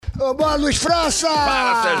Ô, boa, Luiz França!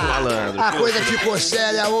 Fala, Sérgio Malandro. A coisa ficou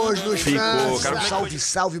séria hoje, Luiz Ficou, França. cara. Salve,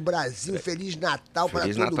 salve, Brasil. Feliz Natal para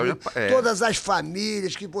Feliz todo Natal mundo. já- é. Todas as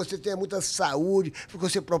famílias, que você tenha muita saúde, que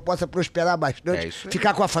você possa prosperar bastante. É isso aí.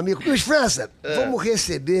 Ficar com a família. Luiz França, vamos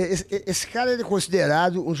receber... Esse cara ele é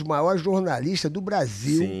considerado um dos maiores jornalistas do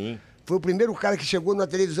Brasil. Sim. Foi o primeiro cara que chegou na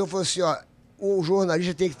televisão e falou assim, ó, o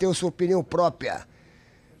jornalista tem que ter a sua opinião própria.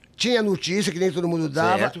 Tinha notícia, que nem todo mundo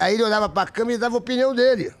dava, Certo. aí ele olhava pra câmera e dava a opinião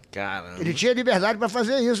dele. Caramba. Ele tinha liberdade pra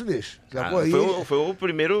fazer isso, bicho. Sacou? Cara, E foi o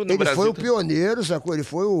primeiro no ele Brasil. foi o pioneiro, sacou? Ele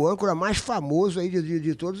foi o âncora mais famoso aí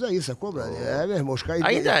de todos aí, sacou, brother? É, meu irmão, os caras...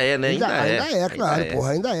 Ainda é, né? Ainda é, claro, Ainda é.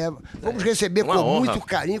 porra, ainda é. Vamos receber Uma com honra. muito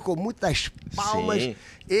carinho, com muitas palmas. Sim.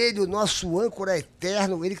 Ele, o nosso âncora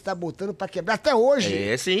eterno, ele que tá botando pra quebrar até hoje.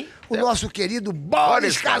 É, sim. O nosso querido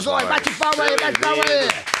Boris Casoy. Casoy. Bate palma aí, bate palma aí.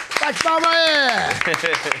 Bate palma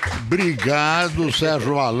aí. Obrigado,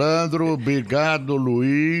 Sérgio Malandro. Obrigado,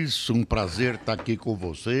 Luiz. Um prazer estar aqui com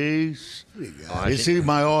vocês. Obrigado. Esse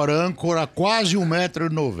maior âncora, quase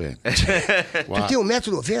 1,90 m. Tu tem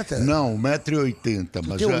 1,90 m? Não, 1,80 m.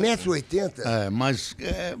 Tu tem 1,80 m? É, mas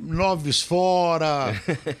noves fora,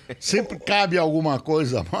 sempre cabe alguma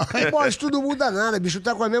coisa a mais. Boris, tu não muda nada, bicho. Tu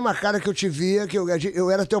tá com a mesma cara que eu te via, que eu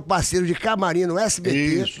era teu parceiro de camarim no SBT.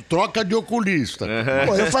 Isso, troca de oculista.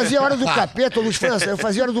 Pô, eu fazia Hora do Capeta, Luiz França, eu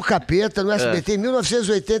fazia Hora do Capeta no SBT em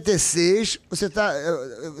 1986. Você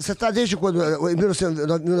tá desde quando? Em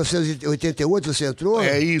 1988 você entrou?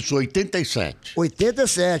 É isso, 87.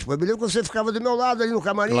 87, pô. Eu me lembro que você ficava do meu lado ali no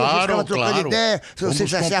camarim, Claro, a gente ficava trocando claro. ideia, você Fomos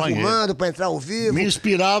já se companheiros. arrumando pra entrar ao vivo. Me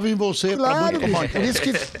inspirava em você pra Claro, muito bicho. mais. Por isso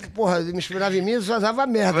que, porra, me inspirava em mim e só dava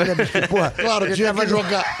merda, né, bicho? Porra, Claro, eu tinha tava que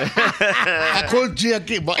jogar. Quando tinha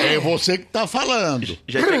que. É você que tá falando.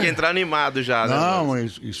 Já tinha que entrar animado já, né? Não,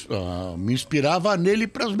 mas me inspirava nele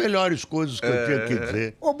para as melhores coisas que eu tinha que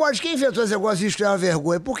dizer. Ô, Boris, quem inventou esse negócio de Isto é uma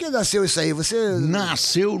Vergonha? Por que nasceu isso aí? Você...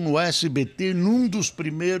 Nasceu no SBT num dos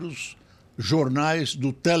primeiros jornais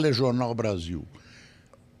do Telejornal Brasil.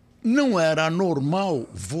 Não era normal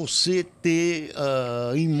você ter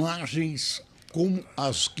imagens como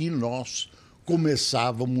as que nós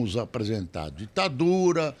começávamos a apresentar.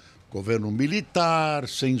 Ditadura, governo militar,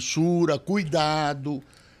 censura, cuidado.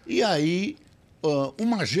 E aí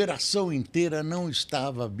uma geração inteira não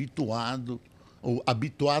estava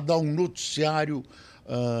habituada a um noticiário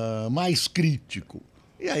mais crítico.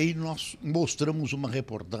 E aí nós mostramos uma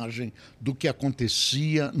reportagem do que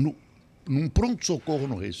acontecia num pronto-socorro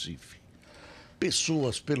no Recife.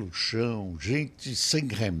 Pessoas pelo chão, gente sem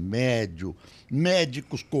remédio,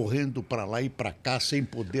 médicos correndo para lá e para cá sem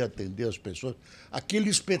poder atender as pessoas. Aquele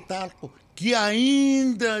espetáculo que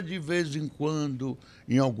ainda de vez em quando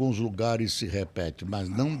em alguns lugares se repete, mas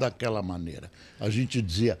não daquela maneira. A gente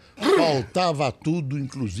dizia, faltava tudo,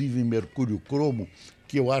 inclusive mercúrio cromo,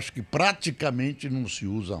 que eu acho que praticamente não se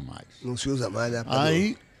usa mais. Não se usa mais, né?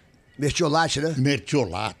 Aí, Mertiolate, né?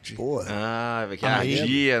 mertiolate. Porra. Ah, que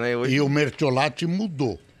ardia, né? Hoje... E o mertiolate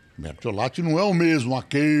mudou. Mertiolate não é o mesmo,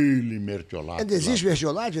 aquele mertiolate. Ainda existe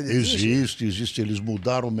mertiolate? Ainda Existe. Eles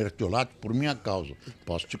mudaram o mertiolate por minha causa.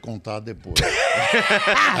 Posso te contar depois.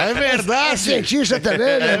 É verdade. É cientista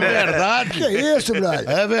também, né? É verdade. Que isso, brother?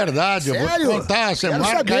 É verdade. Eu vou te Sério? contar. Você Quero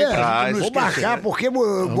marca aí saber. pra gente não Vou esquecer. marcar, porque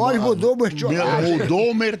o Boris mudou o mertiolate.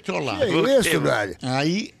 Mudou o mertiolate. Que isso, brother?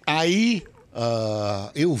 Aí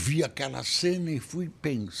eu vi aquela cena e fui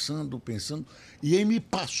pensando, e aí me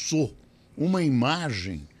passou uma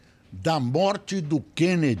imagem da morte do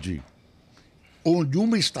Kennedy, onde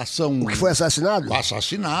uma estação... O que foi assassinado?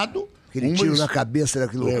 Assassinado. Aquele tiro na cabeça, né?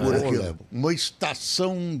 Que loucura aquilo. Uma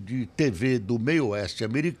estação de TV do meio oeste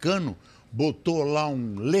americano botou lá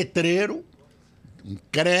um letreiro, um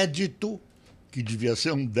crédito, que devia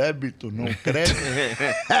ser um débito, não crédito,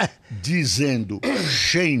 dizendo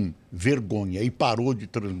shame, vergonha, e parou de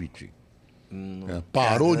transmitir.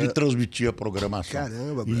 Parou de transmitir a programação.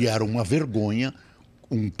 Caramba, e era uma vergonha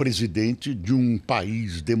um presidente de um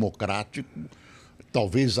país democrático,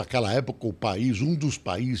 talvez naquela época um dos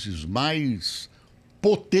países mais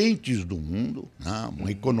potentes do mundo, né?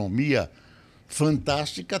 Uma economia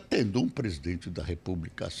fantástica, tendo um presidente da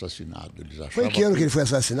República assassinado. Eles achavam Foi em que ano que ele foi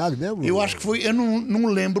assassinado mesmo? Eu acho que foi, eu não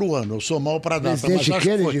lembro o ano, eu sou mal para data, mas Presidente acho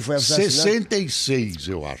que Kennedy foi assassinado? 66,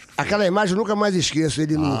 eu acho. Que foi. Aquela imagem eu nunca mais esqueço.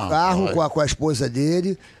 Ele no carro com a esposa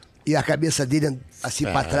dele e a cabeça dele assim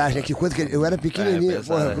pra trás, né? Que coisa que eu era pequenininho.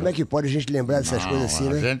 Porra, como é que pode a gente lembrar dessas coisas assim,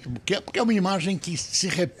 né? Porque é uma imagem que se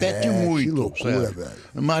repete muito. Que loucura, certo? velho.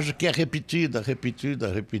 Imagem que é repetida.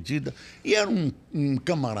 E era um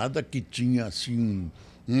camarada que tinha, assim,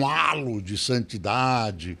 um halo de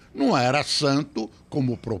santidade. Não era santo,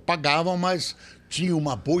 como propagavam, mas tinha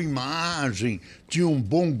uma boa imagem, tinha um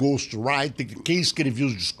bom ghostwriter. Quem escrevia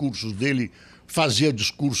os discursos dele fazia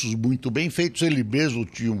discursos muito bem feitos, ele mesmo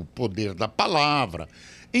tinha o poder da palavra.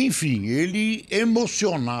 Enfim, ele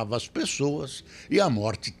emocionava as pessoas e a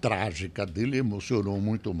morte trágica dele emocionou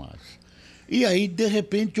muito mais. E aí, de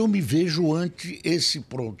repente, eu me vejo ante esse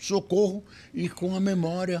pronto-socorro e com a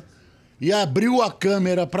memória. E abriu a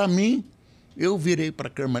câmera para mim, eu virei para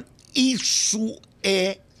a câmera. Isso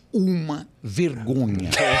é uma vergonha.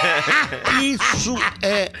 Isso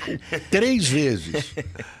é 3 vezes.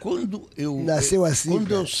 Nasceu assim, Quando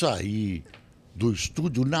cara. eu saí do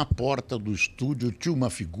estúdio, na porta do estúdio, tinha uma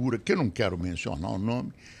figura, que eu não quero mencionar o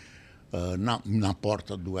nome, na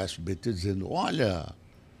porta do SBT, dizendo, olha,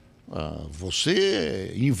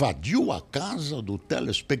 você invadiu a casa do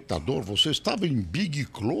telespectador, você estava em Big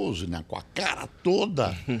Close, né, com a cara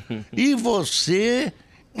toda, e você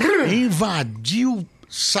invadiu,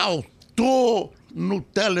 saltou no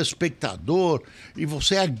telespectador e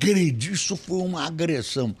você agrediu, isso foi uma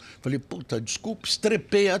agressão. Falei, puta, desculpa,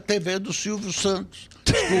 estrepei a TV do Silvio Santos.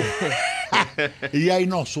 Desculpa. E aí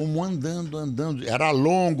nós fomos andando. Era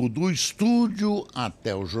longo, do estúdio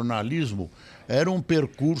até o jornalismo. Era um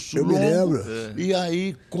percurso Eu longo. me lembro. E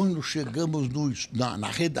aí, quando chegamos na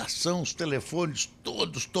redação, os telefones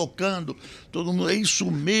todos tocando, todo mundo, é isso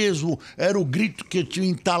mesmo, era o grito que eu tinha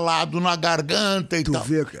entalado na garganta e tal.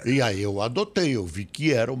 vê, cara. E aí eu adotei, eu vi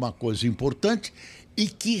que era uma coisa importante e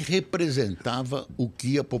que representava o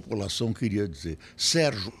que a população queria dizer.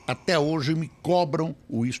 Sérgio, até hoje me cobram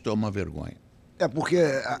o Isto é uma Vergonha. É porque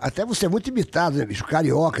até você é muito imitado, né, bicho?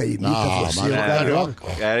 Carioca imita você. mas o Carioca.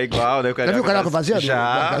 Era igual, né? O Já viu o Carioca fazendo?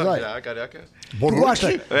 Já, Carioca. Boa Tu noite, gosta?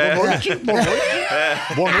 boa noite, boa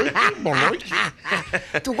noite, boa noite, boa noite.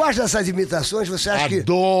 Tu gosta dessas imitações? Você acha que...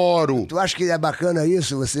 Adoro. Tu acha que é bacana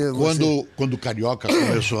isso? Quando o Carioca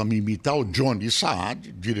começou a me imitar, o Johnny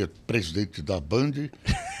Saad, presidente da Band,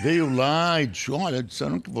 veio lá e disse, olha,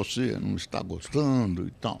 disseram que você não está gostando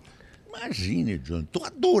e tal. Imagine, Johnny, estou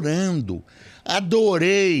adorando,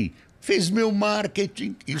 adorei. Fez meu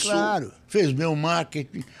marketing. Isso Claro. fez meu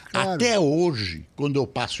marketing. Claro. Até hoje, quando eu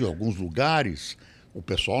passo em alguns lugares, o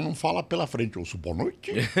pessoal não fala pela frente. Eu sou boa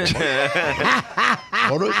noite. Boa noite.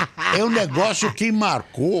 Boa noite. É um negócio que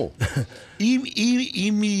marcou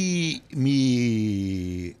e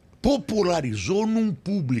me popularizou num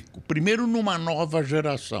público. Primeiro numa nova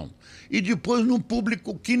geração. E depois num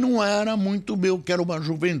público que não era muito meu, que era uma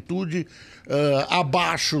juventude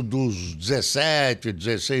abaixo dos 17,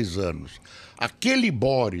 16 anos. Aquele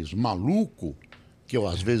Boris maluco, que eu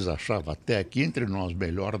às vezes achava até aqui entre nós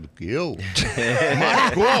melhor do que eu,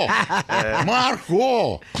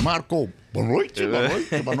 marcou. Boa noite, boa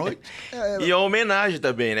noite, boa noite. E a homenagem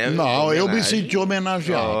também, né? Não, eu me Homenagem. senti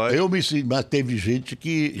homenageado. Lógico. Mas teve gente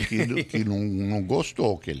que não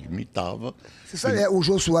gostou, que ele imitava. Você sabe, o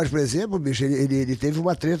Jô Soares, por exemplo, bicho, ele teve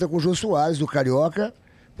uma treta com o Jô Soares, do Carioca,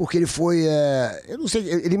 porque ele foi... eu não sei,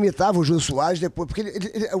 ele imitava o Jô Soares depois, porque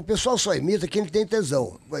o pessoal só imita quem tem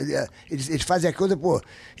tesão. Eles fazem a coisa, pô,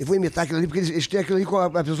 eu vou imitar aquilo ali, porque eles têm aquilo ali com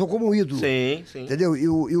a pessoa como um ídolo. Sim, sim. Entendeu? E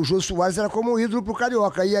o Jô Soares era como um ídolo pro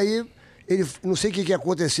Carioca. E aí... Ele, não sei o que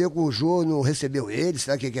aconteceu com o Jô, não recebeu ele,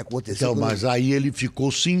 sabe o que aconteceu? Então, mas aí ele ficou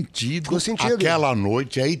sentido, aquela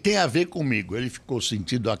noite, aí tem a ver comigo. Ele ficou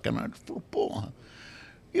sentido aquela noite, falou, porra,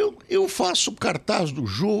 eu faço cartaz do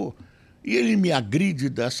Jô e ele me agride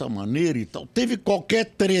dessa maneira e tal. Teve qualquer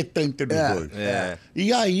treta entre os dois.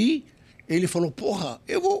 E aí ele falou, porra,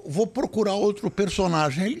 eu vou procurar outro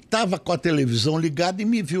personagem. Ele estava com a televisão ligada e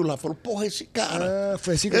me viu lá. Falou, porra, esse cara.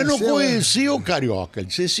 Foi assim que eu não nasceu, conhecia o Carioca. Ele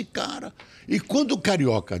disse, esse cara. E quando o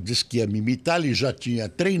Carioca disse que ia me imitar, ele já tinha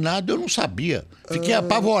treinado, eu não sabia. Fiquei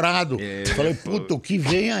apavorado. Falei, puta, o que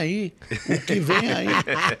vem aí? O que vem aí?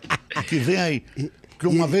 O que vem aí? Porque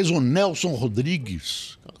uma vez o Nelson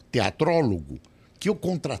Rodrigues, teatrólogo, que eu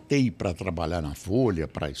contratei para trabalhar na Folha,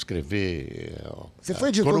 para escrever... Você foi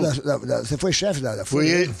editor você foi chefe da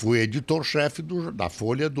Folha? Fui editor-chefe da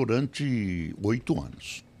Folha durante 8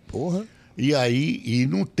 anos. Porra. E aí,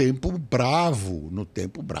 no tempo bravo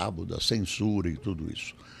da censura e tudo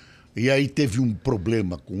isso. E aí teve um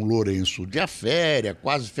problema com o Lourenço de Aféria,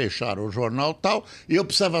 quase fecharam o jornal e tal, e eu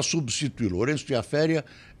precisava substituir. Lourenço de Aféria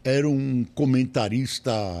era um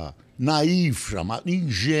comentarista naif, chamado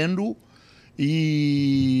ingênuo,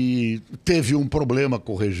 e teve um problema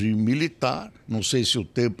com o regime militar, não sei se o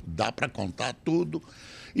tempo dá para contar tudo,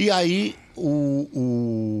 e aí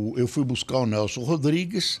eu fui buscar o Nelson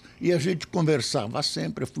Rodrigues e a gente conversava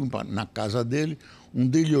sempre, eu fui na casa dele, um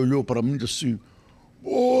dele olhou para mim e disse assim,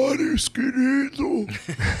 Boris, querido,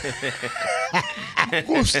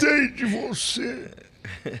 gostei de você.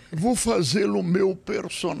 vou fazê-lo meu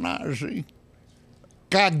personagem.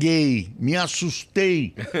 Caguei, me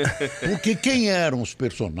assustei. Porque quem eram os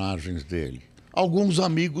personagens dele? Alguns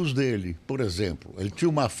amigos dele, por exemplo. Ele tinha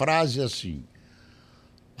uma frase assim: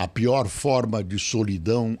 a pior forma de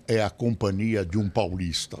solidão é a companhia de um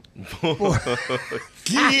paulista.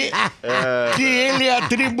 que ele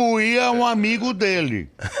atribuía a um amigo dele.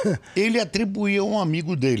 Ele atribuía a um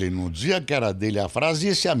amigo dele. Ele não dizia que era dele a frase, e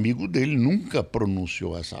esse amigo dele nunca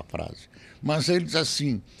pronunciou essa frase. Mas ele diz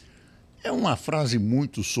assim: é uma frase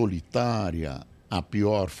muito solitária. A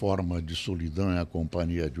pior forma de solidão é a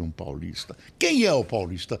companhia de um paulista. Quem é o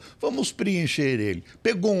paulista? Vamos preencher ele.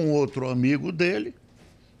 Pegou um outro amigo dele,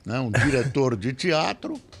 né, um diretor de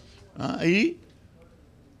teatro, e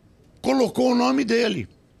colocou o nome dele.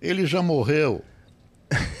 Ele já morreu.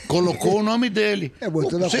 Colocou o nome dele.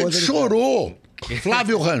 Você chorou.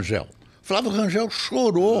 Flávio Rangel. Flávio Rangel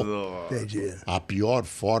chorou. Entendi. A pior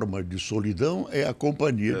forma de solidão é a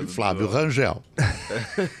companhia de Flávio Rangel.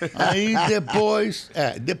 Aí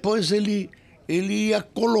depois ele ia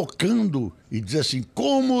colocando e dizia assim: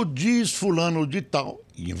 como diz fulano de tal,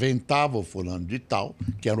 inventava o fulano de tal,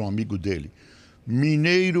 que era um amigo dele: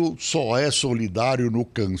 mineiro só é solidário no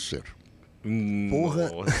câncer.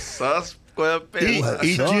 Porra. Nossa, as coisas pesadas.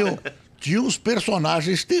 E tinha os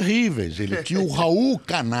personagens terríveis. Ele tinha o Raul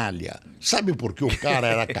Canalha. Sabe por que o cara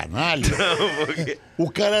era canalha? Não, porque... O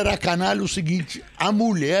cara era canalha o seguinte: a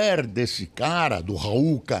mulher desse cara, do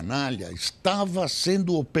Raul Canalha, estava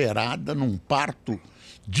sendo operada num parto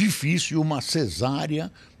difícil, uma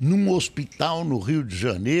cesárea, num hospital no Rio de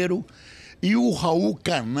Janeiro, e o Raul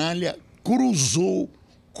Canalha cruzou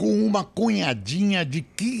com uma cunhadinha de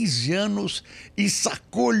 15 anos e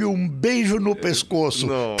sacou-lhe um beijo no pescoço.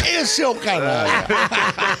 Não. Esse é o canalha.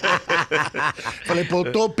 Falei, pô,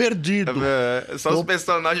 eu tô perdido. Só os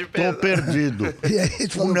personagens Tô pesados. perdido. E aí,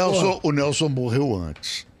 tu falou, O Nelson morreu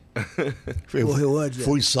antes. Morreu antes,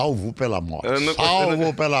 Foi salvo pela morte.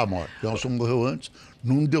 Salvo pela morte. Nelson morreu antes.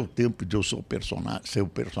 Não deu tempo de eu ser o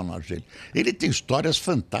personagem dele. Ele tem histórias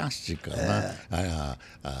fantásticas, né?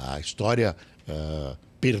 A história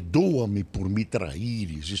Perdoa-me por me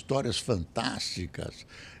traíres, histórias fantásticas.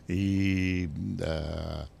 E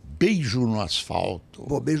Beijo no Asfalto.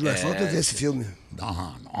 Pô, Beijo no Asfalto, eu vi esse filme.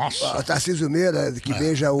 Nossa. A Tarcísio Meira, que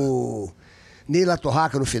beija o Neila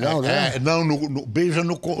Torraca no final, né? Não, Beija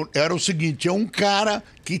no... Era o seguinte: é um cara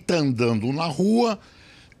que tá andando na rua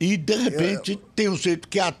e, de repente, tem um jeito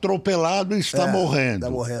que é atropelado e está morrendo. Tá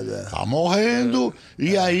morrendo, Tá morrendo,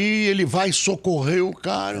 e aí ele vai socorrer o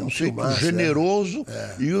cara, um jeito filmaço, generoso,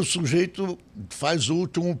 e o sujeito faz o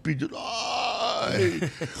último pedido. Ai,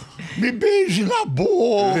 me beije na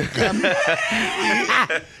boca.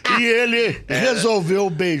 E ele resolveu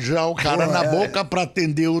beijar o cara na boca para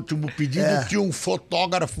atender o último pedido. Tinha um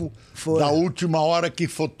fotógrafo da última hora que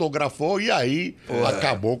fotografou, e aí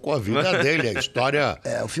acabou com a vida dele. A história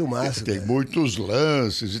É, o filmaço. tem muitos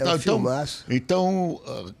lances e tal. filmaço. Então,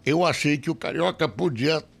 eu achei que o Carioca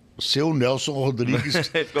podia ser o Nelson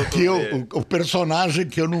Rodrigues, o personagem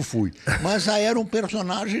que eu não fui. Mas aí era um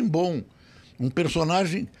personagem bom. Um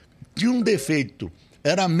personagem que tinha um defeito: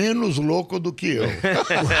 era menos louco do que eu.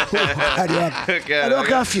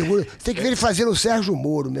 Carioca é uma figura. Tem que ver ele fazendo o Sérgio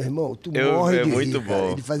Moro, meu irmão. Tu morre de rir, muito cara.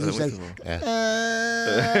 bom. Ele fazia o Sérgio... muito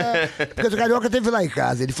Porque o Carioca teve lá em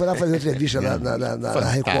casa. Ele foi lá fazer entrevista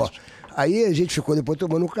na Record. Aí a gente ficou depois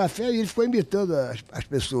tomando um café e ele ficou imitando as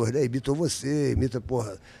pessoas, né? Imitou você, imita,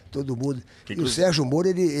 porra, todo mundo. E o Sérgio Moro,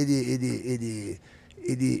 ele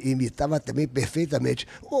imitava também perfeitamente.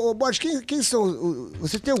 Ô, Boris, quem são...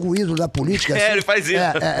 Você tem algum ídolo da política? Assim? Ele faz isso.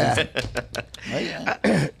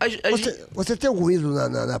 Você tem algum ídolo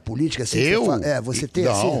na política? Assim, Eu? Você tem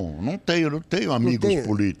não, assim? não tenho amigos tem?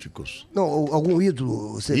 políticos. Não, algum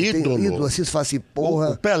ídolo? Você Ídolo? tem ídolo assim, você fala assim, O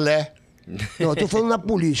porra... Pelé. Não, eu tô falando na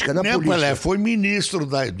política, Nem o Pelé foi ministro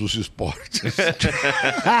dos esportes.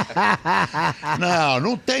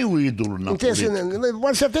 não tenho ídolo na Não tem assim, política.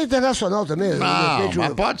 pode ser até internacional também. Não,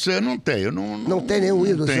 mas pode ser, não tenho. Não tem nenhum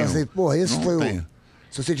ídolo. tenho. Assim, porra, esse Não foi tenho.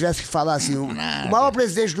 Se você tivesse que falar assim, o maior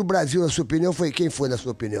presidente do Brasil, na sua opinião, quem foi, na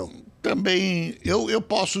sua opinião? Também, eu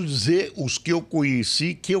posso dizer os que eu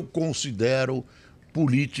conheci, que eu considero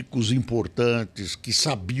políticos importantes, que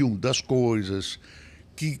sabiam das coisas,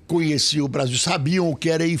 que conheciam o Brasil, sabiam o que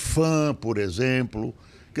era IFAM, por exemplo.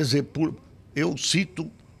 Quer dizer, eu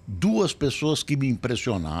cito duas pessoas que me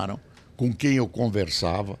impressionaram, com quem eu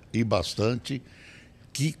conversava, e bastante,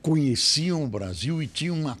 que conheciam o Brasil e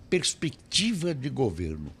tinham uma perspectiva de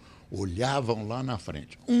governo. Olhavam lá na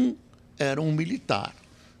frente. Um era um militar,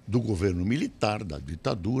 do governo militar, da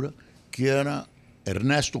ditadura, que era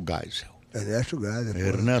Ernesto Geisel. Ernesto Geisel.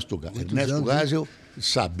 Ernesto Geisel. Muitos Ernesto anos, Geisel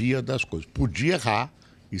sabia das coisas. Podia errar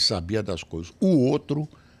e sabia das coisas. O outro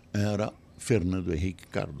era Fernando Henrique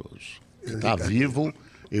Cardoso. Está vivo,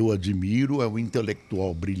 eu admiro, é um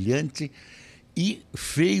intelectual brilhante e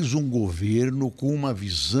fez um governo com uma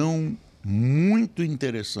visão muito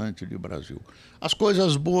interessante de Brasil. As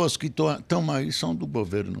coisas boas que estão aí são do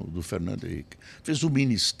governo do Fernando Henrique. Fez um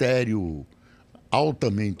ministério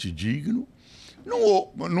altamente digno.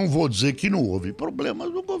 Não vou dizer que não houve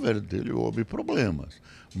problemas no governo dele, houve problemas.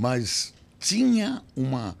 Mas tinha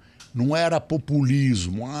uma... Não era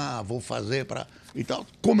populismo, vou fazer para... Então,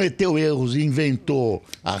 cometeu erros, inventou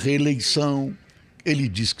a reeleição, ele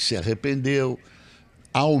disse que se arrependeu.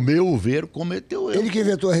 Ao meu ver, cometeu erros. Ele que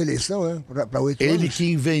inventou a reeleição, né? Para 8 anos?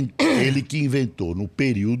 Ele que inventou. No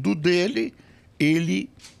período dele, ele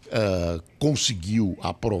conseguiu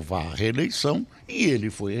aprovar a reeleição e ele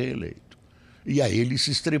foi reeleito. E aí ele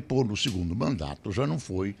se estrepou no segundo mandato. Já não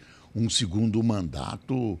foi um segundo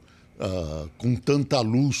mandato com tanta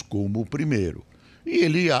luz como o primeiro. E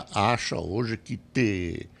ele acha hoje que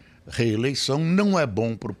ter reeleição não é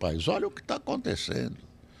bom para o país. Olha o que está acontecendo.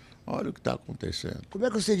 Olha o que está acontecendo. Como é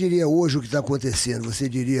que você diria hoje o que está acontecendo? Você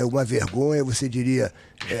diria uma vergonha? Você diria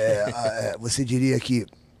que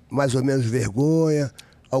mais ou menos vergonha?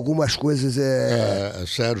 Algumas coisas...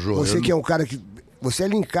 Sérgio... Você que é um cara que... Você é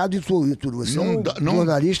linkado em tudo. Você é um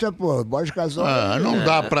jornalista, Borges Casal. Não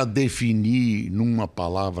dá para definir numa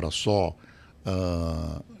palavra só.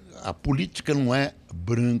 A política não é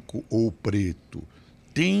branco ou preto.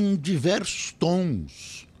 Tem diversos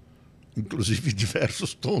tons. Inclusive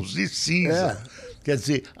diversos tons de cinza. Quer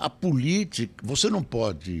dizer, a política... Você não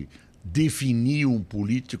pode definir um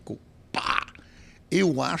político... Pá!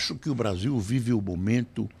 Eu acho que o Brasil vive um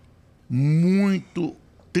momento muito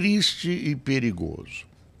triste e perigoso.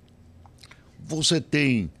 Você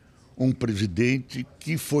tem um presidente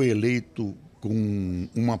que foi eleito com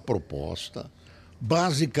uma proposta,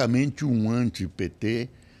 basicamente um anti-PT,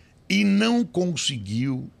 e não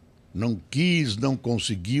conseguiu, não quis, não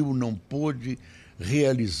conseguiu, não pôde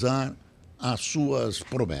realizar as suas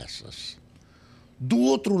promessas. Do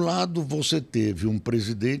outro lado, você teve um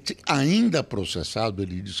presidente ainda processado,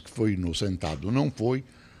 ele disse que foi inocentado, não foi.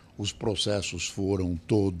 Os processos foram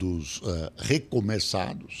todos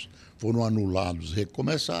recomeçados, foram anulados,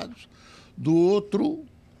 recomeçados. Do outro,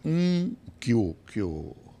 que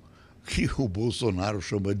o Bolsonaro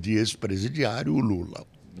chama de ex-presidiário, o Lula.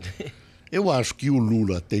 Eu acho que o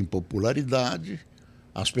Lula tem popularidade,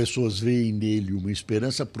 as pessoas veem nele uma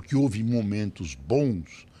esperança, porque houve momentos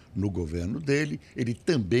bons no governo dele, ele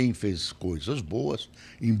também fez coisas boas,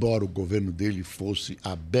 embora o governo dele fosse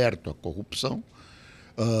aberto à corrupção.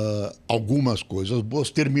 Algumas coisas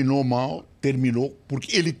boas, terminou mal,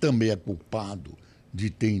 porque ele também é culpado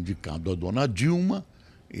de ter indicado a dona Dilma.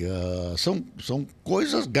 São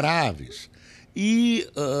coisas graves. E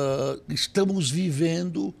estamos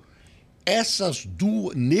vivendo essas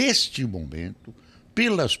duas, neste momento,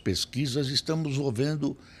 pelas pesquisas, estamos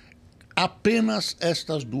vendo apenas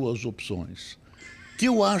estas duas opções, que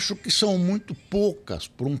eu acho que são muito poucas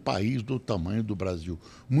para um país do tamanho do Brasil,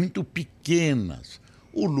 muito pequenas.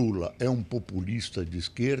 O Lula é um populista de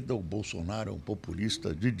esquerda, o Bolsonaro é um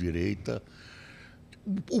populista de direita.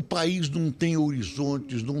 O país não tem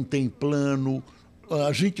horizontes, não tem plano,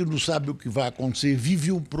 a gente não sabe o que vai acontecer,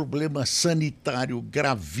 vive um problema sanitário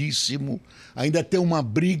gravíssimo, ainda tem uma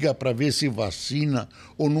briga para ver se vacina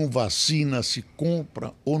ou não vacina, se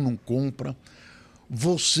compra ou não compra.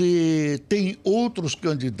 Você tem outros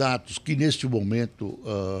candidatos que, neste momento,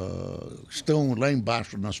 estão lá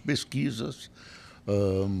embaixo nas pesquisas.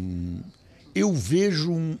 Eu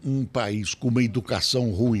vejo um país com uma educação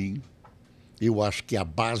ruim. Eu acho que a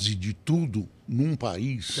base de tudo num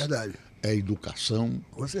país é a educação.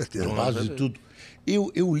 Com certeza. A base de tudo.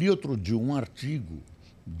 Eu li outro dia um artigo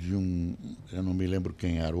de eu não me lembro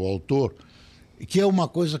quem era o autor, que é uma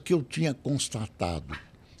coisa que eu tinha constatado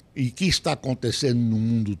e que está acontecendo no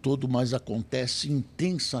mundo todo, mas acontece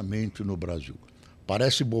intensamente no Brasil.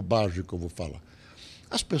 Parece bobagem que eu vou falar.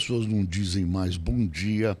 As pessoas não dizem mais bom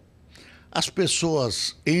dia, as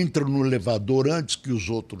pessoas entram no elevador antes que os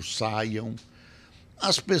outros saiam,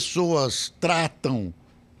 as pessoas tratam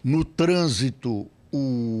no trânsito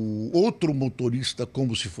o outro motorista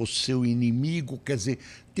como se fosse seu inimigo, quer dizer,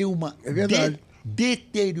 tem uma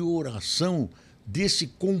deterioração desse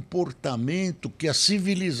comportamento que a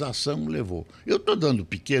civilização levou. Eu estou dando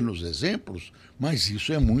pequenos exemplos, mas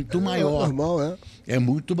isso é muito maior. É normal, é? É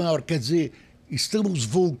muito maior. Quer dizer, estamos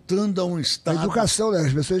voltando a um A estado... educação, né?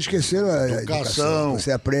 As pessoas esqueceram a educação.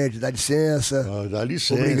 Você aprende, dá licença, Dá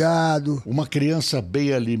licença. obrigado. Uma criança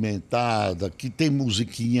bem alimentada, que tem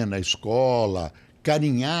musiquinha na escola,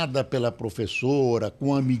 carinhada pela professora,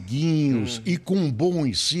 com amiguinhos e com um bom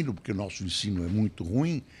ensino, porque o nosso ensino é muito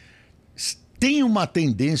ruim, tem uma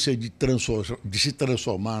tendência de se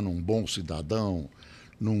transformar num bom cidadão,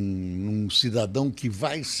 num cidadão que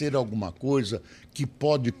vai ser alguma coisa, que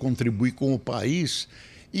pode contribuir com o país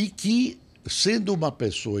e que, sendo uma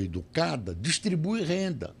pessoa educada, distribui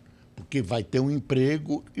renda, porque vai ter um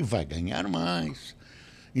emprego e vai ganhar mais.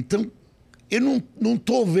 Então, eu não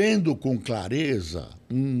estou vendo com clareza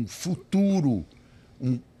um futuro,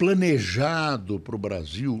 um planejado para o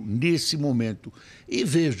Brasil nesse momento. E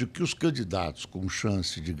vejo que os candidatos com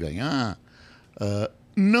chance de ganhar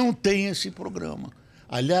não têm esse programa.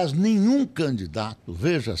 Aliás, nenhum candidato,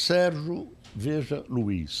 veja Sérgio, veja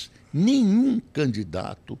Luiz, nenhum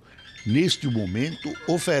candidato neste momento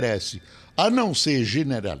oferece, a não ser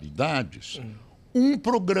generalidades, um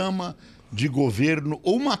programa de governo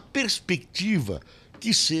ou uma perspectiva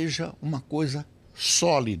que seja uma coisa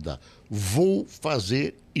sólida. Vou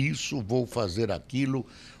fazer isso, vou fazer aquilo.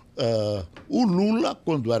 O Lula,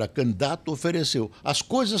 quando era candidato, ofereceu. As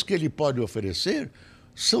coisas que ele pode oferecer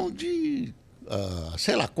são de,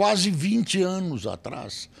 quase 20 anos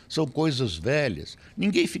atrás. São coisas velhas.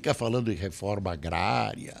 Ninguém fica falando em reforma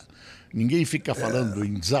agrária, ninguém fica falando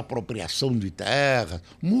em desapropriação de terra.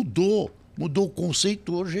 Mudou o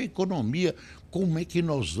conceito. Hoje é economia. Como é que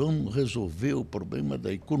nós vamos resolver o problema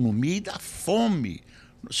da economia e da fome?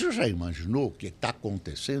 Você já imaginou o que está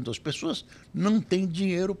acontecendo? As pessoas não têm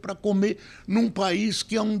dinheiro para comer num país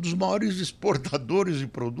que é um dos maiores exportadores de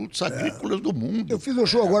produtos agrícolas do mundo. Eu fiz um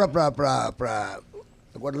show agora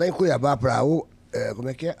agora lá em Cuiabá, como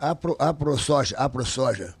é que é?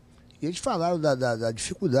 AproSoja. E eles falaram da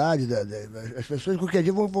dificuldade, as pessoas qualquer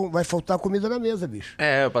dia vai faltar comida na mesa, bicho.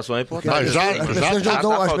 Passou uma importância.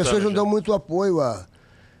 As pessoas não dão muito apoio a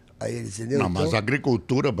eles, entendeu? Não, mas a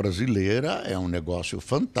agricultura brasileira é um negócio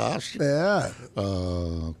fantástico.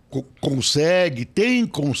 Tem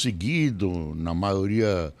conseguido, na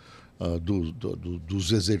maioria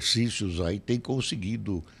dos exercícios aí, tem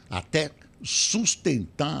conseguido até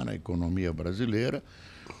sustentar a economia brasileira.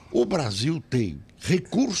 O Brasil tem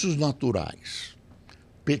recursos naturais,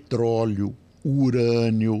 petróleo,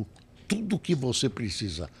 urânio, tudo que você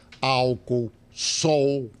precisa, álcool,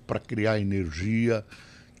 sol para criar energia,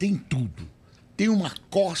 tem tudo. Tem uma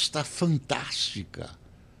costa fantástica,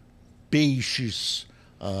 peixes,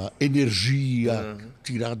 energia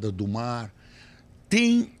tirada do mar.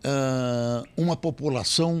 Tem uma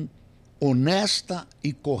população honesta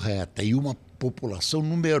e correta e uma população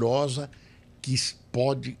numerosa que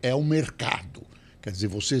é um mercado. Quer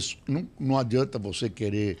dizer, não adianta você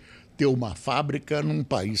querer ter uma fábrica num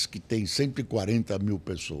país que tem 140 mil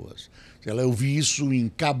pessoas. Eu vi isso em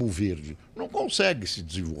Cabo Verde. Não consegue se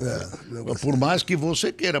desenvolver. Por mais que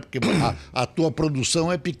você queira, porque a tua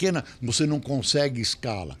produção é pequena, você não consegue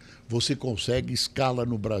escala. Você consegue escala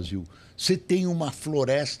no Brasil. Você tem uma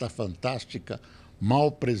floresta fantástica,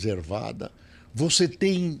 mal preservada. Você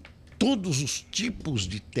tem todos os tipos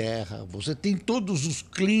de terra, você tem todos os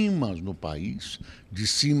climas no país, de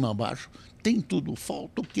cima a baixo, tem tudo.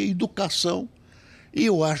 Falta o quê? Educação. E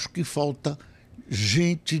eu acho que falta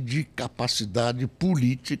gente de capacidade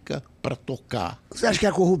política para tocar. Você acha que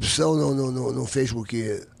a corrupção não fez com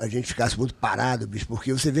que a gente ficasse muito parado, bicho?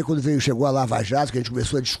 Porque você vê quando chegou a Lava Jato, que a gente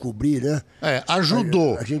começou a descobrir, né?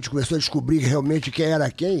 Ajudou. A gente começou a descobrir realmente quem era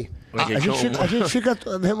quem. A gente fica,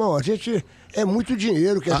 meu irmão, é muito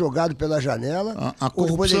dinheiro que é jogado pela janela. A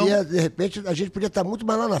corrupção, de repente, a gente podia estar muito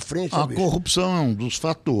mais lá na frente. A corrupção é um dos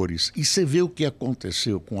fatores. E você vê o que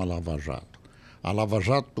aconteceu com a Lava Jato. A Lava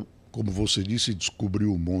Jato, como você disse,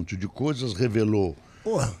 descobriu um monte de coisas, revelou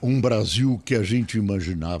um Brasil que a gente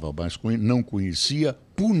imaginava, mas não conhecia,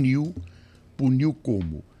 puniu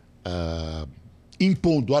como?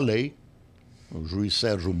 Impondo a lei. O juiz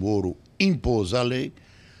Sérgio Moro impôs a lei.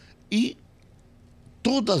 E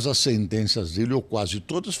todas as sentenças dele, ou quase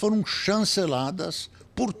todas, foram chanceladas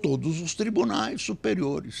por todos os tribunais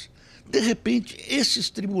superiores. De repente, esses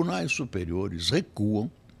tribunais superiores recuam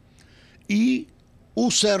e o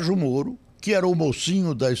Sérgio Moro, que era o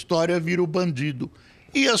mocinho da história, vira o bandido.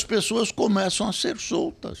 E as pessoas começam a ser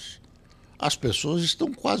soltas. As pessoas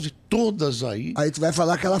estão quase todas aí. Aí tu vai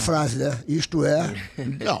falar aquela frase, né? Isto é...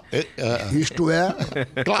 Não, isto é...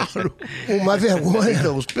 Claro. Uma vergonha.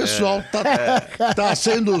 Então, o pessoal tá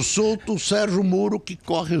sendo solto, o Sérgio Moro que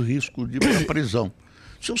corre o risco de ir para a prisão.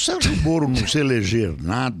 Se o Sérgio Moro não se eleger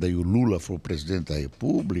nada e o Lula for presidente da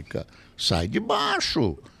República, sai de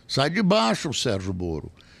baixo o Sérgio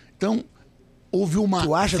Moro. Então, houve uma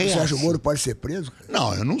Tu acha que o reação. Sérgio Moro pode ser preso? Cara?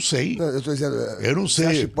 Não, eu não sei. Não, eu tô dizendo, Eu não você sei.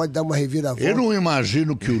 acha que pode dar uma reviravolta? Eu não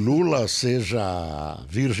imagino que o Lula seja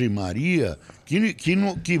Virgem Maria,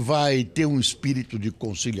 que vai ter um espírito de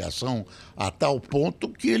conciliação a tal ponto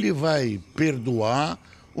que ele vai perdoar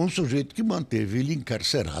um sujeito que manteve ele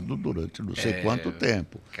encarcerado durante não sei quanto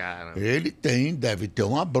tempo. Cara. Ele deve ter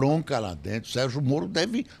uma bronca lá dentro. Sérgio Moro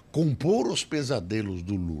deve compor os pesadelos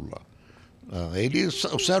do Lula.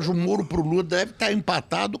 O Sérgio Moro pro Lula deve estar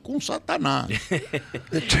empatado com Satanás.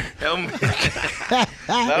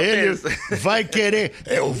 Ele vai querer.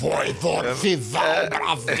 Eu vou exorcizar o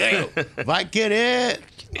Brasil. Vai querer.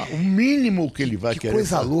 O mínimo que ele vai querer.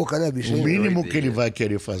 Coisa fazer, louca, né, bicho? O mínimo que ele vai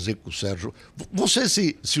querer fazer com o Sérgio. Você,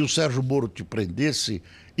 se o Sérgio Moro te prendesse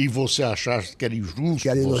e você achasse que era injusto. Que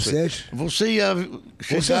era inocente? Você ia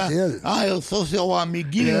chegar. certeza. Eu sou seu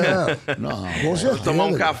amiguinho. Não, Não. com certeza. Tomar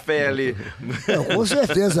um café ali. Não, com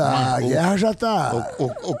certeza, a guerra já está...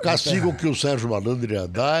 O castigo que o Sérgio Malandro ia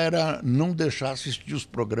dar era não deixar assistir os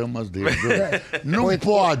programas dele. Não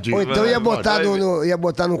pode. Ou então ia botar, vai ver. ia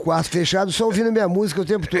botar no quarto fechado só ouvindo minha música o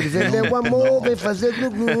tempo todo. Vem meu amor, vem fazer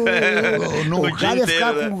glu-glu. Não, O cara ia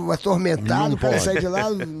ficar inteiro, né? atormentado, Não o cara ia pode. sair de lá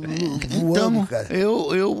voando, Então, cara.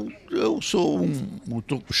 eu sou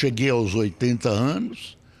cheguei aos 80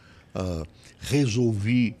 anos,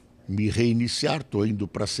 resolvi me reiniciar, estou indo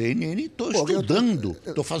para a CNN e estou estudando,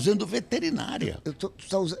 estou fazendo veterinária. Eu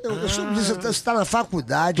soube disso, você está na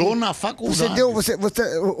faculdade. Estou na faculdade.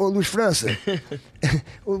 Ô, Luiz França,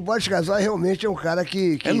 o Boris Casoy realmente é um cara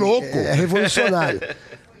que É louco. É revolucionário.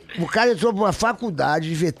 O cara entrou para uma faculdade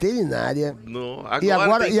de veterinária e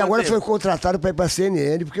agora foi contratado para ir para a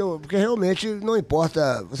CNN, porque realmente não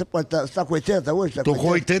importa. Você está com 80 hoje? Estou com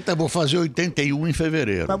 80, vou fazer 81 em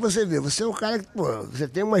fevereiro. Para você ver, você é um cara que, você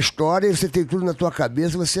tem uma história, você tem tudo na tua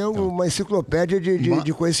cabeça, você é uma enciclopédia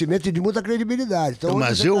de conhecimento e de muita credibilidade. Então,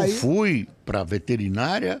 Mas você eu tá aí... fui para a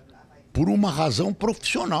veterinária por uma razão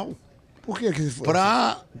profissional. Por que você foi?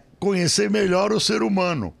 Para conhecer melhor o ser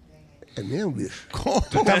humano. É mesmo, bicho?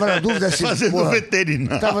 Tu tava na dúvida se... Fazendo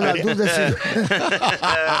veterinário. Tava na dúvida se...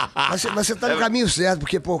 Mas você tá no caminho certo,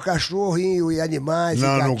 porque, o cachorro e animais...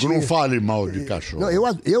 Não fale mal de cachorro. Não,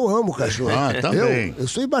 eu amo cachorro. Também. Eu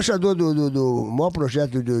sou embaixador do maior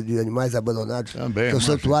projeto de animais abandonados. Também, que é o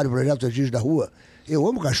Santuário Projeto Anjos da Rua. Eu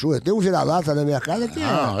amo cachorro. Eu tenho um vira-lata na minha casa que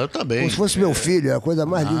eu também. Como se fosse meu filho, é a coisa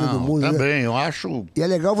mais linda do mundo. Também, né? eu acho... E é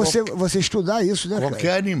legal você estudar isso, né, Qualquer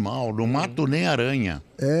cara? animal, não mato nem aranha.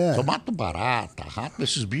 É. Só mato barata, rato,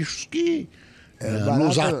 esses bichos que barata-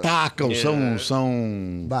 nos atacam,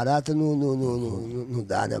 são Barata não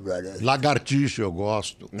dá, né, brother? lagartixa, eu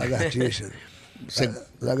gosto. Lagartixa.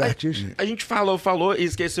 Lagartixa. A gente falou e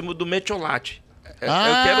esquecemos do metiolate. Eu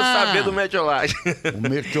Ah! quero saber do metiolate. O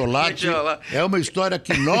mertiolate é uma história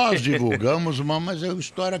que nós divulgamos, mas é uma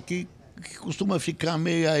história que costuma ficar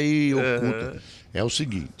meio aí oculta. É o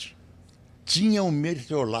seguinte, tinha um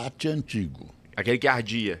mertiolate antigo. Aquele que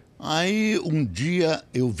ardia. Aí um dia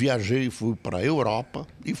eu viajei, fui para a Europa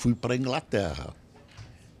e fui para a Inglaterra.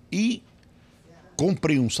 E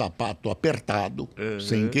comprei um sapato apertado,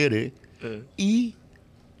 sem querer, e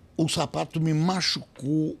o sapato me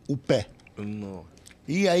machucou o pé. Não.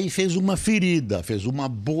 E aí fez uma ferida, fez uma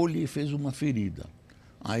bolha e fez uma ferida.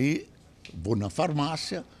 Aí vou na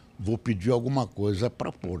farmácia, vou pedir alguma coisa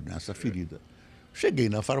para pôr nessa ferida. Cheguei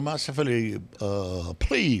na farmácia e falei,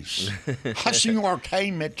 please, a senhor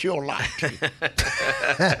tem metiolate?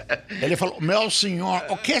 Ele falou, meu senhor,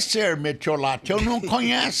 o que é ser metiolate? Eu não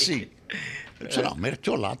conheço. Eu disse, não,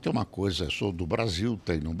 metiolate é uma coisa, eu sou do Brasil,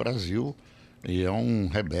 tem no Brasil, e é um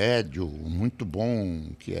remédio muito bom,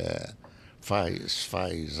 que faz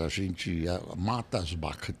a gente, mata as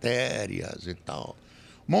bactérias e tal.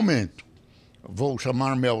 Momento, vou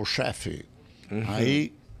chamar meu chefe.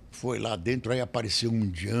 Aí foi lá dentro, aí apareceu um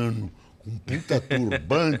indiano com um puta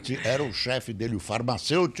turbante, era o chefe dele, o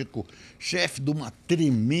farmacêutico, chefe de uma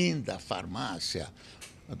tremenda farmácia.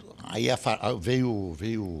 Aí veio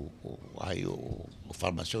aí o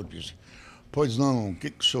farmacêutico disse, pois não, o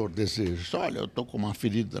que o senhor deseja? Olha, eu estou com uma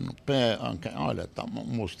ferida no pé, olha,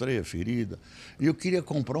 mostrei a ferida. E eu queria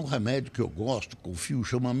comprar um remédio que eu gosto, confio,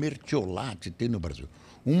 chama Mertiolate, tem no Brasil.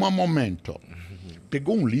 Um momento.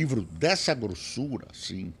 Pegou um livro dessa grossura,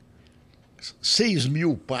 assim,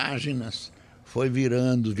 6.000 páginas, foi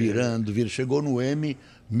virando, chegou no M,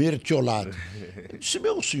 Mertiolate. Eu disse,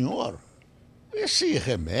 meu senhor, esse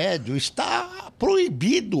remédio está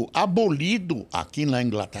proibido, abolido aqui na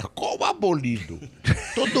Inglaterra. Como abolido.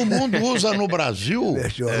 Todo mundo usa no Brasil.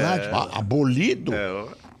 Mertiolate? Abolido? É,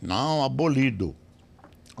 Não, abolido.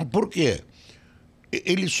 Por quê?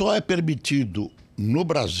 Ele só é permitido no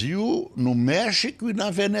Brasil, no México e na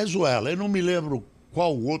Venezuela. Eu não me lembro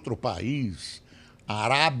qual outro país,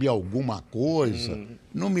 Arábia alguma coisa,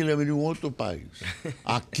 não me lembro de um outro país.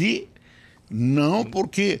 Aqui, não,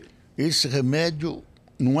 porque esse remédio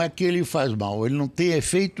não é que ele faz mal, ele não tem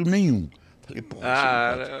efeito nenhum. Falei, pô, isso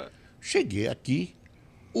não pode. Cheguei aqui,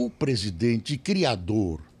 o presidente e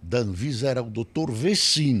criador da Anvisa era o doutor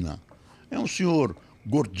Vecina. É um senhor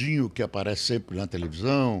gordinho que aparece sempre na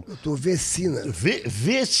televisão. Doutor Vecina.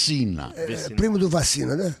 Vecina. É primo do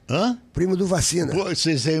Vacina, né? Hã? Primo do Vacina. Pô,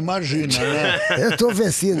 você imagina, né? Doutor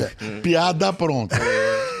Vecina. Piada pronta.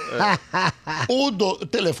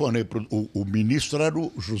 Telefonei para o ministro, era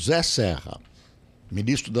o José Serra,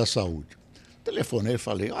 ministro da Saúde. Telefonei e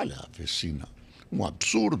falei, olha, Vecina, um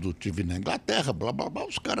absurdo, tive na Inglaterra, blá, blá, blá.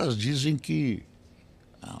 Os caras dizem que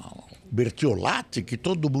Bertiolate, que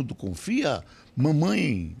todo mundo confia,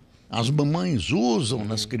 as mamães usam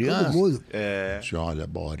nas crianças. Todo mundo. Disse, olha,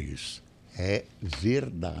 Boris, é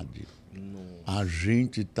verdade. A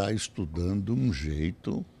gente está estudando um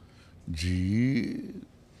jeito de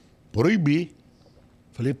proibir.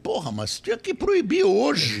 Falei, porra, mas tinha que proibir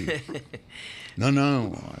hoje.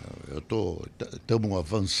 Não, estamos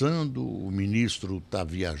avançando, o ministro está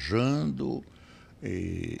viajando.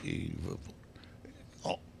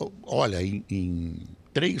 Olha, em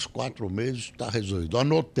 3, 4 meses está resolvido.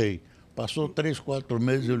 Anotei. Passou 3, 4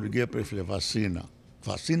 meses, eu liguei para ele e falei, vacina.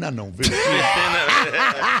 Vacina não, vecina.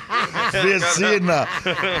 Vecina.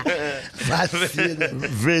 Vacina.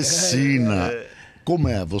 Vecina. Como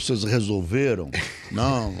é? Vocês resolveram?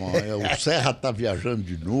 Não, o Serra está viajando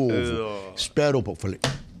de novo. Espera um pouco. Falei,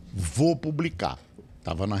 vou publicar.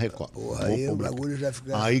 Estava na Record. Porra, aí o bagulho já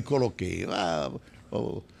fica... Aí coloquei.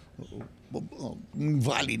 Não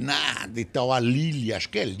vale nada e tal. A Lília, acho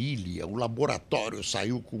que é Lília, o laboratório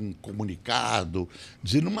saiu com um comunicado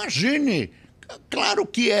dizendo, imagine, claro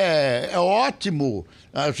que é ótimo.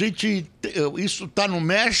 Isso está no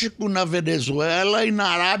México, na Venezuela e na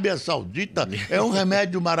Arábia Saudita. É um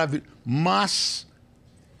remédio maravilhoso. Mas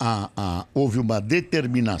houve uma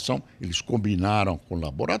determinação, eles combinaram com o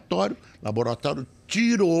laboratório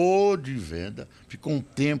tirou de venda, ficou um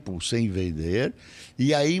tempo sem vender,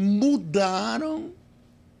 e aí mudaram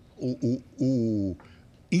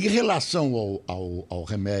em relação ao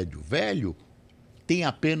remédio velho, tem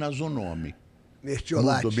apenas o nome.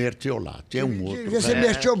 Mertiolate. Mertiolate. É um outro. Devia ser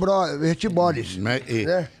Mertibolis. Né?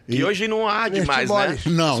 Que hoje não arde mais, né?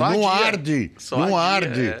 Não, Só não ardia. arde. Só Não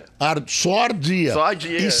ardia, arde. Só ardia. Só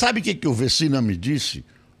ardia. E sabe o que o Vecina me disse?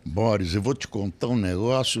 Boris, eu vou te contar um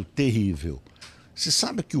negócio terrível. Você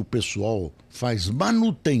sabe que o pessoal faz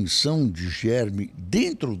manutenção de germe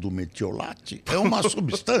dentro do metiolate? É uma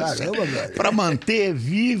substância para manter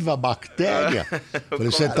viva a bactéria.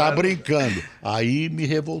 Falei, você está brincando. Aí me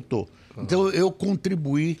revoltou. Então eu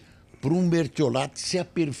contribuí para um mertiolate se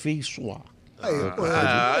aperfeiçoar.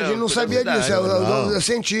 A gente não sabia disso, é o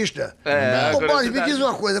cientista. Ô, Boris, me diz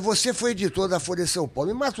uma coisa, você foi editor da Folha de São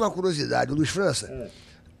Paulo, me mata uma curiosidade, o Luiz França.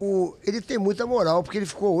 Ele tem muita moral, porque ele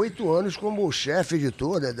ficou 8 anos como chefe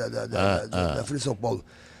editor, né, da Folha de São Paulo.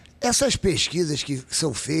 Essas pesquisas que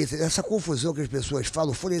são feitas, essa confusão que as pessoas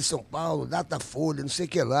falam, Folha de São Paulo, Datafolha, não sei o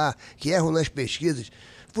que lá, que erram nas pesquisas.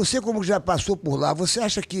 Você, como já passou por lá, você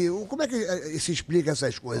acha que... Como é que se explica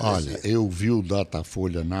essas coisas? Olha, assim? eu vi o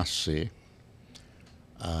Datafolha nascer,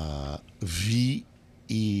 vi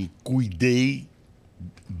e cuidei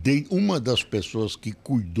de uma das pessoas que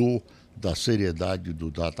cuidou da seriedade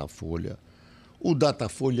do Datafolha. O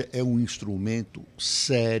Datafolha é um instrumento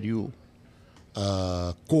sério,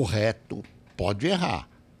 correto, pode errar.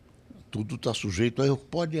 Tudo está sujeito a erro,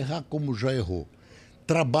 pode errar como já errou.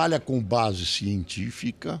 Trabalha com base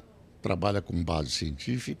científica,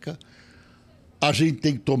 A gente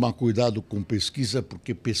tem que tomar cuidado com pesquisa,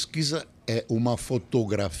 porque pesquisa é uma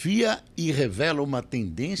fotografia e revela uma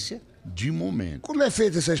tendência de momento. Como é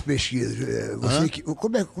feita essas pesquisas?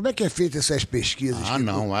 Como é que é feita essas pesquisas?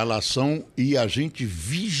 Não, elas são... E a gente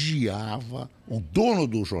vigiava, o dono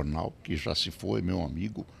do jornal, que já se foi, meu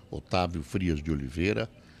amigo, Otávio Frias de Oliveira,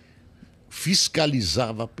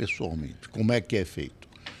 fiscalizava pessoalmente. Como é que é feito?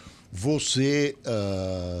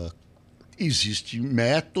 Existe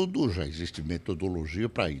método, já existe metodologia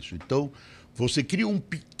para isso. Então, você cria um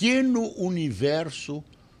pequeno universo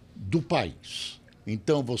do país.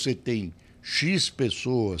 Então, você tem X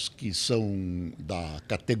pessoas que são da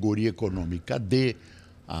categoria econômica D,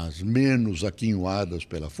 as menos aquinhoadas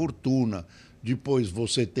pela fortuna, depois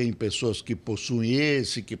você tem pessoas que possuem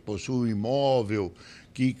que possuem um imóvel,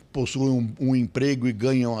 que possuem um emprego e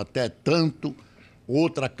ganham até tanto.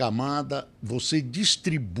 Outra camada, você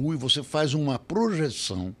distribui, você faz uma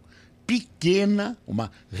projeção pequena,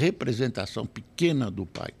 uma representação pequena do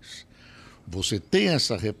país. Você tem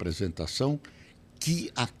essa representação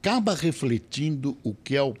que acaba refletindo o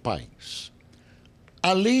que é o país.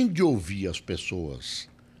 Além de ouvir as pessoas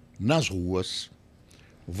nas ruas,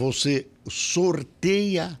 você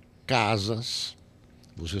sorteia casas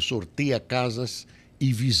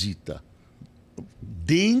e visita.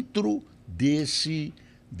 Dentro desse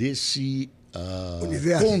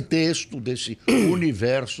contexto, desse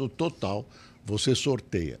universo total, você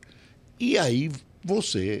sorteia. E aí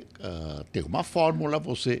você tem uma fórmula,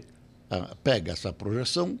 você pega essa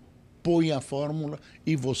projeção, põe a fórmula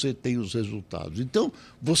e você tem os resultados. Então,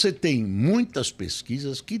 você tem muitas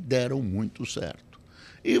pesquisas que deram muito certo.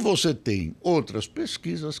 E você tem outras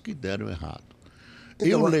pesquisas que deram errado.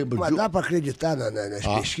 Então, mas dá para acreditar nas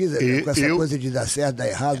pesquisas, com essa coisa de dar certo, dar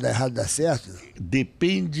errado, dar certo?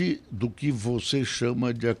 Depende do que você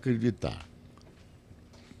chama de acreditar.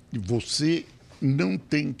 Você não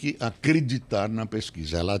tem que acreditar na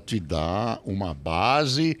pesquisa. Ela te dá uma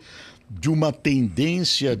base de uma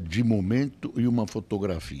tendência de momento e uma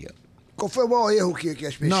fotografia. Qual foi o maior erro que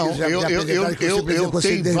as pesquisas não, já apresentaram? Eu tenho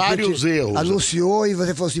vários erros. Anunciou e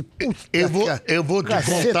você falou assim, eu vou te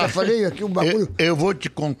contar. Falei aqui um bagulho. Eu vou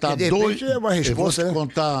te contar dois. É uma resposta, eu vou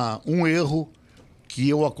te contar um erro que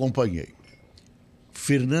eu acompanhei.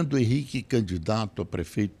 Fernando Henrique, candidato a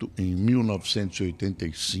prefeito em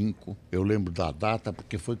 1985. Eu lembro da data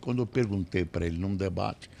porque foi quando eu perguntei para ele num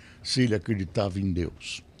debate se ele acreditava em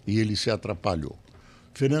Deus. E ele se atrapalhou.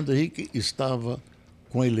 Fernando Henrique estava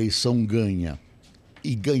com a eleição ganha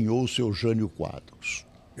e ganhou o seu Jânio Quadros.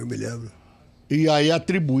 Eu me lembro. E aí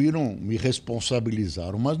atribuíram, me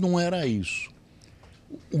responsabilizaram, mas não era isso.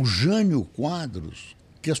 O Jânio Quadros,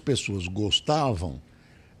 que as pessoas gostavam,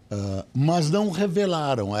 mas não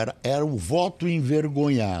revelaram, era o voto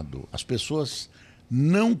envergonhado. As pessoas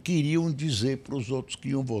não queriam dizer para os outros que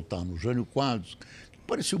iam votar no Jânio Quadros.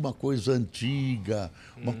 Parecia uma coisa antiga,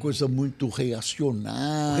 uma coisa muito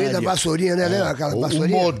reacionária. O rei da vassourinha, né? Aquela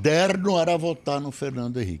vassourinha. O moderno era votar no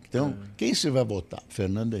Fernando Henrique. Então, quem você vai votar?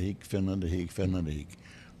 Fernando Henrique, Fernando Henrique, Fernando Henrique.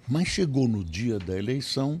 Mas chegou no dia da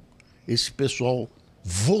eleição, esse pessoal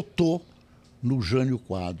votou no Jânio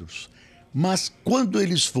Quadros. Mas quando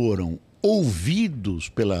eles foram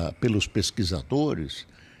ouvidos pelos pesquisadores,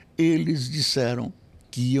 eles disseram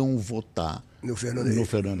que iam votar no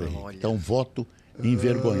Fernando Henrique. Então, voto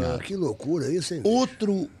envergonhado. Que loucura isso, hein?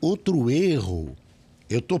 Outro erro,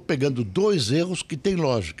 eu estou pegando dois erros que têm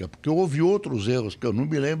lógica, porque houve outros erros que eu não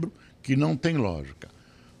me lembro que não têm lógica.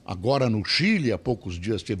 Agora, no Chile, há poucos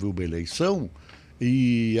dias teve uma eleição,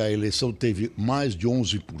 e a eleição teve mais de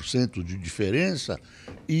 11% de diferença,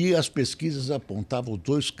 e as pesquisas apontavam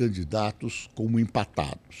dois candidatos como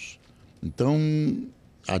empatados. Então,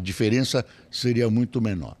 a diferença seria muito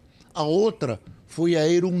menor. A outra foi a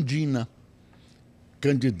Erundina,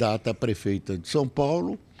 candidata a prefeita de São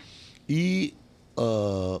Paulo, e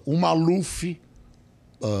o Maluf,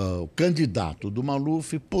 o candidato do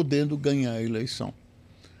Maluf, podendo ganhar a eleição.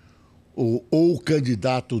 Ou o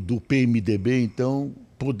candidato do PMDB, então,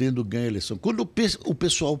 podendo ganhar a eleição. Quando o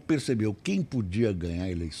pessoal percebeu quem podia ganhar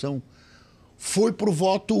a eleição, foi para o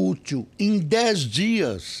voto útil. Em 10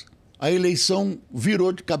 dias, a eleição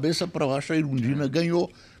virou de cabeça para baixo, a Erundina ganhou,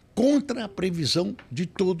 contra a previsão de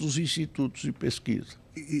todos os institutos de pesquisa.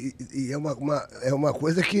 E é uma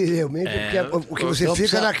coisa que realmente... Porque você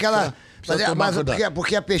fica naquela...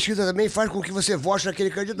 Porque a pesquisa também faz com que você vote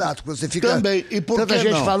naquele candidato. Você fica também. E por tanta que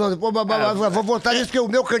gente não? Falando, vou votar nisso porque o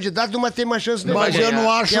meu candidato não tem mais chance de Mas eu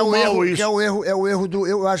não acho mal isso.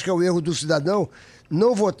 Eu acho que é o erro do cidadão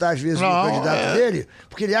não votar, às vezes, no candidato dele,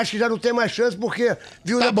 porque ele acha que já não tem mais chance, porque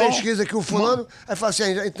viu na pesquisa que o fulano, aí fala assim,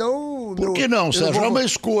 então... Por que não, Sérgio? É uma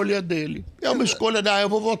escolha dele. É uma escolha eu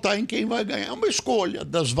vou votar em quem vai ganhar. É uma escolha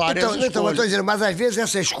das várias escolhas. Então, eu estou dizendo, mas às vezes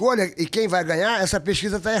essa escolha e quem vai ganhar, essa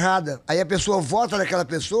pesquisa está errada. Aí a pessoa vota naquela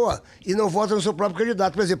pessoa e não vota no seu próprio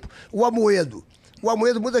candidato. Por exemplo, o Amoedo.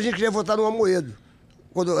 Muita gente queria votar no Amoedo,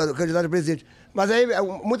 quando o candidato a presidente. Mas aí,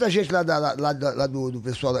 muita gente lá do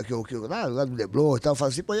pessoal lá do Leblon e tal, fala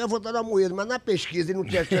assim, pô, eu ia votar no Amoedo, mas na pesquisa ele não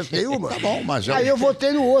tinha chance nenhuma. Tá bom, mas aí eu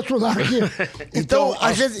votei no outro lá aqui. Então,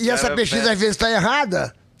 às vezes, e essa pesquisa às vezes está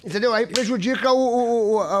errada, entendeu? Aí prejudica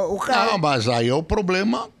o cara. Não, mas aí é o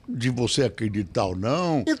problema de você acreditar ou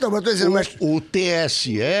não, Então, mas eu tô dizendo, o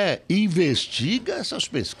TSE investiga essas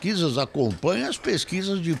pesquisas, acompanha as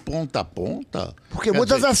pesquisas de ponta a ponta. Porque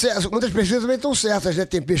muitas pesquisas também estão certas, né?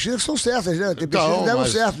 Tem pesquisas que são certas, né? Tem pesquisas que deram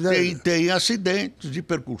certo, né? Tem acidentes de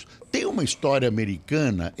percurso. Tem uma história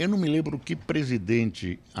americana, eu não me lembro que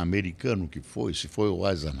presidente americano que foi, se foi o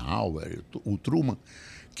Eisenhower, o Truman,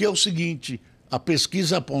 que é o seguinte, a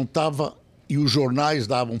pesquisa apontava e os jornais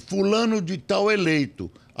davam fulano de tal eleito.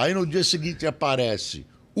 Aí no dia seguinte aparece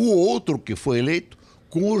o outro que foi eleito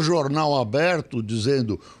com o jornal aberto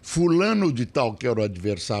dizendo fulano de tal, que era o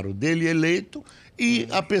adversário dele, eleito, e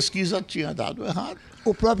a pesquisa tinha dado errado.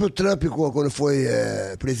 O próprio Trump, quando foi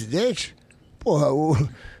presidente, porra,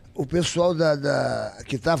 o pessoal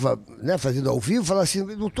que estava, né, fazendo ao vivo falava assim,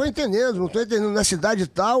 não estou entendendo. Na cidade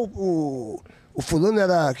tal, o fulano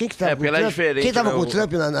era... Quem que estava com o Trump? Quem estava com o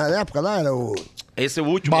Trump na época lá era o... Esse é o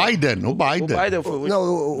último. O Biden foi o último.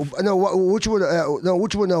 Não, o último... Não, o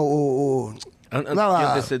último não, que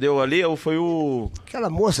antecedeu ali foi o... Aquela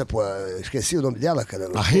moça, pô, esqueci o nome dela, cara.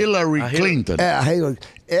 A Hillary Clinton. A Hillary.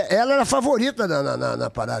 Ela era a favorita na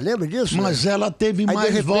parada, lembra disso? Mas ela teve aí,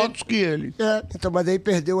 mais votos que ele. Então, mas daí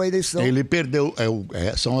perdeu a eleição. Ele perdeu,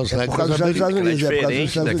 são as regras por causa dos Estados Unidos. É por causa dos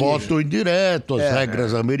Estados Unidos. Voto indireto, as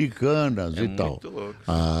regras americanas e tal. Muito louco.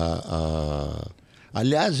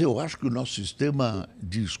 Aliás, eu acho que o nosso sistema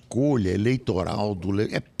de escolha eleitoral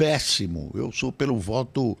é péssimo. Eu sou pelo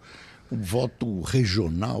voto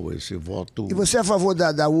regional, esse voto... E você é a favor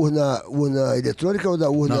da urna eletrônica ou da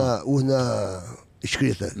urna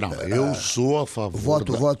escrita? Não, eu sou a favor...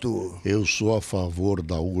 Voto... Eu sou a favor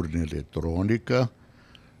da urna eletrônica.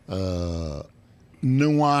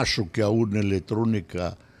 Não acho que a urna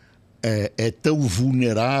eletrônica é tão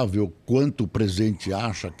vulnerável quanto o presidente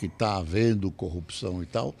acha que está havendo corrupção e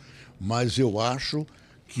tal, mas eu acho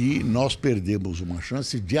que nós perdemos uma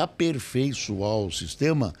chance de aperfeiçoar o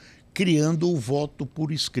sistema criando o voto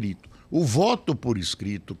por escrito. O voto por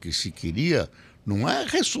escrito que se queria não é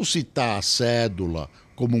ressuscitar a cédula,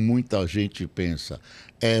 como muita gente pensa.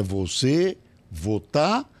 É você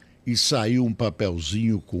votar e sair um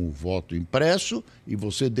papelzinho com o voto impresso e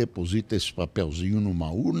você deposita esse papelzinho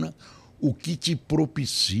numa urna, o que te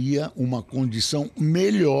propicia uma condição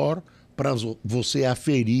melhor para você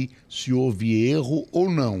aferir se houve erro ou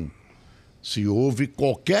não, se houve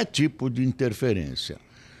qualquer tipo de interferência.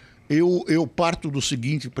 Eu parto do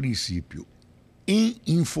seguinte princípio. Em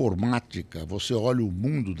informática, você olha o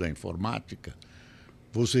mundo da informática,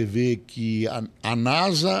 você vê que a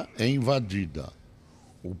NASA é invadida,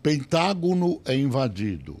 o Pentágono é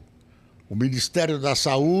invadido, o Ministério da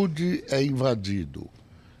Saúde é invadido,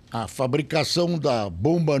 a fabricação da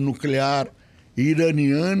bomba nuclear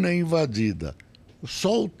iraniana é invadida.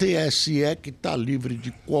 Só o TSE que está livre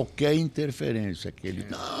de qualquer interferência.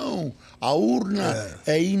 Não, a urna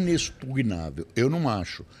é inexpugnável. Eu não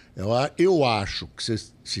acho. Eu acho que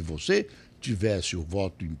se você tivesse o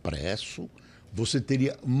voto impresso, você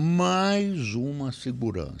teria mais uma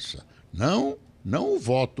segurança. Não o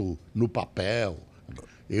voto no papel.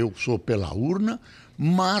 Eu sou pela urna,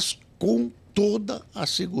 mas com toda a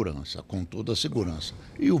segurança.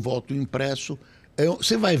 E o voto impresso...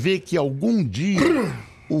 Você vai ver que algum dia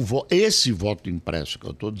esse voto impresso que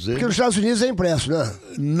eu estou dizendo... Porque nos Estados Unidos é impresso, né?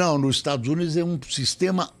 Não, nos Estados Unidos é um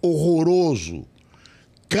sistema horroroso.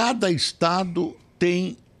 Cada estado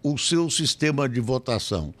tem o seu sistema de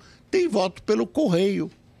votação. Tem voto pelo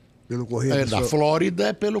correio. Pelo correio? Da Flórida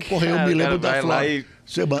é pelo correio, eu me lembro da Flórida.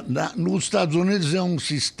 Nos Estados Unidos é um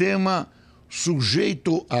sistema...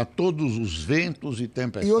 sujeito a todos os ventos e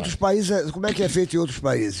tempestades. Em outros países, como é que é feito em outros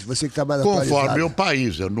países? Você que está mais Conforme atualizado. o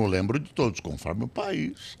país, eu não lembro de todos, conforme o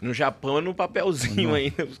país. No Japão é no papelzinho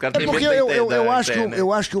ainda. Os caras têm porque medo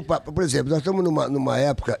eu acho que, por exemplo, nós estamos numa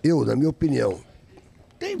época, na minha opinião,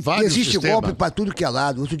 tem vários existe sistemas. golpe para tudo que é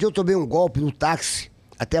lado. Outro dia eu tomei um golpe no táxi,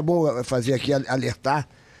 até é bom fazer aqui, alertar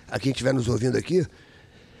a quem estiver nos ouvindo aqui.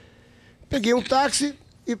 Peguei um táxi...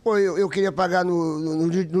 E, pô, eu queria pagar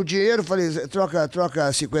no dinheiro, falei,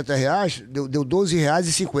 troca 50 reais, deu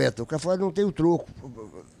R$12,50. O cara falou, não tenho troco.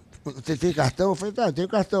 Tem cartão? Eu falei, tá, eu tenho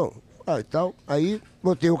cartão. Então, aí,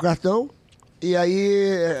 botei o cartão, e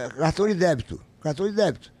aí, cartão de débito,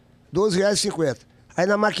 R$12,50. Aí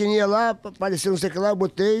na maquininha lá, apareceu não sei o que lá, eu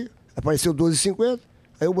botei, apareceu R$12,50,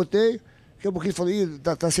 aí eu botei, daqui a pouquinho falei,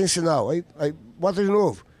 tá sem sinal. Aí bota de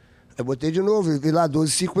novo. Aí botei de novo, vi lá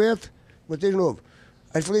R$12,50, botei de novo.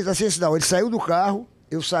 Aí falei, tá sem sinal. Ele saiu do carro,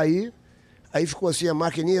 eu saí, aí ficou assim a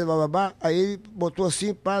maquininha, bababá, aí ele botou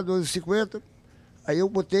assim, pá, 12,50, aí eu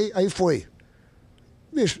botei, aí foi.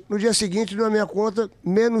 Bicho, no dia seguinte, na minha conta,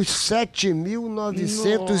 menos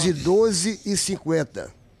 7.912,50.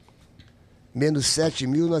 menos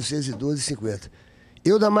 7.912,50.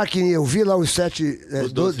 Eu da maquininha, eu vi lá os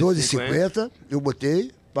 12,50, eu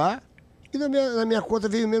botei, pá, e na minha conta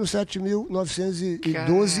veio menos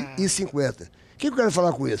 7.912,50. O que eu quero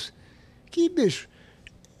falar com isso? Que, bicho,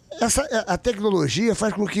 a tecnologia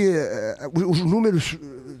faz com que os números,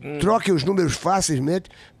 troquem os números facilmente,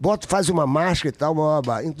 faz uma máscara e tal,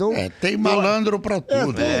 então... tem malandro pra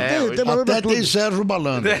tudo. Tem malandro pra tudo. Tem Sérgio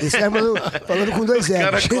Malandro. Tem Sérgio Malandro falando com 2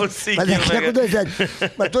 L's. Mas aqui é com 2 L's.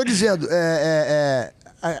 Mas estou dizendo,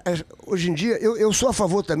 hoje em dia, eu sou a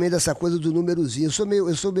favor também dessa coisa do númerozinho.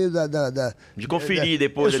 Eu sou meio da de conferir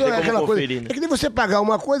depois, de ter como conferir. Né? É que nem você pagar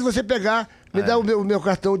uma coisa, você pegar, me dá me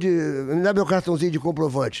dá meu cartãozinho de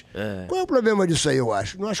comprovante. Qual é o problema disso aí, eu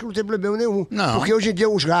acho? Não acho que não tem problema nenhum. Não. Porque hoje em dia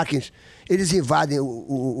os hackers, eles invadem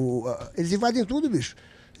eles invadem tudo, bicho.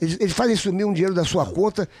 Eles fazem sumir um dinheiro da sua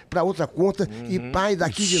conta para outra conta e pai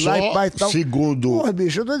daqui de lá e pai e tal. Segundo. Porra,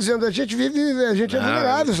 bicho, eu tô dizendo, a gente é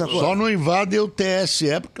vulnerável essa coisa. Só não invade o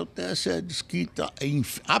TSE, porque o TSE diz que está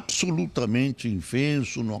absolutamente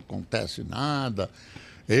infenso, não acontece nada.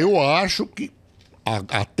 Eu acho que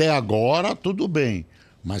até agora tudo bem.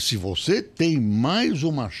 Mas se você tem mais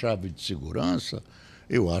uma chave de segurança,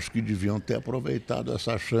 eu acho que deviam ter aproveitado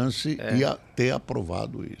essa chance e ter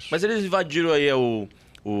aprovado isso. Mas eles invadiram aí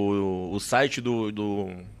o site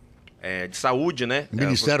de saúde, né?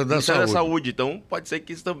 Ministério da Saúde. Então, pode ser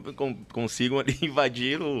que eles consigam ali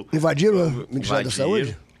invadir o Ministério da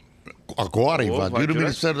Saúde? Agora invadiram o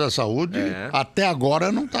Ministério da Saúde. Até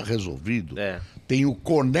agora não está resolvido. Tem o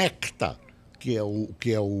Conecta, que é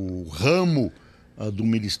o ramo do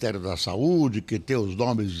Ministério da Saúde, que tem os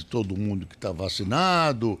nomes de todo mundo que está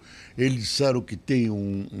vacinado. Eles disseram que tem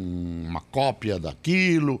uma cópia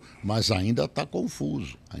daquilo, mas ainda está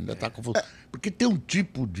confuso. Porque tem um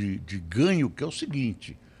tipo de ganho que é o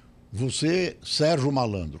seguinte: você, Sérgio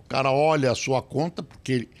Malandro, o cara olha a sua conta,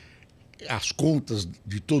 porque as contas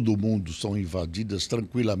de todo mundo são invadidas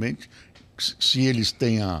tranquilamente. Se eles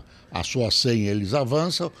têm a sua senha, eles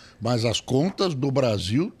avançam, mas as contas do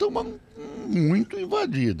Brasil estão muito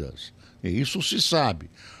invadidas. E isso se sabe.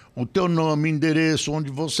 O teu nome, endereço, onde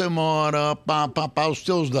você mora, os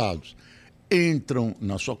teus dados. Entram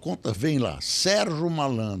na sua conta, vem lá, Sérgio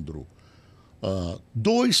Malandro,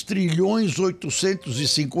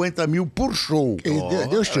 2.850.000 por show.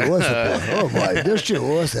 Deus te ouça, pô. Deus te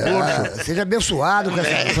ouça. Seja abençoado com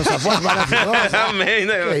essa voz maravilhosa. Amém,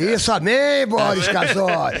 né? É isso, amém, Boris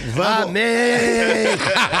Casói. Amém.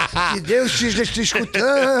 Que Deus te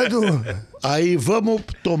escutando. Aí vamos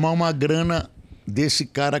tomar uma grana desse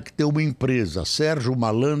cara que tem uma empresa, Sérgio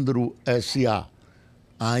Malandro S.A.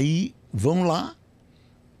 Aí vão lá,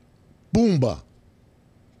 pumba,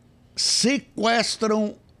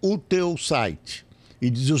 sequestram o teu site e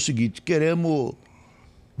dizem o seguinte: queremos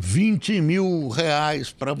 20 mil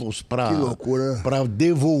reais para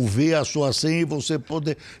devolver a sua senha e você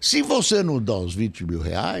poder... Se você não dá os 20 mil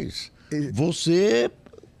reais, você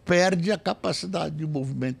perde a capacidade de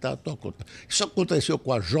movimentar a tua conta. Isso aconteceu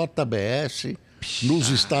com a JBS nos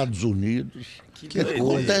Estados Unidos. Que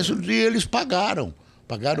acontece e eles pagaram,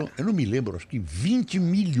 eu não me lembro, acho que 20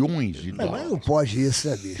 milhões de dólares. Mas não pode isso,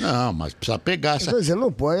 né, bicho? Não, mas precisa pegar essa... Estou dizendo,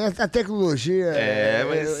 não pode. A tecnologia...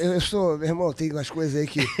 mas... Eu sou... Meu irmão, tem umas coisas aí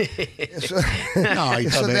que... Eu sou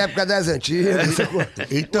também... da época das antigas.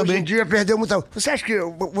 E também... Hoje em dia perdeu muita... Você acha que...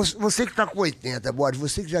 Você que está com 80, Bode,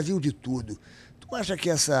 você que já viu de tudo, tu acha que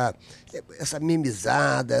essa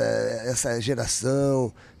mimizada, essa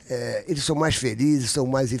geração... eles são mais felizes, são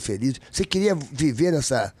mais infelizes? Você queria viver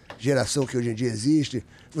nessa geração que hoje em dia existe?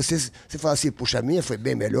 Você fala assim, puxa, a minha foi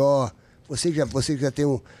bem melhor. Você que já tem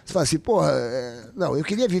um... Você fala assim, porra, não, eu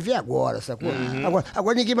queria viver agora, sacou?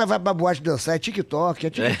 Agora ninguém mais vai pra boate dançar, é TikTok,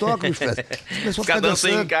 meus filhos. A pessoa fica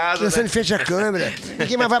dançando em casa, dançando em frente à câmera.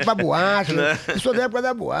 Ninguém mais vai pra boate, né? Eu sou da época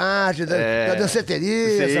da boate, da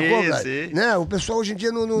danceteria, sacou, cara? Né? O pessoal hoje em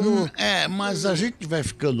dia não... mas a gente vai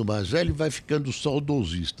ficando mais velho e vai ficando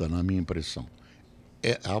saudosista, na minha impressão.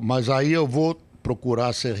 Mas aí eu vou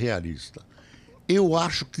procurar ser realista. Eu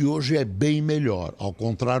acho que hoje é bem melhor, ao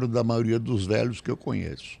contrário da maioria dos velhos que eu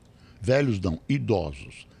conheço. Velhos não,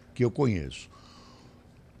 idosos que eu conheço.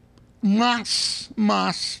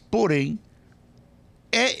 Porém,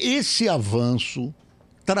 esse avanço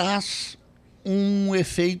traz um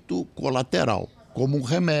efeito colateral, como um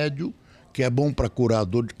remédio que é bom para curar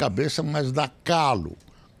dor de cabeça, mas dá calo,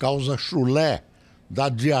 causa chulé, dá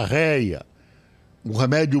diarreia. Um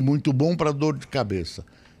remédio muito bom para dor de cabeça.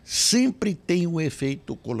 Sempre tem um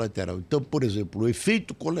efeito colateral. Então, por exemplo, o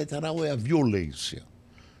efeito colateral é a violência.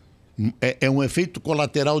 É um efeito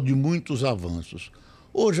colateral de muitos avanços.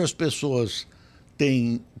 Hoje as pessoas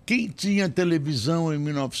têm quem tinha televisão em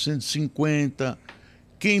 1950,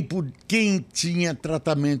 quem tinha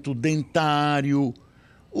tratamento dentário,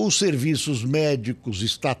 os serviços médicos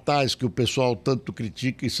estatais, que o pessoal tanto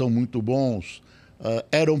critica e são muito bons,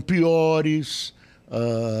 eram piores.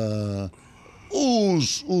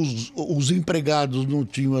 Os empregados não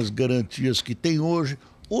tinham as garantias que tem hoje.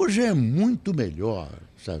 Hoje é muito melhor,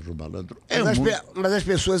 Sérgio Malandro. Mas as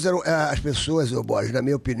pessoas eram. As pessoas, Boris, na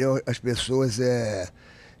minha opinião, as pessoas.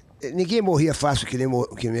 Ninguém morria fácil que nem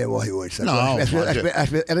morre hoje, sabe? Não,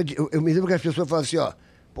 eu me lembro que as pessoas falavam assim, ó.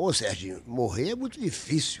 Pô, Serginho, morrer é muito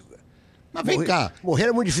difícil. Mas vem cá. Morrer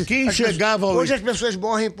é muito difícil. Quem chegava hoje as pessoas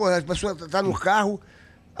morrem, pô, as pessoas tá no carro.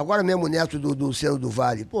 Agora mesmo o neto do Luciano do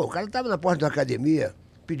Vale. Pô, o cara tava na porta da academia,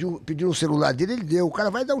 pediu um celular dele, ele deu. O cara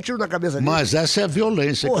vai dar um tiro na cabeça dele. Mas essa é a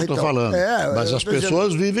violência que eu tô falando. Mas as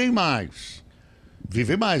pessoas vivem mais.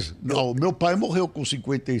 Vivem mais. Não, meu pai morreu com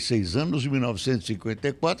 56 anos, em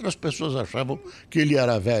 1954, as pessoas achavam que ele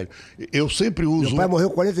era velho. Eu sempre uso... Meu pai morreu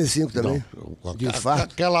com 45 também, de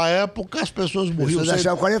infarto. Naquela época, as pessoas morriam...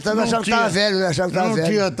 Achavam 40 anos, achavam que estava velho, né? Não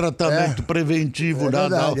tinha tratamento preventivo,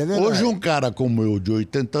 nada. Hoje um cara como eu, de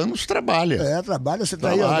 80 anos, trabalha. Trabalha, você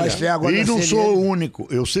tá aí, ó, vai estrear agora. E não sou o único.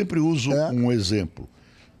 Eu sempre uso um exemplo.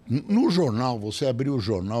 No jornal, você abriu o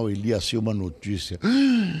jornal e lia assim uma notícia.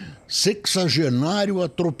 Sexagenário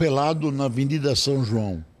atropelado na Avenida São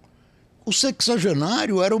João. O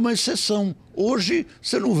sexagenário era uma exceção. Hoje,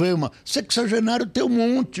 você não vê uma... Sexagenário tem um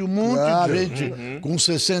monte de gente com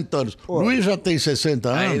 60 anos. Pô. Luiz já tem 60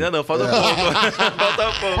 anos? Ainda não, falta um pouco. Falta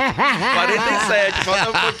um pouco. 47, falta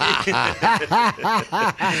um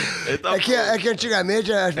pouquinho. É que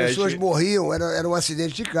antigamente as pessoas morriam, era um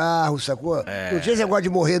acidente de carro, sacou? Não tinha esse negócio de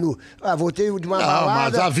morrer no... voltei de uma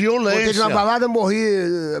balada... Mas a violência... Voltei de uma balada, morri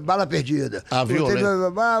bala perdida. A violência...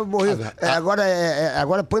 Morri...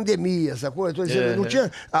 Agora pandemia, sacou? Eu tô dizendo, não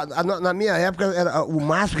tinha... Na minha época, o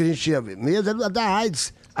máximo que a gente tinha medo era da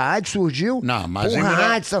AIDS. A AIDS surgiu,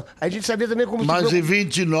 a gente sabia também como... Mas em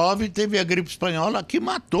 29 teve a gripe espanhola que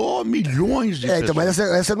matou milhões de pessoas. Então, mas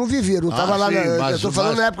essa eu não vivia, não tava lá... Eu tô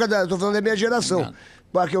falando na época tô falando da minha geração.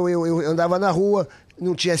 Porque eu andava na rua,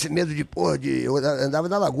 não tinha esse medo eu andava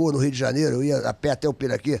na Lagoa, no Rio de Janeiro, eu ia a pé até o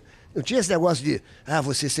Piraquê. Não tinha esse negócio de,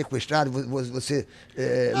 você sequestrado, você...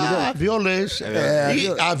 A violência.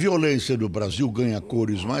 A violência no Brasil ganha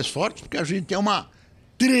cores mais fortes porque a gente tem uma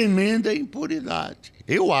tremenda impunidade.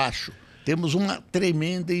 Eu acho. Temos uma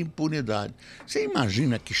tremenda impunidade. Você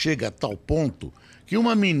imagina que chega a tal ponto que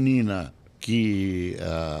uma menina que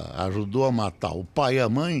ajudou a matar o pai e a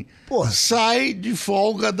mãe, sai de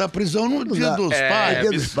folga da prisão no dia dos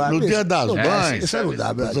pais, no dia das mães. Isso não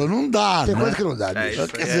dá, Brasil. Não dá, Tem coisa que não dá, bicho.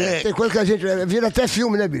 Tem coisa que a gente... Vira até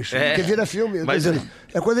filme, né, bicho? Porque vira filme. Mas,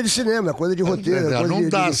 é coisa de cinema, é coisa de roteiro. Não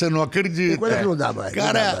dá, você não acredita. Tem coisa que não dá mais.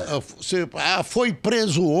 Cara, você foi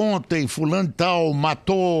preso ontem, fulano e tal,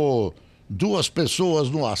 matou 2 pessoas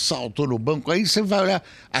no assalto no banco, aí você vai olhar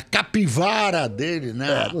a capivara dele,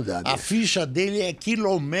 né? Não dá, a ficha dele é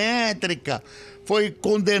quilométrica. Foi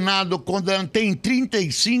condenado, tem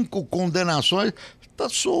 35 condenações, está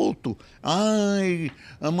solto.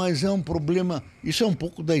 Mas é um problema, isso é um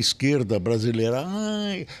pouco da esquerda brasileira.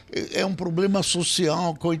 É um problema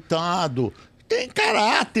social, coitado. Tem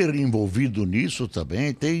caráter envolvido nisso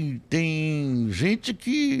também, tem gente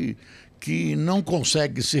que não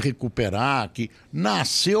consegue se recuperar, que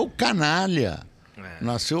nasceu canalha.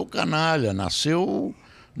 Nasceu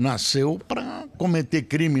para cometer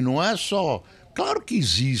crime, não é só... Claro que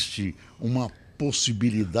existe uma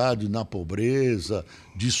possibilidade na pobreza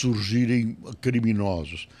de surgirem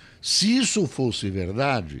criminosos. Se isso fosse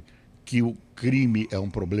verdade, que o crime é um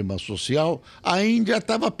problema social, a Índia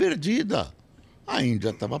estava perdida.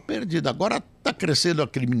 Agora está crescendo a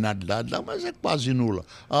criminalidade lá, mas é quase nula.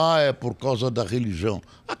 É por causa da religião.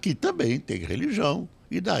 Aqui também tem religião.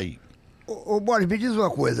 E daí? Ô Boris, me diz uma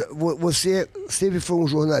coisa. Você sempre foi um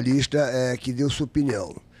jornalista que deu sua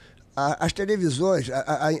opinião. As televisões,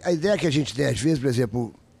 a ideia que a gente tem às vezes, por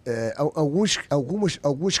exemplo,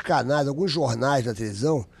 alguns canais, alguns jornais na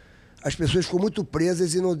televisão, as pessoas ficam muito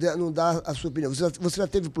presas e não dá a sua opinião. Você já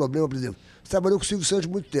teve problema, por exemplo, você trabalhou com o Silvio Santos há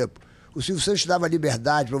muito tempo. O Silvio Santos te dava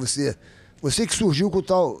liberdade para você. Você que surgiu com o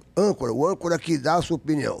tal âncora, o âncora que dá a sua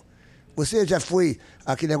opinião. Você já foi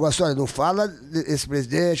aquele negócio, olha, não fala esse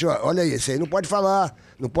presidente, olha aí, esse aí não pode falar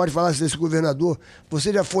desse governador.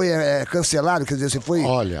 Você já foi cancelado, quer dizer, você foi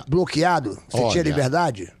bloqueado? Você tinha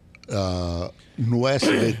liberdade? No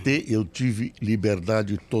SBT eu tive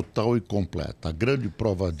liberdade total e completa. A grande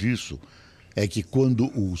prova disso é que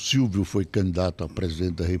quando o Silvio foi candidato a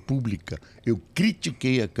presidente da República, eu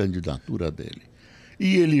critiquei a candidatura dele.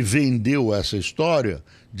 E ele vendeu essa história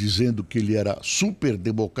dizendo que ele era super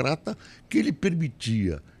democrata, que ele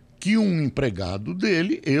permitia que um empregado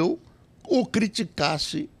dele, eu, o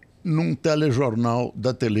criticasse num telejornal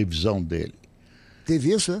da televisão dele.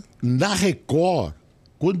 Teve isso, né? Na Record,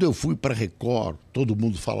 quando eu fui para Record, todo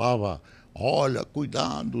mundo falava, olha,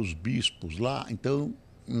 cuidado, os bispos lá. Então,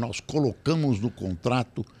 nós colocamos no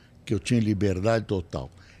contrato que eu tinha liberdade total.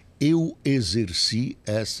 Eu exerci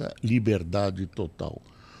essa liberdade total.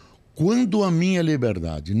 Quando a minha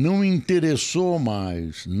liberdade não me interessou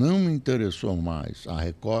mais a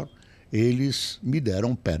Record, eles me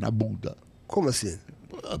deram pé na bunda. Como assim?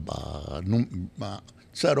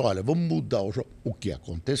 Disseram, olha, vamos mudar o que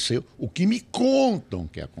aconteceu. O que me contam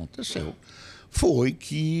que aconteceu foi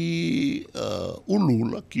que o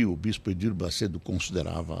Lula, que o bispo Edir Macedo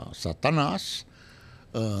considerava Satanás,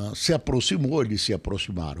 eles se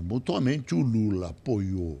aproximaram mutuamente. O Lula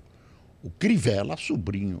apoiou o Crivella,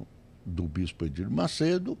 sobrinho do bispo Edir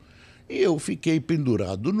Macedo, e eu fiquei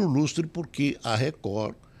pendurado no lustre porque a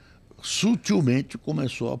Record sutilmente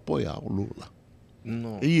começou a apoiar o Lula.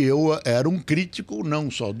 Não. E eu era um crítico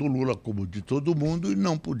não só do Lula como de todo mundo e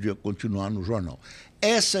não podia continuar no jornal.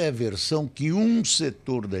 Essa é a versão que um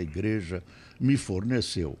setor da igreja me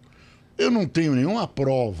forneceu. Eu não tenho nenhuma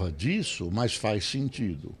prova disso, mas faz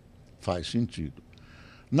sentido. Faz sentido.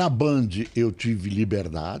 Na Band eu tive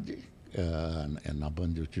liberdade.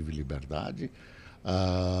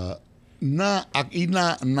 Na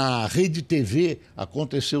Rede TV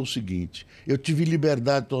aconteceu o seguinte, eu tive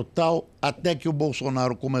liberdade total até que o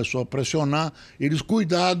Bolsonaro começou a pressionar, eles,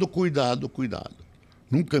 cuidado.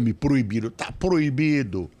 Nunca me proibiram, tá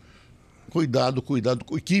proibido. Cuidado,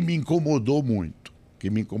 que me incomodou muito.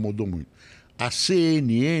 A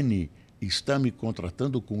CNN está me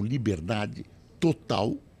contratando com liberdade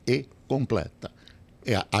total e completa.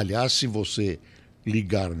 Aliás, se você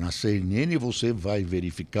ligar na CNN, você vai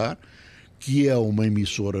verificar que é uma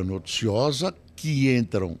emissora noticiosa, que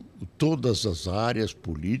entram todas as áreas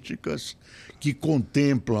políticas, que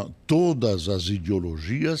contempla todas as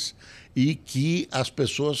ideologias e que as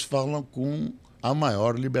pessoas falam com a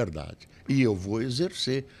maior liberdade. E eu vou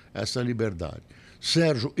exercer essa liberdade.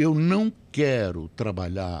 Sérgio, eu não quero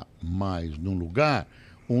trabalhar mais num lugar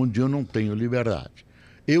onde eu não tenho liberdade.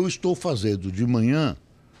 Eu estou fazendo de manhã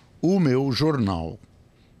o meu jornal,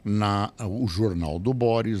 o Jornal do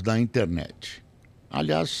Boris, na internet.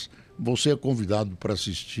 Aliás, você é convidado para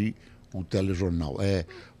assistir o telejornal. É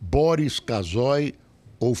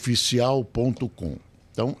boriscasoioficial.com.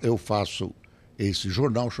 Então, eu faço esse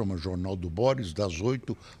jornal, chama Jornal do Boris, das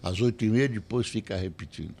 8 às 8h30, depois fica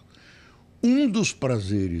repetindo. Um dos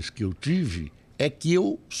prazeres que eu tive é que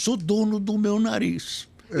eu sou dono do meu nariz.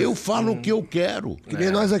 Eu falo o que eu quero. Que nem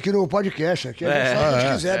nós aqui no podcast. Aqui a gente fala o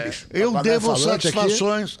que quiser, bicho. Eu devo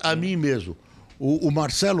satisfações a mim mesmo. O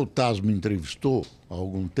Marcelo Taz me entrevistou há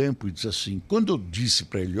algum tempo e disse assim, quando eu disse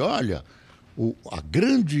para ele, olha, a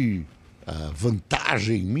grande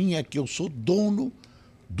vantagem minha é que eu sou dono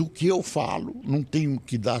do que eu falo, não tenho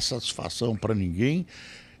que dar satisfação para ninguém.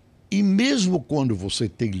 E mesmo quando você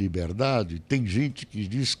tem liberdade, tem gente que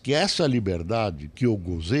diz que essa liberdade que eu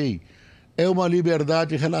gozei é uma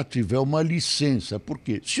liberdade relativa, é uma licença.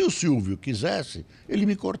 Porque se o Silvio quisesse, ele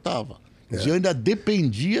me cortava. Eu ainda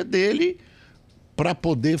dependia dele para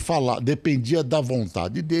poder falar, dependia da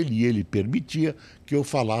vontade dele, e ele permitia que eu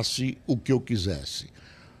falasse o que eu quisesse.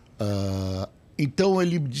 Então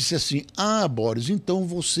ele disse assim, Boris, então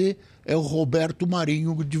você é o Roberto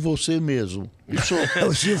Marinho de você mesmo. Isso,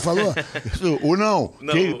 o Silvio falou?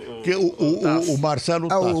 O Marcelo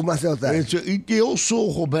Taz. O Marcelo Taz. Eu sou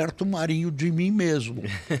o Roberto Marinho de mim mesmo.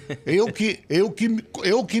 Eu que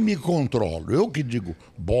me controlo. Eu que digo,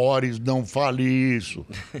 Boris, não fale isso.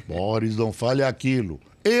 Boris, não fale aquilo.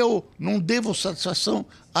 Eu não devo satisfação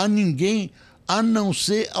a ninguém, a não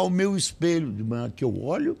ser ao meu espelho, de manhã que eu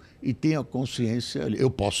olho e tenho a consciência ali. Eu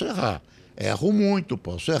posso errar. Erro muito,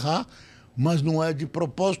 posso errar, mas não é de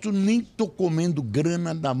propósito, nem estou comendo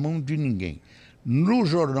grana da mão de ninguém. No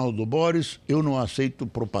Jornal do Boris, eu não aceito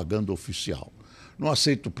propaganda oficial. Não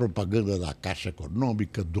aceito propaganda da Caixa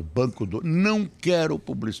Econômica, do Banco do... Não quero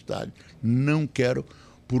publicidade, não quero,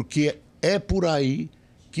 porque é por aí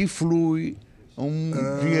que flui um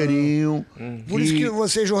dinheirinho. Por isso que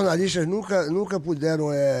vocês, jornalistas, nunca puderam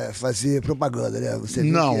fazer propaganda, né? Você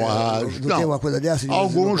não, não tem uma coisa dessa?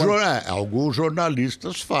 Alguns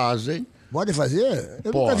jornalistas fazem. Podem fazer?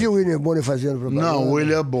 Eu nunca vi o William Bonner fazendo propaganda. Não, o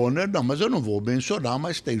William Bonner não, mas eu não vou mencionar,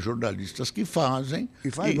 mas tem jornalistas que fazem. E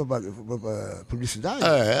faz publicidade?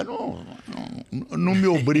 não me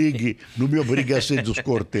obrigue a ser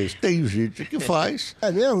descortês. Tem gente que faz.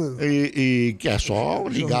 É mesmo? E que é só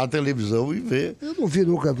ligar a televisão e ver. Eu não vi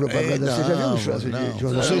nunca propaganda. Você já viu no chance de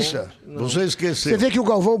jornalista? Você esqueceu. Você vê que o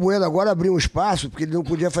Galvão Bueno agora abriu um espaço, porque ele não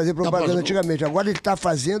podia fazer propaganda antigamente. Agora ele está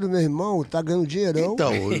fazendo, meu irmão, está ganhando dinheirão.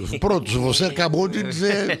 Então, pronto, você acabou de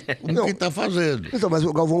dizer o que está fazendo. Então, mas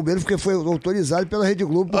o Galvão Bueno porque foi autorizado pela Rede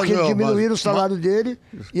Globo, porque diminuíram o salário dele,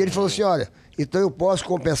 e ele falou assim, olha, então eu posso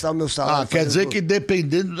compensar o meu salário. Quer dizer que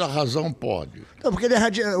dependendo da razão pode. Não, porque ele é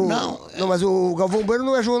Não, mas o Galvão Bueno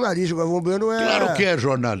não é jornalista, o Galvão Bueno é... Claro que é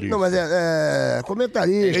jornalista. Não, mas é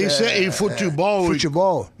comentarista. Isso é futebol.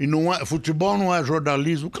 Futebol. Futebol não é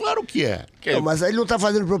jornalismo? Claro que é. Não, mas aí ele não está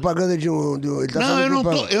fazendo propaganda de um... Ele tá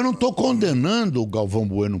eu não estou condenando o Galvão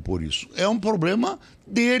Bueno por isso. É um problema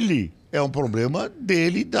dele. É um problema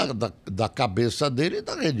dele, da cabeça dele e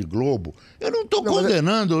da Rede Globo. Eu não estou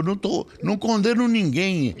condenando, não condeno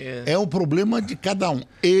ninguém. É um problema de cada um.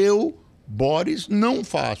 Eu, Boris, não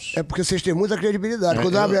faço. É porque vocês têm muita credibilidade.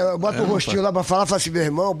 Quando bota o rostinho lá para falar, fala assim, meu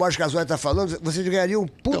irmão, o Boris Casoy está falando, vocês ganhariam um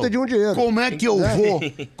puta de um dinheiro. Como é que eu vou?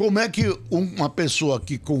 Como é que uma pessoa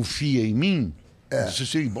que confia em mim... Disse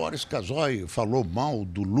assim, Boris Casoy falou mal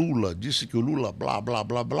do Lula, disse que o Lula blá, blá,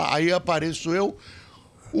 blá, blá. Aí apareço eu...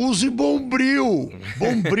 Use Bombril.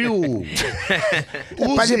 Bombril.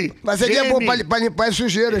 Mas ele é bom para limpar as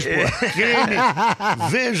sujeiras, pô.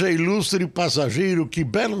 Veja, ilustre passageiro, que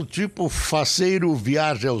belo tipo faceiro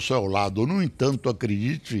viaja ao seu lado. No entanto,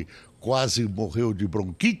 acredite, quase morreu de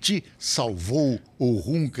bronquite, salvou o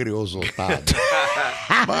rum creosotado.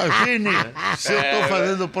 Imagine se eu estou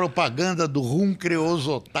fazendo propaganda do rum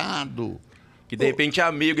creosotado. Que de repente é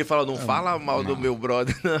amigo e fala, não fala mal do meu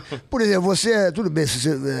brother, não. Por exemplo, você, tudo bem,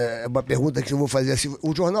 é uma pergunta que eu vou fazer assim,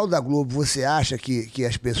 o Jornal da Globo, você acha que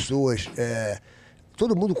as pessoas,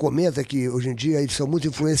 todo mundo comenta que hoje em dia eles são muito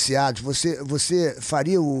influenciados, você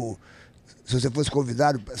faria se você fosse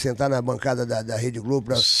convidado para sentar na bancada da Rede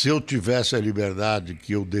Globo? Se eu tivesse a liberdade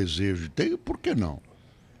que eu desejo, tenho, por que não?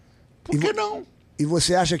 Por que não? E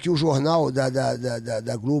você acha que o jornal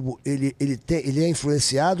da Globo, ele é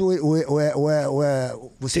influenciado ou é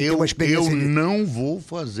você tem uma experiência? Eu não vou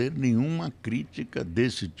fazer nenhuma crítica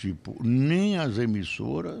desse tipo, nem às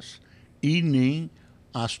emissoras e nem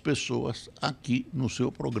às pessoas aqui no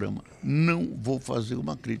seu programa. Não vou fazer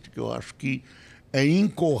uma crítica, eu acho que é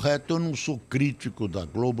incorreto. Eu não sou crítico da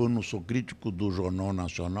Globo, eu não sou crítico do Jornal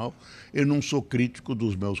Nacional, eu não sou crítico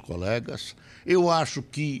dos meus colegas. Eu acho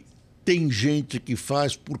que tem gente que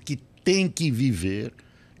faz porque tem que viver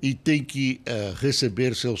e tem que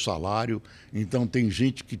receber seu salário. Então tem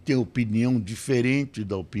gente que tem opinião diferente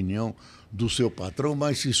da opinião do seu patrão,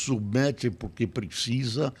 mas se submete porque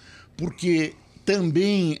precisa, porque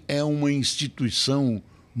também é uma instituição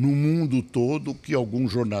no mundo todo que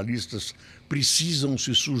alguns jornalistas precisam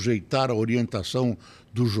se sujeitar à orientação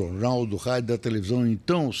do jornal, do rádio, da televisão.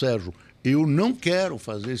 Então, Sérgio, eu não quero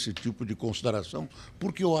fazer esse tipo de consideração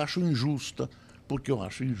porque eu acho injusta.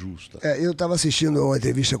 Eu estava assistindo uma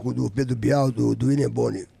entrevista do Pedro Bial, do William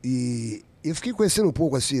Bonner, e eu fiquei conhecendo um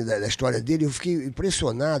pouco assim da história dele, eu fiquei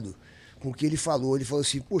impressionado com o que ele falou. Ele falou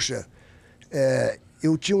assim, puxa,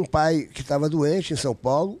 eu tinha um pai que estava doente em São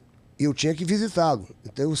Paulo e eu tinha que visitá-lo.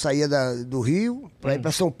 Então eu saía do Rio para ir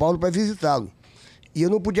para São Paulo para visitá-lo. E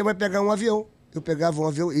eu não podia mais pegar um avião. Eu pegava um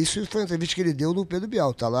avião, isso foi uma entrevista que ele deu no Pedro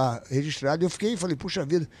Bial, tá lá registrado, e eu falei, puxa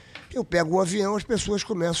vida, eu pego um avião, as pessoas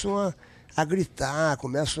começam a gritar,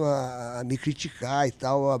 começam a me criticar e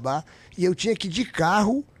tal, e eu tinha que ir de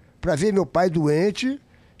carro para ver meu pai doente,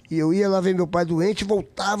 e eu ia lá ver meu pai doente,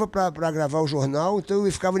 voltava para gravar o jornal, então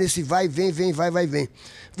eu ficava nesse vai, vem.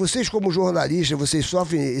 Vocês como jornalistas, vocês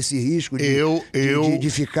sofrem esse risco de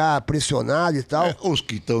ficar pressionado e tal? Os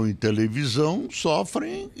que estão em televisão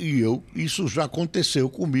sofrem, e isso já aconteceu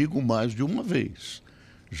comigo mais de uma vez.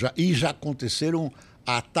 Já aconteceram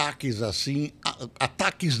ataques assim,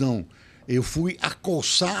 ataques não, eu fui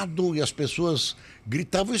acossado e as pessoas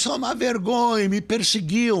gritavam, isso é uma vergonha, me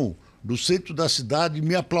perseguiam do centro da cidade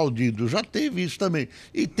me aplaudindo. Já teve isso também.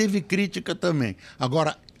 E teve crítica também.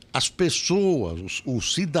 Agora, as pessoas, o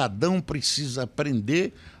cidadão precisa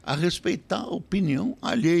aprender a respeitar a opinião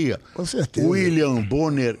alheia. Com certeza. O William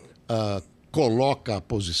Bonner coloca a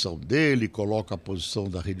posição dele, coloca a posição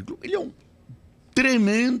da Rede Globo. Ele é um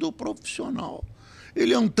tremendo profissional.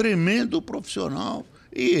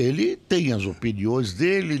 E ele tem as opiniões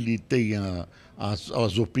dele, ele tem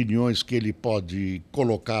as opiniões que ele pode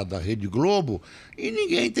colocar da Rede Globo, e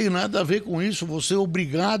ninguém tem nada a ver com isso. Você é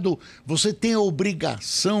obrigado, você tem a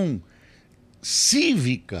obrigação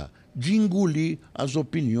cívica de engolir as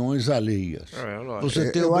opiniões alheias. Você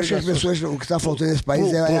tem Eu acho que as pessoas, o que está faltando nesse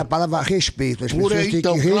país é a palavra respeito. As pessoas têm que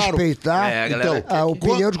respeitar a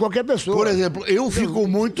opinião de qualquer pessoa. Por exemplo, eu fico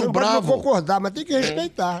muito bravo. Não concordar, mas tem que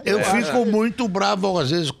respeitar. Eu fico muito bravo,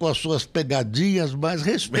 às vezes, com as suas pegadinhas, mas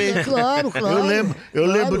respeito. Claro. Eu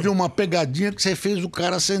lembro de uma pegadinha que você fez o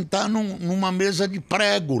cara sentar numa mesa de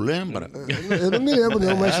prego, lembra? Eu não me lembro,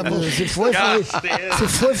 não, mas se foi, foi.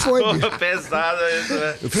 Se foi. Pesado isso,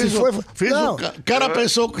 né? O cara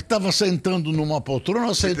pensou que estava sentando numa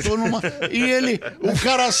poltrona, sentou numa. E o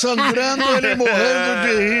cara sangrando, ele morrendo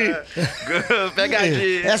de rir.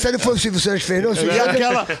 Pegadinha. Essa não foi o Silvio Santos que fez, não? E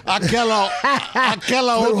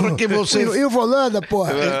aquela outra que você. E o Volanda,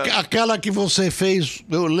 porra? Aquela que você fez,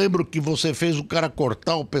 eu lembro que você fez o cara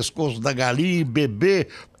cortar o pescoço da galinha e beber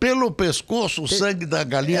pelo pescoço o sangue da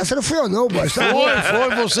galinha. Essa não foi eu, não, boy.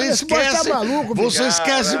 Foi, você esquece. Tá maluco, você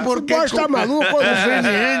esquece porque. Você tá maluco,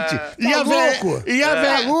 conveniente.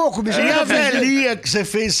 Louco, bicho. E a velhinha que você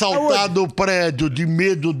fez saltar do prédio de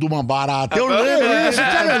medo de uma barata. Eu lembro. Esse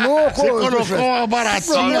cara é louco. Você colocou uma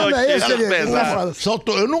baratinha.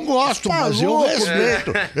 Soltou. Eu não gosto, mas eu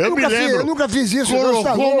respeito. Eu me lembro. Eu nunca fiz isso.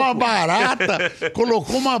 Colocou uma barata.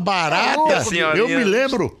 Eu me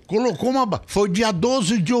lembro. Colocou uma. Foi dia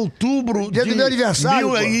 12 de outubro. Dia do meu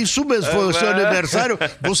aniversário. Isso mesmo, foi o seu aniversário.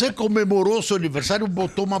 Você comemorou o seu aniversário,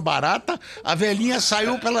 botou uma barata, a velhinha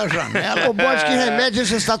saiu pela janela. Ô, Bode, que remédio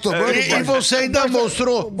você está tomando? E você ainda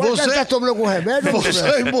mostrou. Você está tomando algum remédio?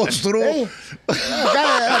 Você mostrou.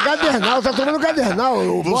 Gadernal, tá tomando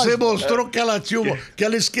Gadernal. Você mostrou que ela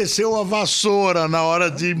esqueceu a vassoura na hora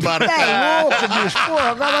de embarcar. Tá louco, bicho. Porra,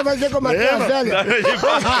 agora vai ver como é que é, velho.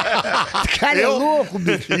 Cara, é louco,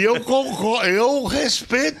 bicho. E eu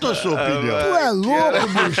respeito a sua opinião. Tu é louco,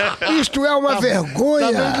 bicho. Isto é uma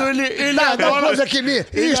vergonha. Tá vendo? Ele agora... coisa que me...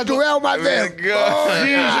 Isto é uma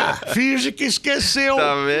vergonha. Finge que esqueceu.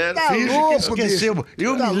 Tá vendo? Finge louco, que esqueceu. Bicho.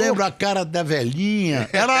 Eu me lembro a cara da velhinha.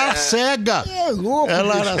 Ela era cega. É louco,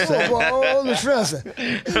 Ela bicho. era cega. Ô, Luiz França.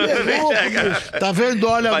 É louco, bicho. Tá vendo?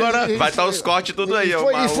 Olha, agora... Vai estar os cortes tudo aí.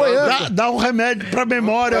 E foi antes. Dá um remédio pra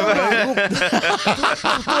memória.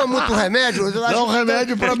 Tu toma muito remédio? Dá um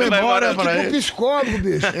remédio pra memória pra ele. ele. Psicólogo,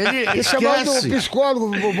 bicho. Ele chamado esquece.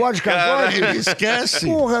 Psicólogo, o Bode Cagode. Ele esquece.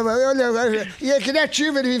 Porra, olha, e é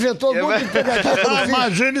criativo, ele inventou um monte de pegadinha.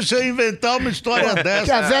 Imagine se eu inventar uma história dessa.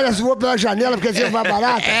 Que a velha voou pela janela porque tinha uma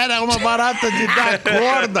barata. Era uma barata de dar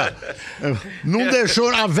corda. Não deixou,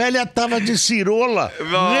 a velha tava de cirola.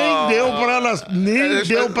 Nem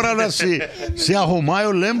deu pra ela se arrumar.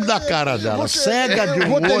 Eu lembro da cara dela, cega de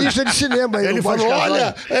um olho. Roteirista de cinema aí. Ele falou,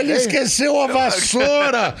 olha, ele esqueceu a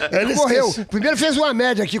vassoura. Ele correu. Primeiro fez uma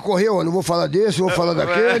média aqui, correu. Eu não vou falar desse, eu vou falar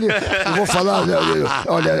daquele. Não vou falar...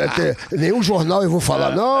 Olha, nenhum jornal eu vou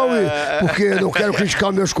falar não, porque eu não quero criticar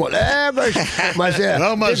os meus colegas. Mas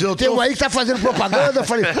não, mas tem um aí que tá fazendo propaganda. Eu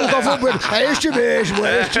falei, o Galvão Bueno, é este mesmo.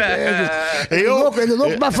 Ele é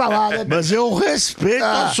louco pra falar, né? Mas eu respeito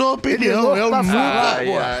a sua opinião. Eu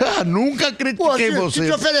nunca critiquei você. Se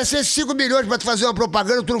te oferecesse 5 milhões pra tu fazer uma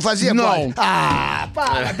propaganda, tu não fazia? Não.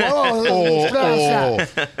 Para. Luiz França.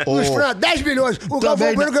 Luiz França, 10 milhões. O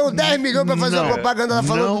Galvão Bueno ganhou 10 milhões pra fazer uma propaganda lá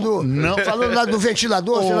falando lá do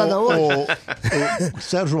ventilador, sei lá da onde.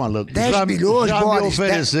 Sérgio Malandro. 10 milhões, já Boris. Me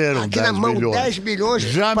ofereceram aqui na mão, 10 milhões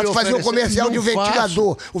pra tu fazer um comercial de um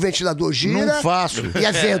ventilador. O ventilador gira. Não faço. E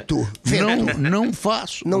é vento. Não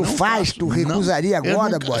faço. Não faz? Tu recusaria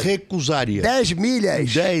agora, Boris? Recusaria. 10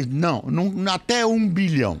 milhas? 10, não, até 1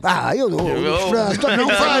 bilhão. Eu não. Luiz França, não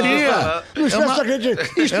faria. Luiz França,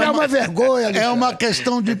 isso é uma vergonha. É uma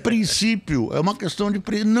questão de princípio.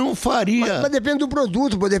 Não faria. Mas depende do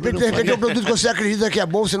produto, pô. De repente é um produto que você acredita que é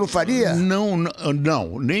bom, você não faria? Não,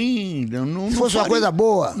 nem... Se fosse uma coisa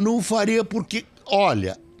boa. Não faria porque,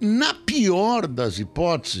 olha, na pior das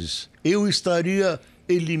hipóteses, eu estaria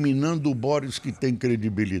eliminando o Boris que tem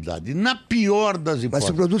credibilidade. Na pior das hipóteses. Mas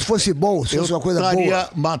se o produto fosse bom, se fosse uma coisa boa... Eu estaria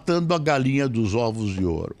matando a galinha dos ovos de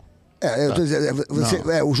ouro. Eu tô dizendo,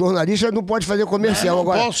 o jornalista não pode fazer comercial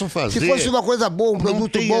agora. Posso fazer. Se fosse uma coisa boa, um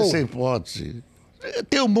produto bom... Não tem essa hipótese.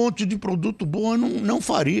 Tem um monte de produto bom, eu não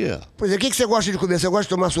faria. Pois é, o que você gosta de comer? Você gosta de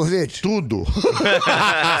tomar sorvete? Tudo.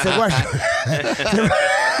 Você gosta...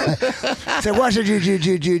 Você gosta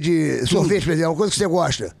de sorvete, por exemplo? É uma coisa que você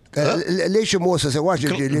gosta? Leite moça, você gosta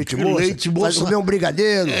de leite moça? Leite moça. Vai comer um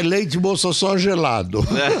brigadeiro? Leite moça só gelado.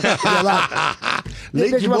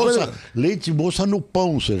 Leite moça no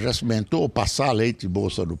pão. Você já experimentou passar leite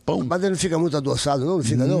moça no pão? Mas ele não fica muito adoçado, não? Não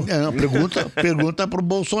fica, não? Não, pergunta pro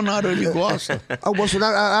Bolsonaro, ele gosta. O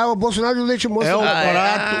Bolsonaro e o leite moça. É o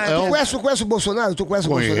prato. Tu conhece o Bolsonaro? Tu conhece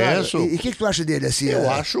o Conheço. Bolsonaro? E o que tu acha dele, assim? Eu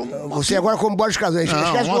acho... Você agora como Boris Casoy,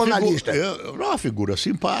 esquece o jornalista. Uma figura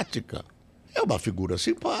simpática. É uma figura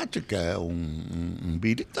simpática, é um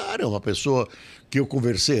militar, é uma pessoa que eu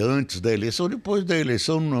conversei antes da eleição, depois da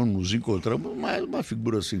eleição não nos encontramos, mas uma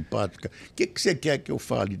figura simpática. O que você quer que eu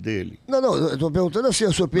fale dele? Não, eu estou perguntando assim,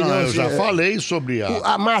 a sua opinião. Não, eu assim, já falei sobre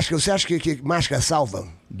a máscara, você acha que máscara salva?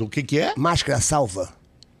 Do que é? Máscara salva?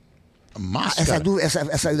 Máscara?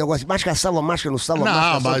 Essa negócio, máscara salva, máscara não salva,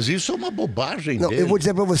 não, mas isso é uma bobagem dele. Eu vou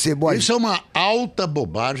dizer pra você, Boris. Isso é uma alta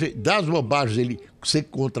bobagem. Das bobagens, ele ser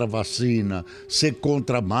contra a vacina, ser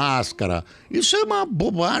contra a máscara. Isso é uma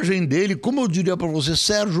bobagem dele. Como eu diria pra você,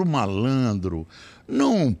 Sérgio Malandro,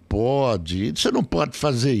 não pode. Você não pode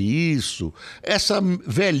fazer isso. Essa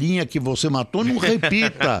velhinha que você matou, não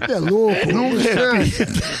repita. É louco. Não repita.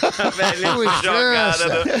 Velhinha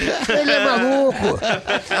jogada. Ele é maluco.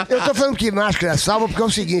 Eu tô falando que máscara salva porque é o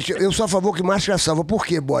seguinte, eu sou a favor que máscara salva. Por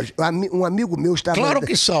quê, Boris? Um amigo meu estava... Claro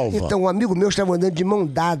que salva. Então, um amigo meu estava andando de mão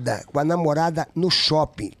dada com a namorada no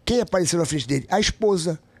shopping. Quem apareceu na frente dele? A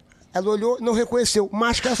esposa. Ela olhou, não reconheceu.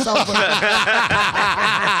 Máscara salva.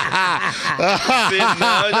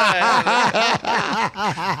 Senão já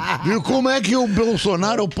era. E como é que o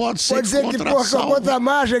Bolsonaro pode ser Pode dizer que, contra a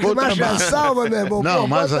máscara, que máscara salva, meu irmão. Não, pô,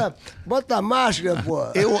 mas bota a máscara, pô.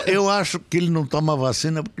 Eu acho que ele não toma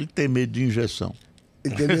vacina porque ele tem medo de injeção.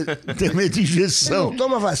 Tem medo de Ele injeção. não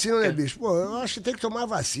toma vacina, né, bicho? Pô, eu acho que tem que tomar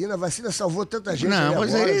vacina. A vacina salvou tanta gente. Não,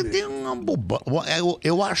 mas agora, ele bicho. tem uma bobagem.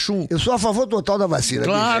 Eu acho. Eu sou a favor total da vacina.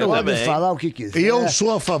 Claro, bicho. Pode também. falar o que quiser. Eu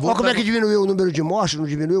sou a favor. Olha como é que diminuiu o número de mortes? Não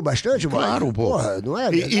diminuiu bastante, mano? Claro, pô. Porra, não é?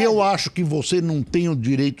 E eu acho que você não tem o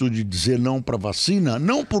direito de dizer não pra vacina,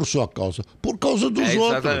 não por sua causa, por causa dos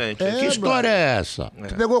outros. Exatamente. Que história é essa?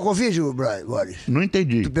 Tu pegou Covid, Brian, Boris? Não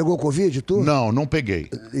entendi. Tu pegou Covid, tu? Não peguei.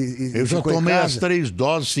 Eu já ficou em tomei casa? as 3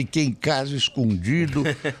 doses, fiquei em casa escondido,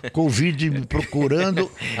 Covid me procurando.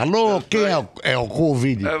 Alô, quem é o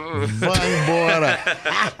Covid? Vai embora.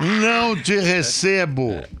 Não te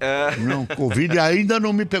recebo. Não, Covid ainda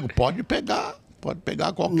não me pegou. Pode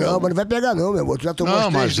pegar qualquer Não, um. mas não vai pegar não, meu irmão. Tu já tomou Não,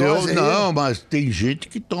 as 3 mas doses aí? não, mas tem gente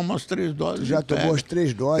que toma as 3 doses. Tu já e tomou pega. as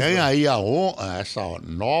 3 doses. Tem mano. aí essa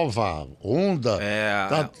nova onda. É.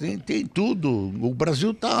 Tem tudo. O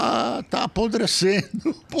Brasil tá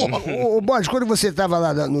apodrecendo. Porra. Ô, Boris, quando você estava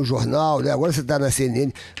lá no jornal, né? Agora você está na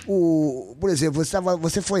CNN, por exemplo,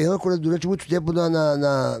 você foi âncora durante muito tempo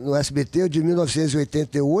no SBT, de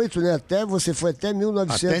 1988, né? Você foi até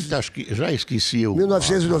 1900, Acho que já esqueci o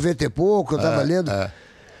 1990 e pouco, eu estava lendo.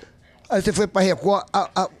 Aí você foi para Record,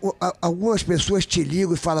 algumas pessoas te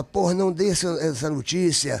ligam e falam, porra, não dê essa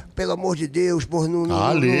notícia, pelo amor de Deus, porra,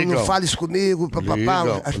 não fale isso comigo,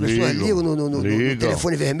 papapá. As pessoas ligam no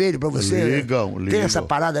telefone vermelho para você. Ligam. Tem essa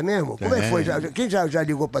parada mesmo? Como é que foi? Quem já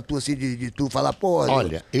ligou para tu assim, de tu falar, porra...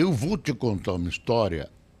 Olha, eu vou te contar uma história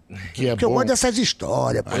que é Porque eu bom. gosto dessas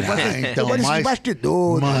histórias, pô. Eu Então, gosto desses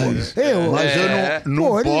bastidores. mas pô. eu não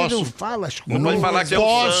Porra, ele posso. não fala as Não coisas. pode falar que é o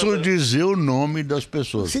Posso santo. dizer o nome das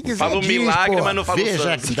pessoas. Se quiser, Fala um diz, milagre, pô. mas não fala o Veja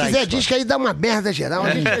santo. que Se dá quiser, história. diz que aí dá uma merda geral.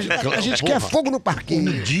 A gente quer fogo no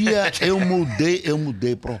parquinho. Um dia eu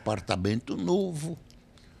mudei para um apartamento novo.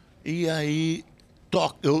 E aí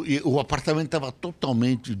o apartamento estava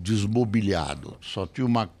totalmente desmobiliado. Só tinha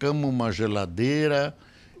uma cama, uma geladeira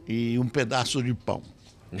e um pedaço de pão.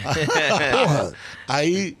 Porra.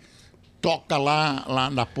 Aí toca lá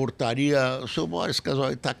na portaria, seu Boris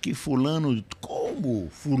Casoy, está aqui fulano. Como?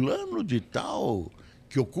 Fulano de tal,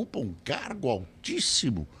 que ocupa um cargo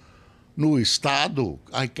altíssimo no Estado.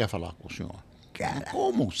 Aí quer falar com o senhor. Cara.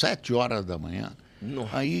 Como? 7 horas da manhã.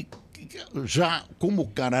 Nossa. Aí, já, como o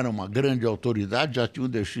cara era uma grande autoridade, já tinham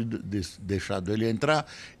deixado ele entrar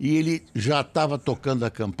e ele já estava tocando a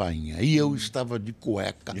campainha. E eu estava de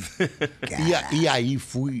cueca. E aí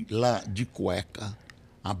fui lá de cueca,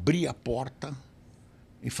 abri a porta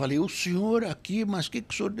e falei, o senhor aqui, mas o que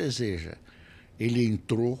o senhor deseja? Ele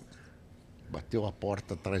entrou, bateu a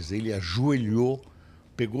porta atrás dele, ajoelhou,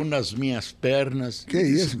 pegou nas minhas pernas Que e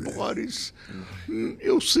disse, isso, velho? Boris,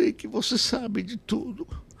 eu sei que você sabe de tudo.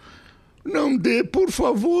 Não dê, por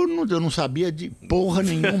favor. Eu não sabia de porra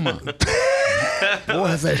nenhuma.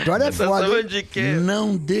 Porra, essa história é Tá foda, sabendo hein? de quê?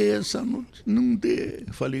 Não dê essa notícia, não dê.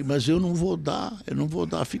 Eu falei, mas eu não vou dar,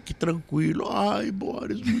 fique tranquilo. Ai,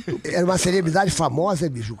 Boris, muito bem. Era uma celebridade famosa,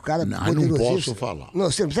 bicho. O cara Não, não poderosíssimo. posso falar.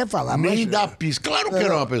 Não, você não precisa falar. Nem mas... dá pista. Claro que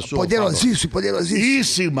era uma pessoa. Poderosíssimo.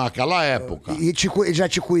 Isso, naquela época. E ele já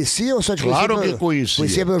te conhecia ou só te Claro conhecia? que conhecia.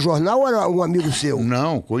 Conhecia pelo jornal ou era um amigo seu?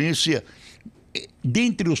 Não, conhecia.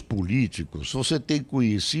 Dentre os políticos, você tem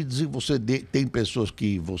conhecidos e tem pessoas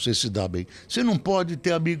que você se dá bem. Você não pode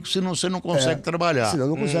ter amigos, senão você não consegue trabalhar. Senão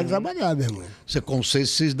não consegue trabalhar, meu irmão. Você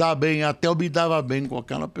se dá bem, até eu me dava bem com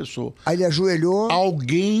aquela pessoa. Aí ele ajoelhou.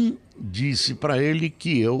 Alguém disse para ele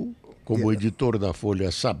que eu, como editor da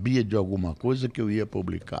Folha, sabia de alguma coisa que eu ia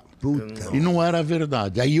publicar. Puta. E não era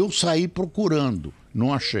verdade. Aí eu saí procurando,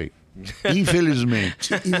 não achei.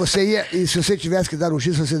 Infelizmente. E você ia. E se você tivesse que dar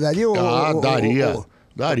notícia, você daria?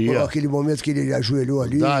 Daria. Ou aquele momento que ele ajoelhou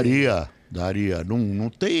ali? Daria. Não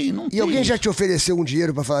tem. E alguém já te ofereceu um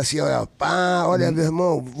dinheiro pra falar assim, olha, meu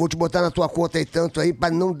irmão, vou te botar na tua conta aí tanto aí pra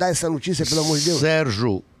não dar essa notícia, pelo amor de Deus?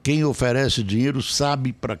 Sérgio, quem oferece dinheiro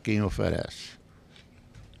sabe para quem oferece.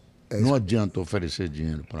 Não adianta oferecer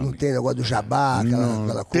dinheiro para mim. Não tem negócio do jabá,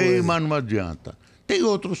 aquela coisa. Tem, mas não adianta. Tem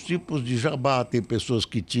outros tipos de jabá, tem pessoas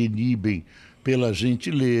que te inibem pela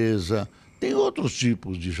gentileza, tem outros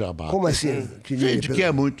tipos de jabá. Como assim? Gente que é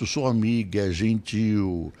muito sua amiga, é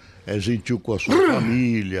gentil com a sua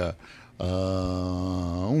família,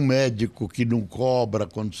 um médico que não cobra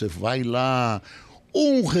quando você vai lá,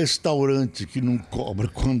 um restaurante que não cobra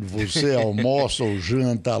quando você almoça ou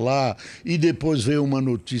janta lá e depois vem uma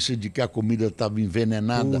notícia de que a comida estava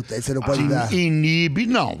envenenada. Puta, aí você não pode dar. Inibe,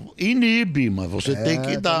 mas você tem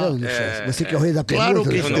que tá dar. vendo? Você que é o rei da Claro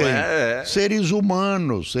pergunta. que né? tem. Seres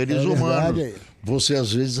humanos. verdade. Você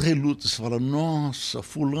às vezes reluta, você fala, nossa,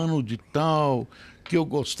 fulano de tal, que eu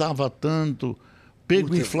gostava tanto,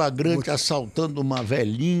 pego em flagrante assaltando uma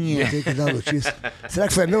velhinha. Tem que dar notícia. Será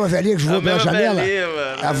que foi a mesma velhinha que voou pela mesma janela? velhinha,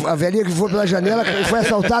 mano. A velhinha que voou pela janela e foi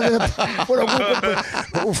assaltada por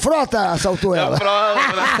algum... O Frota assaltou ela.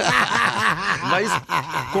 Mas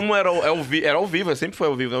como era ao vivo, sempre foi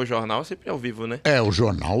ao vivo, né? O jornal sempre é ao vivo, né? O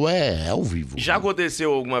jornal é ao vivo. Já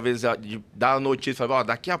aconteceu alguma vez de dar a notícia, falar,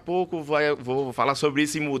 daqui a pouco vou falar sobre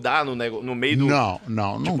isso e mudar no meio do...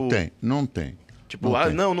 Não tem. Tipo,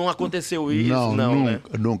 não aconteceu isso, né?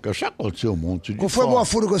 Nunca. Já aconteceu um monte de Qual foi o maior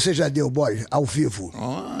foto. furo que você já deu, Boris, ao vivo?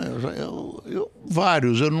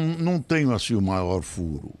 Vários. Eu não tenho assim o maior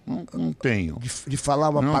furo. Não tenho. De falar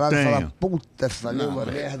uma Não parada e tenho. falar, puta, falei uma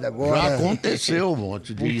merda agora. Já aconteceu um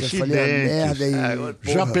monte de Puta, falei uma incidentes. merda e...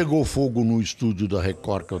 Já porra. pegou fogo no estúdio da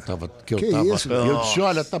Record que eu tava. isso, Eu disse,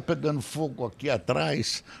 olha, tá pegando fogo aqui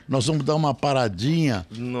atrás. Nós vamos dar uma paradinha.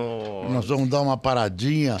 Nós vamos dar uma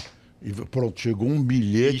paradinha. E pronto, chegou um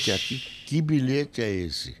bilhete aqui. Que bilhete é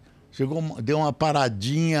esse? Deu uma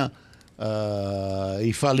paradinha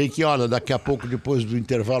e falei que, olha, daqui a pouco, depois do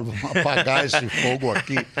intervalo, vamos apagar esse fogo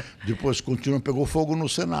aqui. Depois continua, pegou fogo no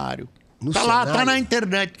cenário. Tá lá, tá na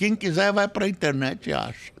internet. Quem quiser vai pra internet e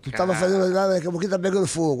acha. Tu tava fazendo daqui a pouquinho tá pegando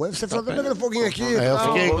fogo. Aí você falou, tá pegando foguinho aqui. Eu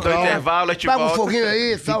fiquei Vou dar um calmo. intervalo, a gente Paga um volta. foguinho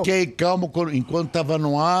aí e tal. Fiquei calmo enquanto tava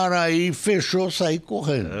no ar, aí fechou, saí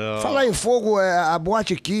correndo. Falar em fogo, a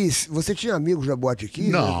Boate Kiss, você tinha amigos da Boate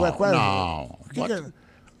Kiss? Não, não.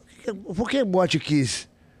 Por que Boate Kiss?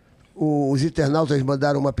 Os internautas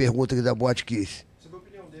mandaram uma pergunta aqui da Boate Kiss. Sobre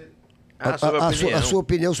a opinião. A sua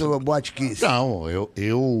opinião sobre a Boate Kiss. Não,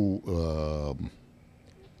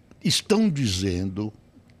 estão dizendo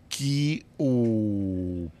que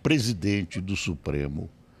o presidente do Supremo,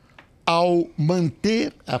 ao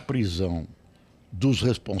manter a prisão dos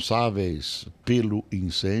responsáveis pelo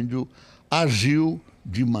incêndio, agiu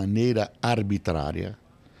de maneira arbitrária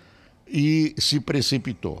e se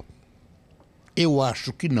precipitou. Eu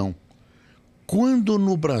acho que não. Quando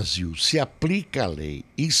no Brasil se aplica a lei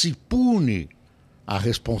e se pune a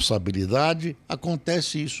responsabilidade,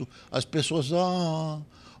 acontece isso. As pessoas,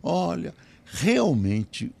 olha,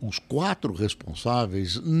 realmente os 4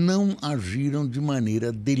 responsáveis não agiram de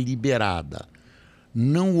maneira deliberada.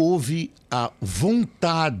 Não houve a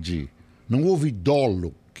vontade, não houve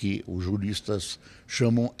dolo, que os juristas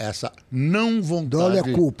chamam essa não vontade. Dolo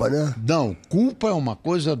é culpa, né? Não, culpa é uma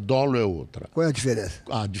coisa, dolo é outra. Qual é a diferença?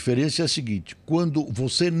 A diferença é a seguinte, quando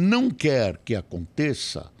você não quer que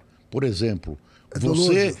aconteça, por exemplo,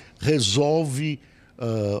 você resolve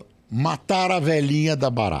matar a velhinha da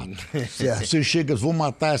barata. Certo. Você chega, vou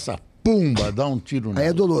matar essa pumba, dá um tiro nela. Aí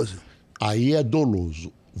é doloso. Aí é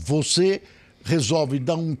doloso. Você resolve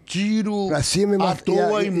dar um tiro pra cima à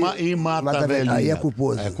toa e mata a velhinha. Aí é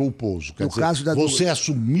culposo. É culposo. Quer No dizer, caso da você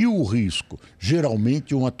assumiu o risco.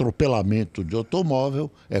 Geralmente, um atropelamento de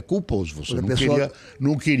automóvel é culposo. Você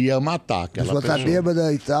não queria matar aquela pessoa. A pessoa tá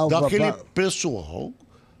bêbada e tal. Daquele pessoal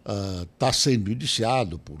está sendo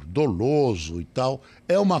indiciado por doloso e tal.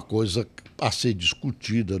 É uma coisa a ser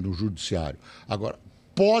discutida no judiciário. Agora,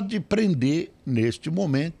 pode prender neste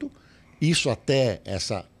momento. Isso até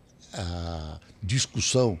essa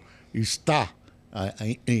discussão está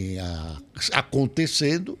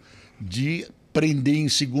acontecendo de prender em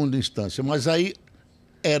segunda instância. Mas aí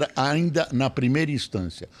era ainda na primeira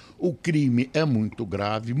instância. O crime é muito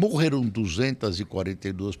grave, morreram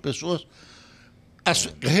 242 pessoas.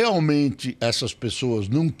 Realmente essas pessoas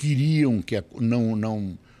não queriam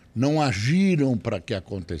não agiram para que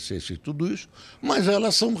acontecesse tudo isso, mas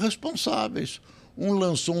elas são responsáveis. Um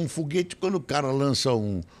lançou um foguete, quando o cara lança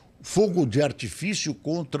um fogo de artifício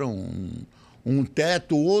contra um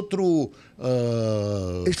teto, outro...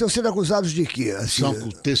 Eles estão sendo acusados de quê? Assim,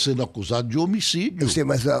 estão sendo acusados de homicídio. Eu sei,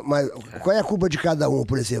 mas qual é a culpa de cada um,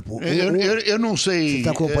 por exemplo? Eu não sei, Você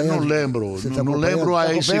tá acompanhando? eu não lembro. Não lembro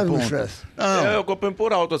a esse ponto. Eu acompanho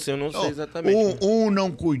por alto, assim, eu não sei exatamente. Um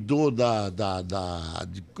não cuidou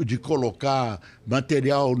de colocar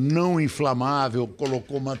material não inflamável,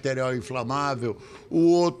 colocou material inflamável. O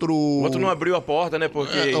outro não abriu a porta, né?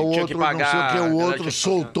 Porque tinha que pagar. Não sei o que, o outro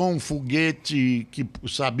soltou um foguete que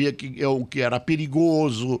sabia que era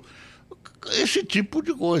perigoso. Esse tipo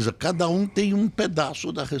de coisa. Cada um tem um pedaço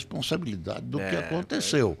da responsabilidade do que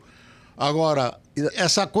aconteceu. Agora,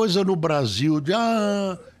 essa coisa no Brasil de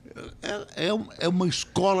é uma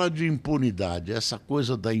escola de impunidade. Essa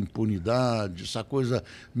coisa da impunidade, essa coisa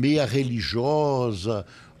meia religiosa.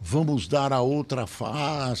 Vamos dar a outra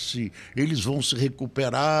face, eles vão se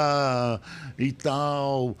recuperar e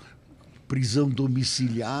tal. Prisão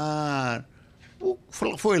domiciliar.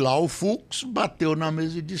 Foi lá o Fux, bateu na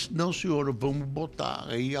mesa e disse, não, senhor, vamos botar.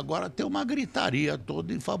 E agora tem uma gritaria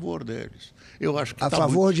toda em favor deles. Eu acho que a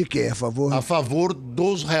favor de quê? A favor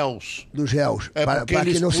dos réus. Dos réus. Para que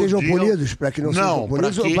eles não sejam punidos? Para que não sejam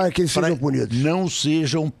punidos ou para que eles sejam punidos? Não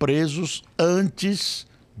sejam presos antes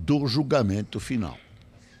do julgamento final.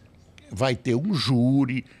 Vai ter um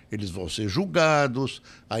júri, eles vão ser julgados,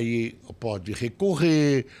 aí pode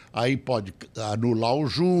recorrer, aí pode anular o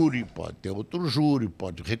júri, pode ter outro júri,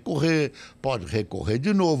 pode recorrer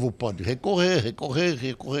de novo, pode recorrer.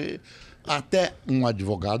 Até um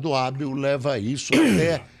advogado hábil leva isso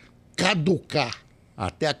até caducar,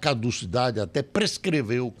 até a caducidade, até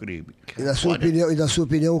prescrever o crime. E na sua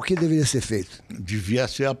opinião, o que deveria ser feito? Devia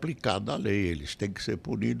ser aplicada a lei, eles têm que ser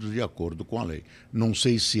punidos de acordo com a lei. Não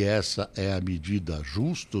sei se essa é a medida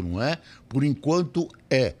justa, não é? Por enquanto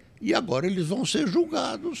é. E agora eles vão ser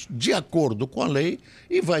julgados de acordo com a lei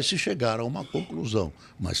e vai se chegar a uma conclusão.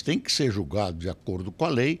 Mas tem que ser julgado de acordo com a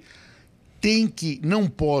lei. Não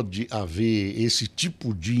pode haver esse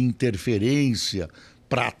tipo de interferência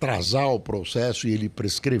para atrasar o processo e ele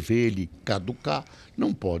prescrever, ele caducar.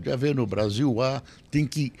 Não pode haver no Brasil. Tem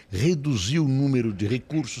que reduzir o número de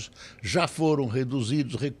recursos. Já foram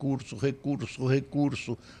reduzidos recurso.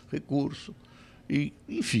 E,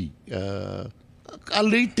 enfim, a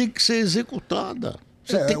lei tem que ser executada.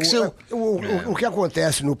 O que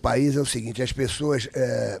acontece no país é o seguinte, as pessoas,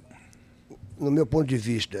 no meu ponto de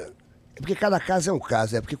vista, porque cada caso é um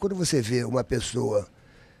caso, porque quando você vê uma pessoa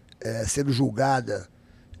sendo julgada,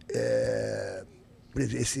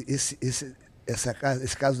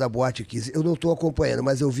 esse caso da Boate 15, eu não estou acompanhando,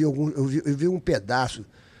 mas eu vi um pedaço,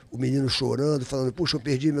 o menino chorando, falando, puxa, eu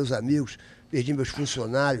perdi meus amigos, perdi meus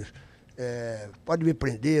funcionários, pode me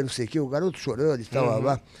prender, não sei o quê, o garoto chorando e tal,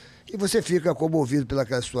 lá. E você fica comovido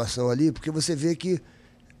pelaquela situação ali, porque você vê que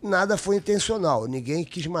nada foi intencional, ninguém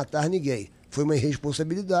quis matar ninguém, foi uma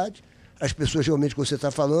irresponsabilidade. As pessoas realmente, como você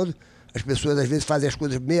está falando, as pessoas às vezes fazem as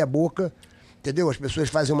coisas meia boca, entendeu? As pessoas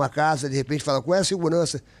fazem uma casa, de repente falam, qual é a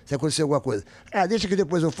segurança se acontecer alguma coisa? Deixa que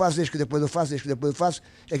depois eu faço, deixa que depois eu faço.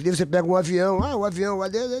 É que daí você pega um avião,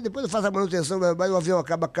 depois eu faço a manutenção, mas o avião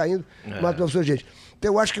acaba caindo, mata uma pessoa, gente.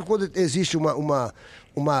 Então eu acho que quando existe uma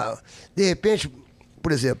de repente,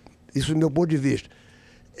 por exemplo, isso do meu ponto de vista,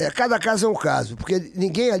 cada caso é um caso, porque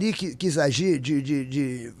ninguém ali quis agir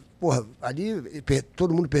porra, ali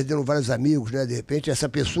todo mundo perdendo vários amigos, né? De repente, essa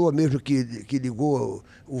pessoa mesmo que ligou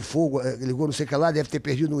o fogo, ligou não sei o que lá, deve ter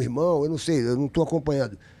perdido um irmão, eu não sei, eu não estou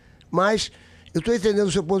acompanhando. Mas eu estou entendendo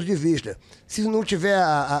o seu ponto de vista. Se não tiver.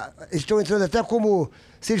 Eles estão entrando até como.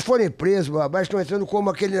 Se eles forem presos, mas estão entrando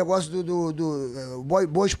como aquele negócio do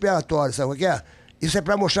boi expiatório, sabe o que é? Isso é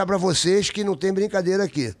para mostrar para vocês que não tem brincadeira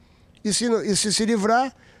aqui. E se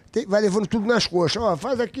livrar, vai levando tudo nas coxas. Ó,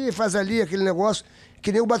 faz aqui, faz ali, aquele negócio,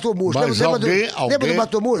 que nem o Batomuxo. Mas Lembra alguém... do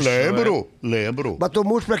Batomuxo? Lembro.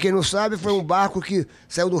 Batomuxo, pra quem não sabe, foi um barco que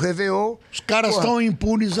saiu do Réveillon. Os caras estão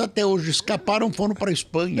impunes até hoje. Escaparam, foram para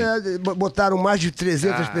Espanha. Botaram mais de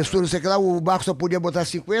 300 pessoas, não sei o que lá. O barco só podia botar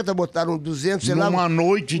 50, botaram 200, sei lá. Numa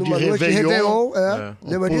noite de Réveillon.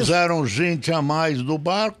 Lembra disso? Puseram gente a mais no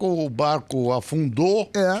barco, o barco afundou.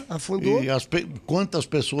 Afundou. E quantas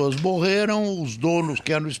pessoas morreram, os donos,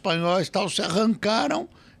 que eram espanhóis, tal, se arrancaram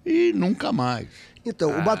e nunca mais.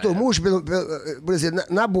 Então, o Batomuxo, por exemplo,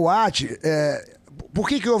 na boate, por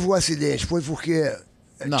que houve um acidente? Foi porque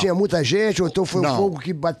tinha muita gente, ou então foi um fogo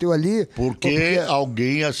que bateu ali? Porque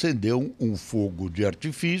alguém acendeu um fogo de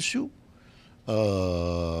artifício,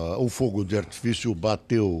 o fogo de artifício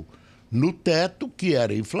bateu no teto, que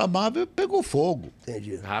era inflamável, e pegou fogo.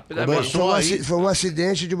 Entendi. Rapidamente. Foi um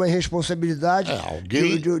acidente de uma irresponsabilidade,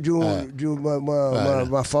 de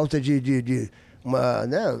uma falta de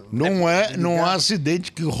né? Não é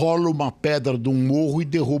acidente que rola uma pedra de um morro e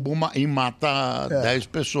derruba e mata 10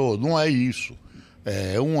 pessoas. Não é isso.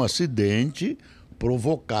 É um acidente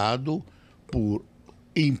provocado por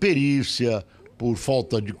imperícia, por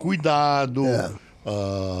falta de cuidado,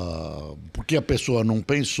 porque a pessoa não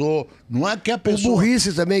pensou. Não é que a pessoa...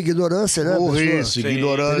 Burrice também, ignorância, né? Burrice,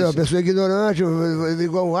 ignorância. Entendeu? A pessoa é ignorante,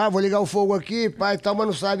 vou ligar o fogo aqui, pai e tal, mas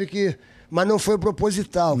não sabe que... Mas não foi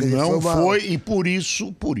proposital. Quer dizer, foi, e por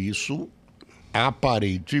isso,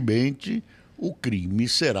 aparentemente, o crime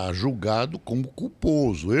será julgado como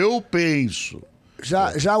culposo. Eu penso.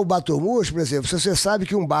 Já o Batomuxo, por exemplo, se você sabe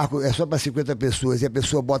que um barco é só para 50 pessoas e a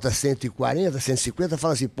pessoa bota 140, 150,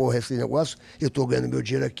 fala assim, porra, esse negócio, eu tô ganhando meu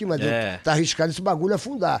dinheiro aqui, mas tá arriscado esse bagulho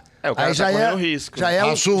afundar. O cara aí já correndo risco.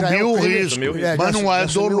 Assumiu o risco, mas não é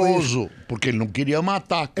doloso, risco. Porque ele não queria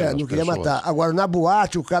matar. Não queria matar. Agora, na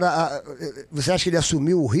boate, o cara... Você acha que ele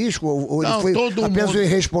assumiu o risco? Ou ele foi apenas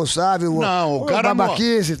irresponsável? Não, o cara...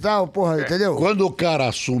 babaquice e tal, porra, entendeu? Quando o cara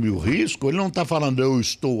assume o risco, ele não tá falando eu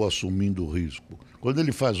estou assumindo o risco. Quando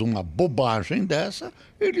ele faz uma bobagem dessa,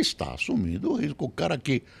 ele está assumindo o risco. O cara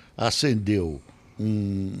que acendeu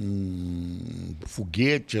um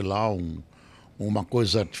foguete lá, uma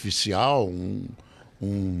coisa artificial, um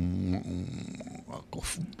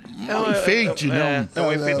enfeite, né?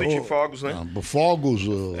 Um efeito de fogos, né? Fogos,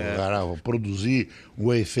 produzir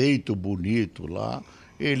um efeito bonito lá.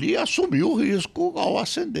 Ele assumiu o risco ao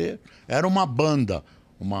acender. Era uma banda,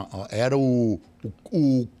 era o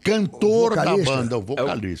cantor da banda, o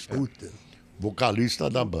vocalista. Vocalista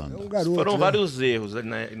da banda. Garoto, foram vários erros.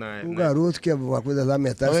 Garoto que é uma coisa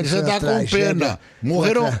lamentável. Você está com pena.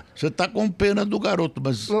 Morreram. Você está com pena do garoto,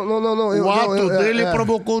 mas não, o ato dele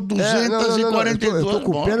provocou 242 Eu tô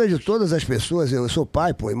com pena de todas as pessoas. Eu sou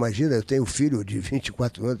pai, pô, imagina, eu tenho filho de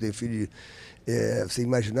 24 anos, tenho filho de... você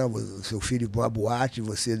imaginava o seu filho ir para uma boate,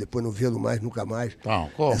 você depois não vê-lo mais, nunca mais.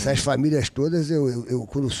 Essas famílias todas, eu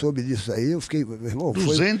quando soube disso aí, eu fiquei, meu irmão,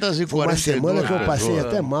 foi uma semana que eu passei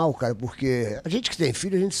até mal, cara, porque a gente que tem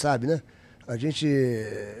filho, a gente sabe, né?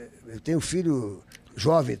 Eu tenho filho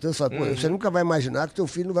jovem, então você fala, pô, você nunca vai imaginar que teu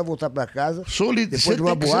filho não vai voltar para casa depois de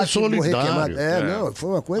uma boate e morrer queimado. Não, foi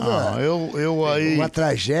uma coisa... Uma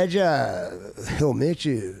tragédia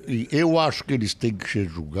realmente... Eu acho que eles têm que ser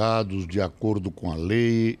julgados de acordo com a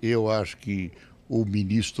lei. Eu acho que o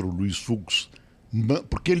ministro Luiz Fux...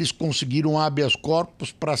 Porque eles conseguiram habeas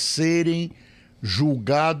corpus para serem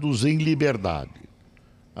julgados em liberdade.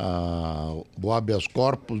 O habeas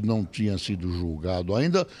corpus não tinha sido julgado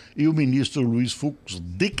ainda e o ministro Luiz Fux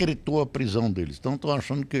decretou a prisão deles. Então estão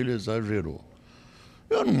achando que ele exagerou.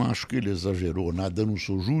 Eu não acho que ele exagerou nada, eu não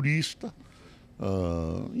sou jurista.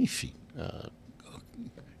 Enfim,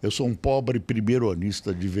 eu sou um pobre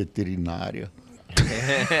primeiro-anista de veterinária.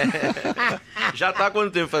 Já está há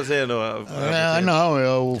quanto tempo fazendo? Não,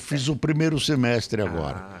 eu fiz o primeiro semestre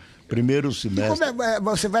agora. Primeiro semestre.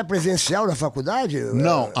 Você vai presencial na faculdade?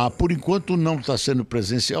 Não, por enquanto não está sendo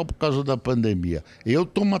presencial por causa da pandemia. Eu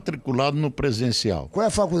estou matriculado no presencial. Qual é a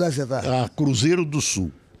faculdade que você está? Cruzeiro do Sul.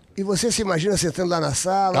 E você se imagina sentando lá na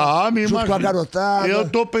sala, junto com a garotada? Eu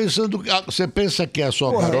tô pensando... Você pensa que é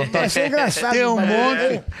só garotada? Isso é engraçado. Tem um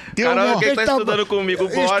monte... Caramba, quem tá estudando comigo,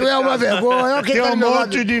 Boris? Isto é uma vergonha. Tem um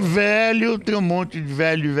monte de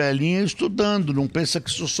velho, e velhinha estudando. Não pensa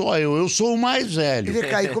que sou só eu. Eu sou o mais velho. E vem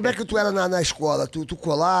cá, e como é que tu era na escola? Tu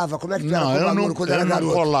colava? Como é que tu era com aluno quando era garoto? Eu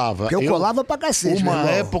não colava. Porque eu colava pra cacete, Uma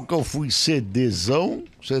época eu fui CDzão.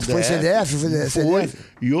 Foi CDF? Foi.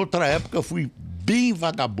 E outra época eu fui bem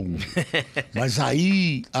vagabundo. Mas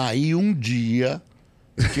aí um dia,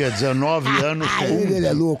 eu tinha 19 anos... Ele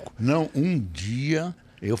é louco. Não, um dia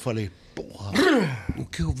eu falei, porra, o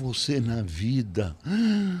que eu vou ser na vida?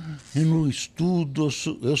 Eu não estudo,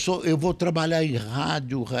 eu vou trabalhar em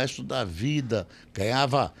rádio o resto da vida.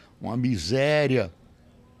 Ganhava uma miséria.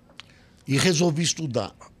 E resolvi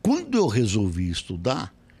estudar. Quando eu resolvi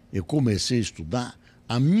estudar, eu comecei a estudar,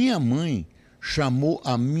 a minha mãe chamou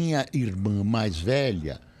a minha irmã mais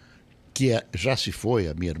velha, já se foi,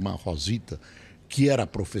 a minha irmã Rosita, que era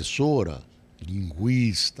professora,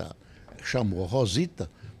 linguista, chamou a Rosita,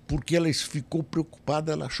 porque ela ficou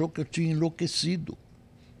preocupada, ela achou que eu tinha enlouquecido.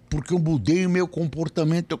 Porque eu mudei o meu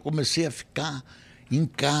comportamento, eu comecei a ficar em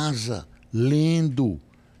casa, lendo,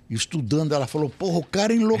 estudando. Ela falou, porra, o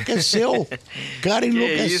cara enlouqueceu. O cara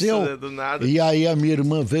enlouqueceu. Isso, né? Do nada. E aí a minha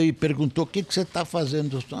irmã veio e perguntou, o que você está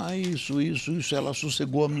fazendo? Eu falei, isso. Ela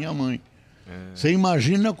sossegou a minha mãe. Você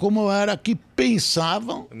imagina como eu era que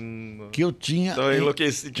pensavam que eu tinha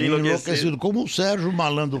enlouquecido. Como o Sérgio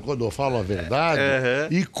Malandro, quando eu falo a verdade,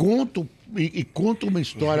 e conto uma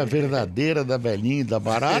história verdadeira da velhinha e da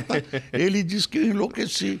barata, ele diz que eu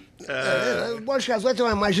enlouqueci. O Boris Casoy tem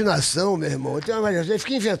uma imaginação, meu irmão. Tem uma imaginação. Ele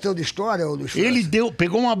fica inventando história, ô Luiz Ele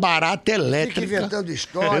pegou uma barata elétrica. Fica inventando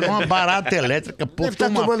história. Pegou uma barata elétrica, deve estar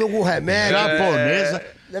tomando algum remédio. Japonesa.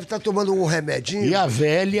 Deve estar tomando algum remedinho. E a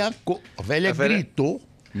velha gritou,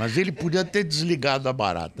 mas ele podia ter desligado a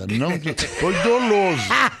barata. Não, foi doloso.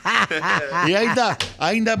 E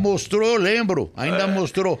ainda mostrou, eu lembro,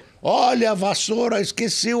 mostrou, olha a vassoura,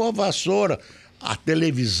 esqueceu a vassoura. A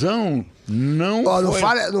televisão não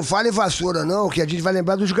não fale vassoura, não, que a gente vai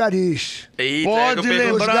lembrar dos garis. Eita, pode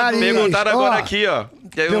lembrar. Perguntaram agora aqui, ó.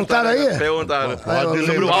 Perguntaram aí? Perguntaram.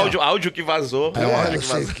 Sobre o áudio que vazou. Não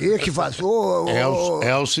sei o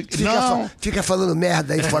que vazou. Fica falando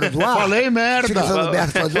merda aí fora do ar. Falei merda. Fica falando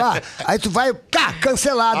merda fora do ar. Aí tu vai,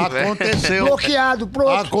 cancelado. Aconteceu. Bloqueado,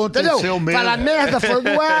 pronto. Aconteceu entendeu? mesmo. Fala merda fora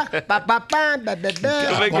do ar.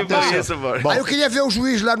 Como é que foi isso, Boris? Aí eu queria ver o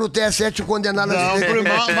juiz lá no TSE te condenar na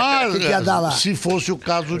Mas, que ia dar lá? Se fosse o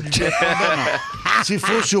caso, devia condenar. Se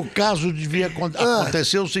fosse o caso, devia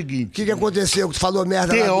acontecer o seguinte. O que aconteceu? Que tu falou merda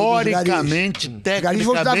teoricamente, lá tecnicamente... Garis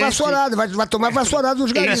vão dar vassourada, vai tomar vassourada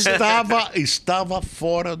dos garis. Estava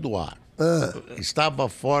fora do ar. Estava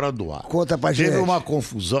fora do ar. Conta pra gente. Teve uma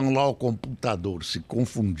confusão lá, o computador se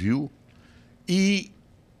confundiu e...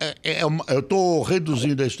 eu estou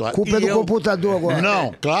reduzindo a história. Culpa do computador agora.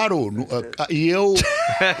 Não, claro. E eu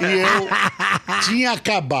tinha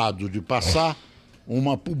acabado de passar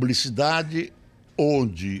uma publicidade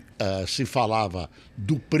onde se falava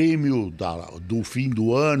do prêmio do fim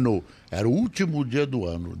do ano, era o último dia do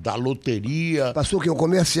ano, da loteria. Passou o quê? Um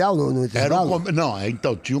comercial no intervalo? Não,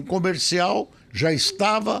 então tinha um comercial, já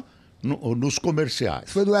estava nos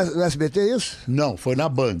comerciais. Foi no SBT isso? Não, foi na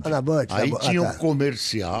Band. Na Band. Aí tinha um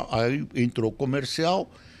comercial, aí entrou o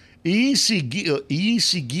comercial e em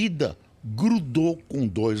seguida grudou com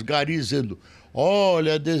 2 garis dizendo,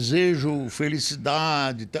 olha, desejo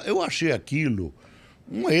felicidade. Eu achei aquilo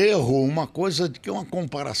um erro, uma coisa que é uma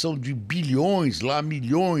comparação de bilhões,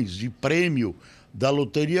 milhões de prêmio da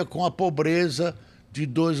loteria com a pobreza de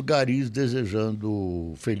 2 garis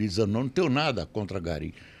desejando feliz ano. Não tenho nada contra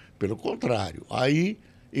gari. Pelo contrário. Aí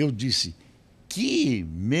eu disse, que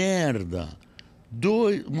merda.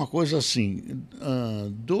 Uma coisa assim,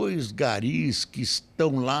 2 garis que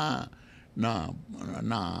estão lá na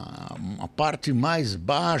parte mais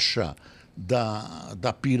baixa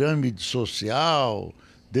da pirâmide social,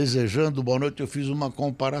 desejando boa noite, eu fiz uma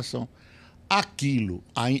comparação. Aquilo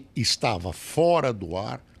estava fora do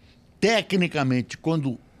ar. Tecnicamente,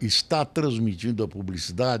 quando está transmitindo a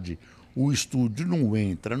publicidade, o estúdio não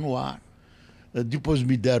entra no ar. Depois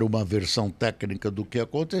me deram uma versão técnica do que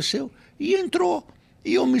aconteceu e entrou.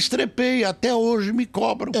 E eu me estrepei, até hoje me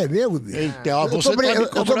cobram. É mesmo, bicho?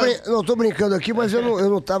 Eu estou brincando aqui, mas eu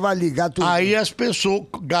não estava ligado. Aí as pessoas,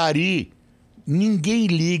 gari, ninguém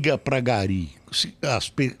liga para gari.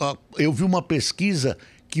 Eu vi uma pesquisa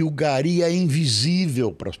que o gari é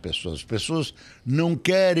invisível para as pessoas. As pessoas não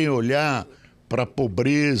querem olhar para a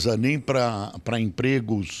pobreza, nem para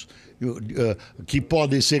empregos que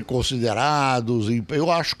podem ser considerados. Eu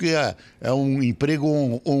acho que é um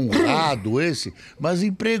emprego honrado esse, mas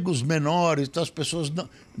empregos menores, então as pessoas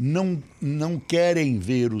não querem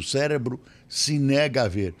ver, o cérebro se nega a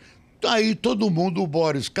ver. Aí todo mundo, o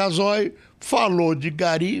Boris Casoy, falou de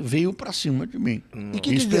gari, veio para cima de mim.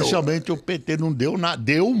 Especialmente o PT não deu nada,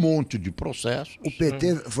 deu um monte de processos. O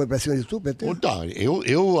PT foi para cima de tu, PT? Então,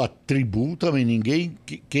 eu atribuo também,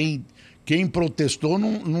 quem protestou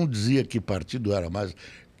não dizia que partido era, mas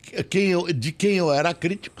de quem eu era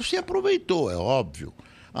crítico se aproveitou, é óbvio.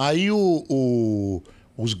 Aí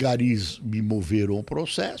os garis me moveram o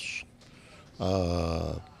processo,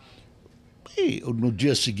 E no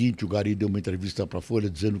dia seguinte o Gari deu uma entrevista para a Folha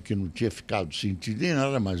dizendo que não tinha ficado sentido nem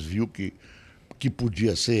nada, mas viu que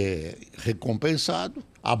podia ser recompensado.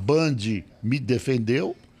 A Band me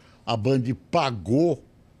defendeu, a Band pagou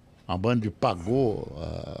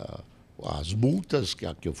as multas que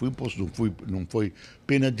eu fui imposto, não foi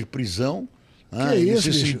pena de prisão. Que isso,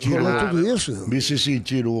 bicho? Rolou tudo isso? Se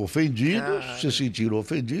sentiram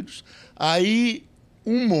ofendidos. Aí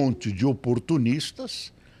um monte de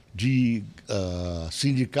oportunistas, de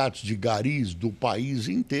sindicatos de garis do país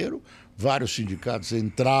inteiro, vários sindicatos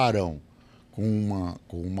entraram com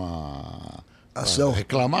uma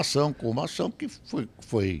reclamação, com uma ação que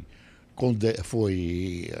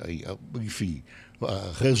enfim,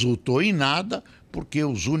 resultou em nada, porque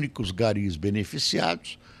os únicos garis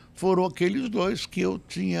beneficiados foram aqueles dois que eu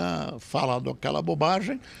tinha falado aquela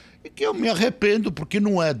bobagem e que eu me arrependo, porque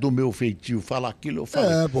não é do meu feitio falar aquilo. Eu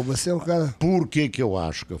falei. Você é um cara... Por que eu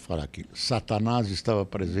acho que eu falo aquilo? Satanás estava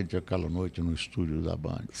presente aquela noite no estúdio da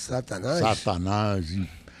Band.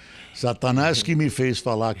 Satanás que me fez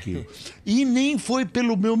falar aquilo. E nem foi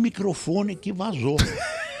pelo meu microfone que vazou.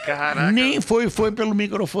 Caraca. Nem foi pelo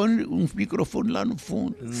microfone, um microfone lá no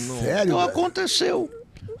fundo. Sério? Então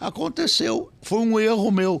aconteceu. Foi um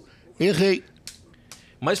erro meu. Errei.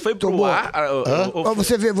 Mas foi pro ar?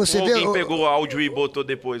 Você vê, alguém pegou o áudio e botou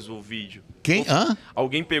depois o vídeo? Quem?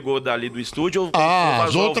 Alguém pegou dali do estúdio?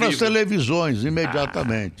 As outras televisões,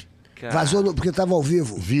 imediatamente. Vazou porque estava ao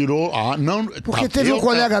vivo. Virou. Não. Porque teve um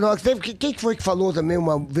colega nosso. Quem que foi que falou também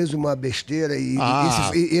uma vez uma besteira e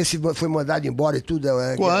esse foi mandado embora e tudo?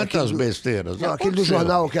 Quantas besteiras? Não, aquele do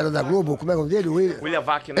jornal que era da Globo, como é o nome dele? William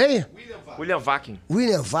Vac, né? Hein? William Vac.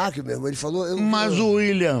 William Vac, mesmo. Ele falou. Mas o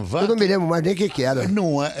William Vac. Eu não me lembro mais nem o que era.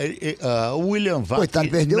 Não é. O William Vac. Coitado,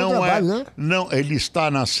 perdeu o trabalho, né? Não, ele está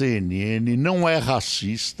na CNN, não é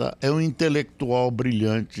racista, é um intelectual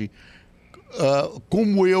brilhante.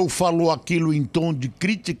 Como eu, falou aquilo em tom de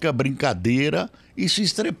crítica, brincadeira e se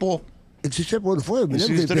estrepou. Ele se estrepou, não foi? Eu me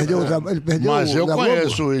lembro que ele perdeu o trabalho. Mas eu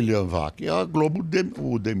conheço o William Vac. A Globo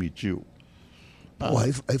o demitiu. Porra,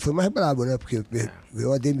 aí foi mais brabo, né? Porque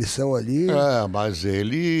veio a demissão ali. Mas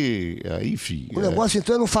ele, enfim. O negócio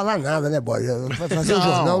então é não falar nada, né, Boy? Fazer um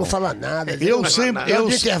jornal, não falar nada.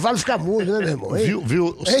 No intervalo fica mudo, né, meu irmão?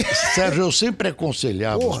 Viu? Sérgio, eu sempre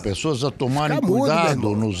aconselhava as pessoas a tomarem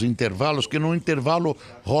cuidado nos intervalos, que no intervalo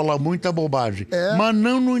rola muita bobagem. Mas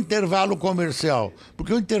não no intervalo comercial.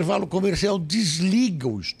 Porque o intervalo comercial desliga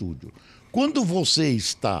o estúdio. Quando você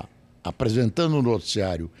está apresentando um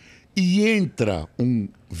noticiário e entra um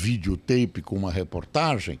videotape com uma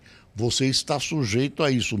reportagem, você está sujeito a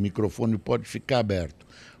isso, o microfone pode ficar aberto.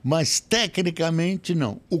 Mas, tecnicamente,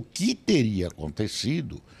 não. O que teria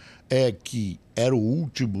acontecido é que era o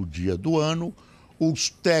último dia do ano, os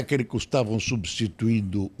técnicos estavam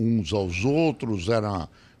substituindo uns aos outros, era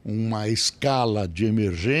uma escala de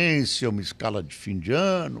emergência, uma escala de fim de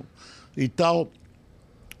ano e tal.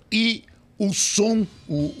 E o som,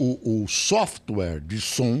 o software de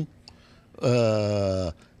som,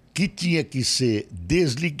 que tinha que ser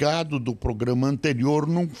desligado do programa anterior,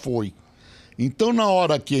 não foi. Então, na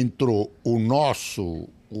hora que entrou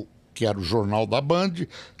que era o Jornal da Band,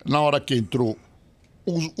 na hora que entrou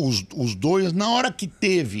os dois, na hora que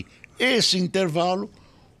teve esse intervalo,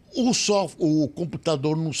 o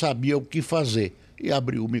computador não sabia o que fazer e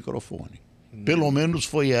abriu o microfone. Pelo menos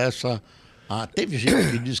foi essa... teve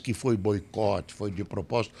gente que disse que foi boicote, foi de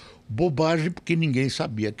propósito. Bobagem, porque ninguém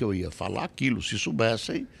sabia que eu ia falar aquilo. Se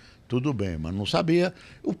soubessem, tudo bem, mas não sabia.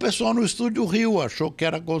 O pessoal no estúdio riu, achou que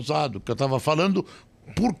era gozado, que eu estava falando,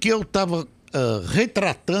 porque eu estava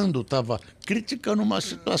estava criticando uma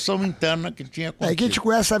situação interna que tinha acontecido. Quem te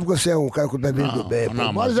conhece sabe que você é um cara com o bem do bem.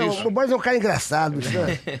 O Boris é um cara engraçado,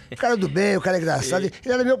 né? O cara do bem, o cara engraçado. Ele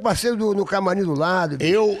era meu parceiro no camarim do lado.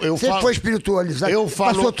 Sempre foi espiritualizado.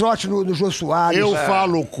 Passou trote no Jô Soares. Eu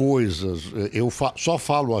falo coisas, só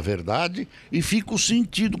falo a verdade e fico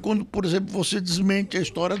sentido quando, por exemplo, você desmente a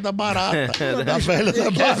história da barata. Da velha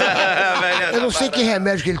da barata. Eu não sei que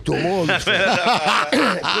remédio que ele tomou.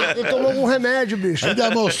 Ele tomou um remédio, bicho. Ainda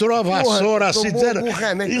mostrou a vassoura assim, dizendo,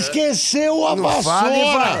 esqueceu a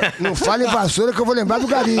vassoura. Não fale em vassoura que eu vou lembrar do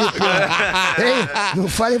gari, pô. Hein? Não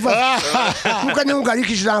fale em vassoura. Nunca nenhum gari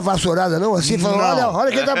que te dá uma vassourada, não? Assim, falando,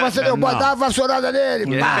 olha quem tá passando, eu vou dar uma vassourada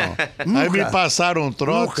nele. Aí me passaram um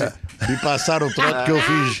trote que eu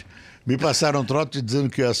fiz. Me passaram trote dizendo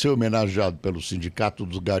que ia ser homenageado pelo Sindicato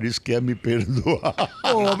dos Garis, que ia me perdoar.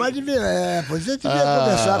 Pô, mas você devia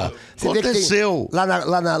conversar. Você vê que Aconteceu.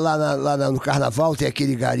 No Carnaval tem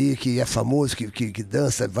aquele gari que é famoso, que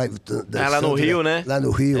dança, vai dançando. Lá no Rio, né? Lá no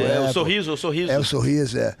Rio, o Sorriso. É o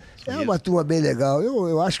Sorriso, é. É uma turma bem legal.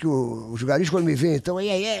 Eu acho que os garis, quando me veem, então,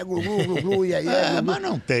 glu, Mas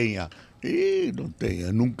não tenha. E não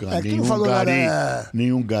tenha, nunca.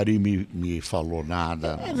 Nenhum gari me falou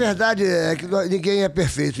nada. É verdade, é que ninguém é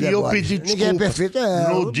perfeito. E eu pedi desculpa. Ninguém é perfeito.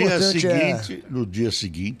 No dia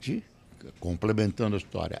seguinte, complementando a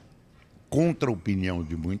história, contra a opinião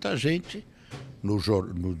de muita gente, no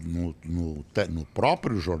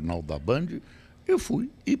próprio jornal da Band, eu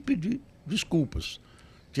fui e pedi desculpas.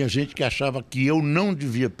 Tinha gente que achava que eu não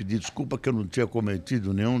devia pedir desculpa, que eu não tinha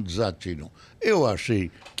cometido nenhum desatino. Eu achei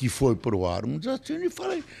que foi pro ar um desatino e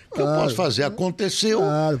falei que eu posso fazer. Aconteceu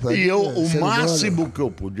e o máximo que eu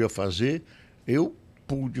podia fazer, eu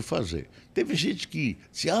pude fazer. Teve gente que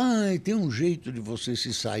disse, tem um jeito de você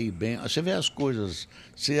se sair bem. Você vê as coisas.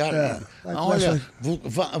 Olha,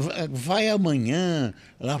 vai amanhã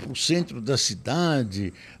lá para o centro da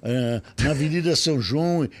cidade, na Avenida São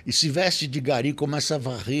João, e se veste de gari, começa a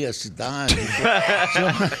varrer a cidade.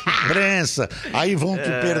 Imprensa, aí vão te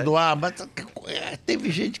perdoar. Mas teve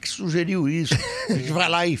gente que sugeriu isso. A gente vai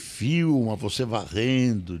lá e filma você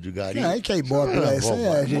varrendo de gari. Que é ibope, né? Isso aí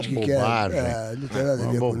é a gente que quer. Não tem nada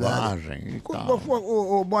a ver com nada.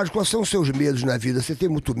 Borges, quais são os seus medos na vida? Você tem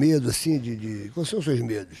muito medo, assim, Quais são os seus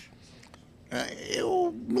medos?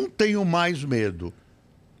 Eu não tenho mais medo.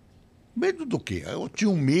 Medo do quê? Eu tinha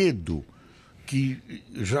um medo que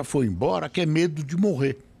já foi embora, que é medo de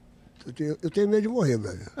morrer. Eu tenho medo de morrer,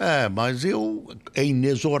 velho. Mas é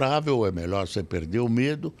inexorável, é melhor você perder o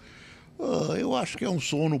medo. Eu acho que é um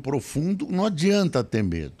sono profundo, não adianta ter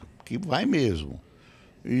medo, que vai mesmo.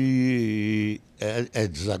 E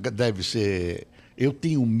deve ser. Eu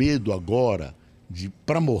tenho medo agora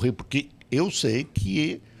para morrer, porque eu sei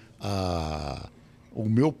que o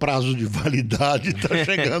meu prazo de validade está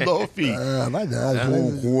chegando ao fim. Vai dar.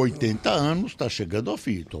 Com 80 anos está chegando ao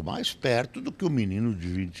fim. Estou mais perto do que o menino de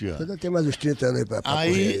 20 anos. Ainda tem mais uns 30 anos aí para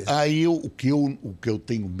morrer. O que eu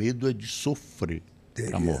tenho medo é de sofrer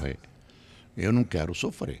para morrer. Eu não quero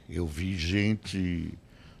sofrer. Eu vi gente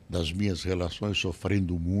das minhas relações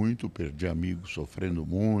sofrendo muito, perdi amigos sofrendo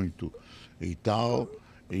muito e tal,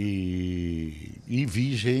 e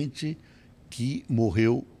vi gente que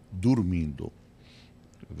morreu dormindo.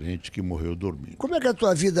 Gente que morreu dormindo. Como é que é a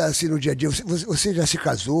tua vida assim no dia a dia? Você já se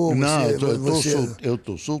casou? Não, eu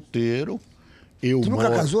tô solteiro. Tu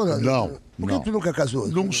nunca casou? Não. Por que tu nunca casou?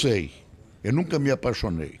 Não sei. Eu nunca me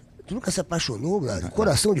apaixonei. Tu nunca se apaixonou, mano?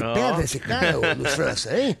 Coração de pedra esse cara, Luiz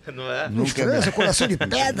França, hein? Não é? Luiz França, coração de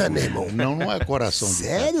pedra, meu irmão. Não é coração de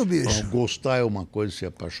pedra. Sério, bicho? Gostar é uma coisa, se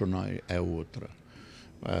apaixonar é outra.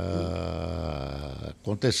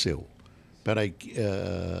 Aconteceu. Peraí,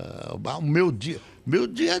 o meu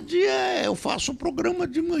dia a dia eu faço o programa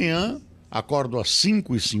de manhã, acordo às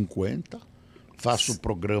 5h50, faço o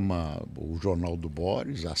programa, o Jornal do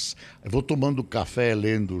Boris, eu vou tomando café,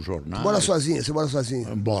 lendo o jornal. Você mora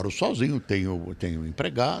sozinho? Moro sozinho, tenho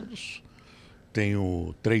empregados,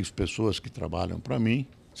 tenho 3 pessoas que trabalham para mim.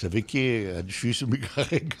 Você vê que é difícil me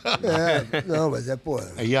carregar. Não, mas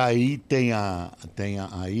porra. E aí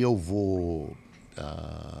aí eu vou,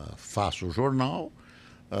 faço o jornal,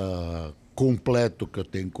 completo o que eu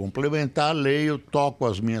tenho que complementar, leio, toco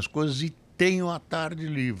as minhas coisas e tenho a tarde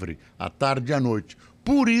livre, a tarde e a noite.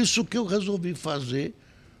 Por isso que eu resolvi fazer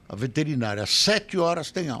a veterinária. Às 7 horas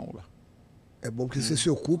tem aula. É bom porque você se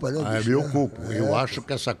ocupa, né? Bicho, me ocupo. Eu acho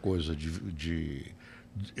que essa coisa de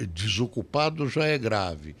desocupado já é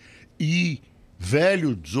grave. E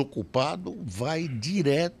velho desocupado vai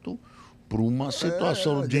direto para uma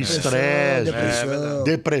situação de estresse,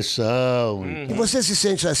 depressão. E você se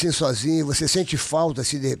sente assim sozinho? Você sente falta,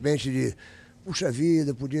 assim, de repente, de... Puxa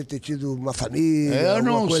vida, podia ter tido uma família. Eu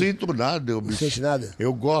não sinto nada. Não sente nada?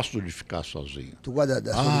 Eu gosto de ficar sozinho. Tu gosta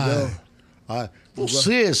da solidão?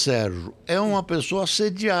 Você, Sérgio, é uma pessoa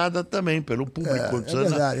assediada também pelo público. É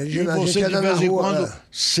verdade. E você, de vez em quando,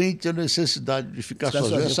 sente a necessidade de ficar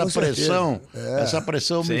sozinho. Essa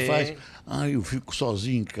pressão me faz... eu fico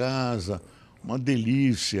sozinho em casa... Uma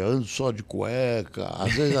delícia, ando só de cueca,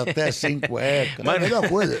 às vezes até sem cueca. Mas é a melhor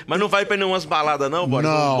coisa. Mas não vai pra nenhumas baladas, não, Boris?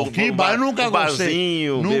 Não, eu nunca gostei.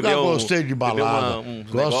 Nunca gostei de balada.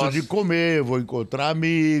 Gosto de comer, vou encontrar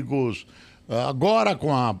amigos. Agora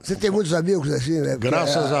com a... Você tem muitos amigos assim, né? Porque,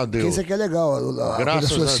 Graças a Deus. Isso aqui é legal, a Graças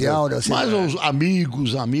vida social, a Deus. né? Mas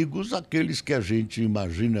os amigos, aqueles que a gente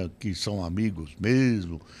imagina que são amigos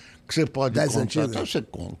mesmo, que você pode Das contar. antigas? Então você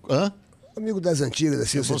conta. Hã? Amigo das antigas,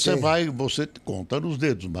 assim, Você tem. você conta nos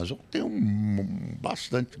dedos, mas eu tenho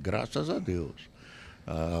bastante, graças a Deus.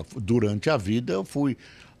 Durante a vida eu fui.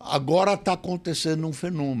 Agora está acontecendo um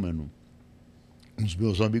fenômeno. Os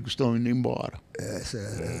meus amigos estão indo embora.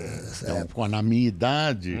 Então, na minha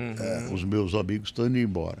idade, os meus amigos estão indo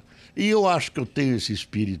embora. E eu acho que eu tenho esse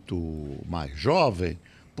espírito mais jovem,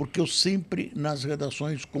 porque eu sempre, nas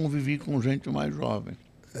redações, convivi com gente mais jovem.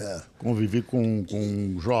 Convivi com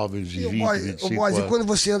jovens de 20, 25 anos. E quando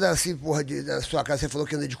você anda assim, porra, na sua casa, você falou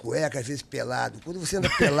que anda de cueca, às vezes pelado. Quando você anda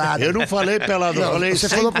pelado... Eu não falei pelado, eu falei você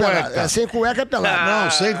sem falou cueca. Pelado. Sem cueca é pelado.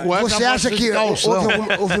 Não, sem cueca Você acha pode que ser calção.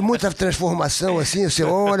 houve muita transformação assim? Você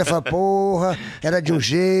olha e fala, porra, era de um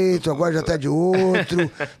jeito, agora já tá de outro.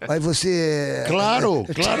 Aí você... Claro.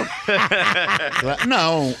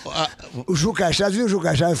 Não. O Juca Chaves, viu o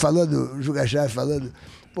Juca Chaves falando?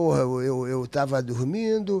 Porra, eu tava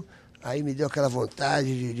dormindo, aí me deu aquela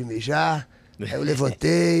vontade de mijar. Aí eu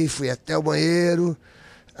levantei, fui até o banheiro,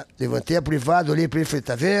 levantei a privada, olhei pra ele e falei,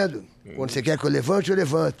 tá vendo? Quando você quer que eu levante, eu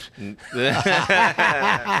levanto.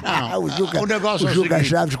 Não, o Juca, o negócio é o Juca seguinte,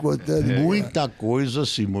 Chaves contando. muita coisa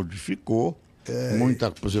se modificou.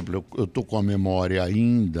 Por exemplo, eu estou com a memória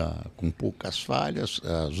ainda com poucas falhas,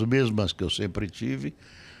 as mesmas que eu sempre tive.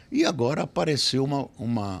 E agora apareceu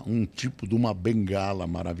um tipo de uma bengala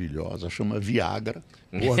maravilhosa, chama Viagra.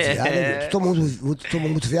 Porra, Viagra? Tu toma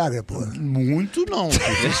muito Viagra, porra? Muito não.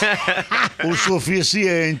 O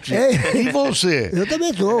suficiente. E você? Eu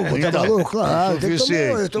também tomo, tá Então, maluco? Claro.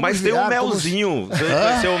 suficiente. Eu tomo Mas tem um Viagra, melzinho. Você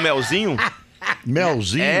conheceu o melzinho?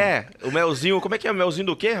 Melzinho? É, o melzinho. Como é que é o melzinho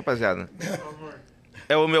do quê, rapaziada?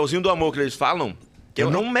 É o melzinho do amor que eles falam. Que é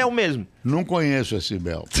um mel mesmo. Não conheço esse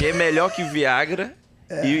mel. Que é melhor que Viagra.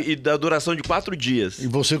 E da duração de 4 dias. E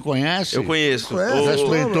você conhece? Eu conheço. Conhece? Já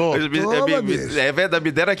experimentou? Toma, bicho. É verdade,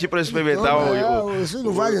 me deram aqui pra eu experimentar Isso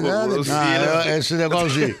não vale nada. os bicho. filhos. Esse negócio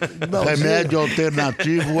de remédio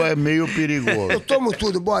alternativo é meio perigoso. Eu tomo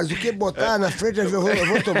tudo, Boris. O que botar na frente, eu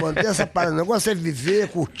vou tomando. Tem essa parada. O negócio é viver,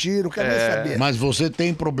 curtir, não quero nem saber. Mas você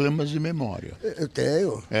tem problemas de memória. Eu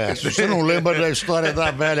tenho. Se você não lembra da história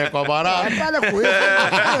da velha com a barata... Para com isso. Esse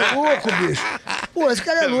cara é louco, bicho. Pô, esse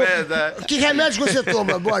cara é louco. verdade. Que remédio que você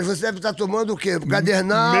toma, Boris? Você deve estar tomando o quê?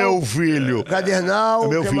 Gadernal? Meu filho. Gadernal,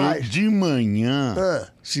 Meu o que filho, mais? de manhã, Ah.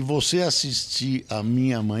 se você assistir a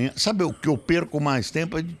minha manhã... Sabe o que eu perco mais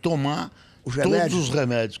tempo? É de tomar Os todos remédios? os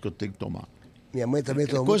remédios que eu tenho que tomar. Minha mãe também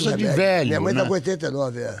toma coisa muito de remédio. velho, Minha mãe né? tá com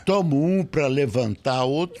 89, é. Tomo um para levantar,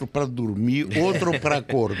 outro para dormir, outro para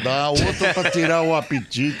acordar, outro para tirar o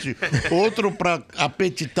apetite, outro para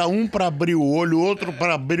apetitar, um para abrir o olho, outro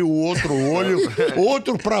para abrir o outro olho,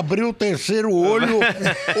 outro para abrir o terceiro olho,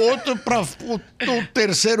 outro para o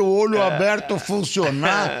terceiro olho aberto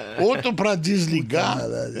funcionar, outro para desligar.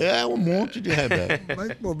 É um monte de remédio.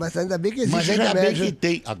 Mas ainda bem que existe Mas ainda remédio. bem que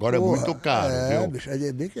tem. Agora Porra, é muito caro, viu? Bicho,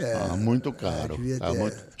 ainda bem que é. Muito caro. devia Tá ter.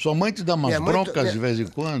 muito... Sua mãe te dá umas Minha mãe broncas de vez em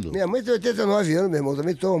quando? Minha mãe tem 89 anos, meu irmão.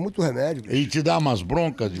 Também toma muito remédio, bicho. E te dá umas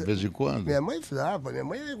broncas de vez em quando? Minha mãe dava. Minha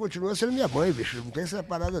mãe continua sendo minha mãe, bicho. Não tem essa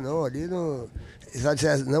parada, não. Ali não...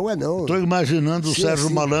 Não é não. Tô imaginando o Sim, Sérgio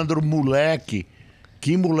sim. Malandro moleque.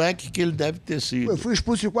 Que moleque que ele deve ter sido. Eu fui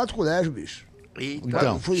expulso de 4 colégios, bicho. Eita.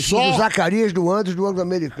 Então, Fui expulso só, do Zacarias, do Andes, do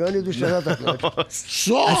Anglo-Americano e do Estrenato Atlântico. Aí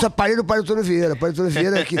só só parei no Paritone Vieira. Paritone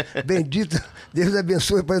Vieira, que bendito, Deus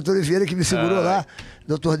abençoe o Paritone Vieira que me segurou lá.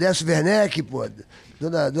 Dr. Décio Werneck, pô.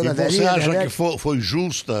 Dona E você Verinha acha Werneck. que foi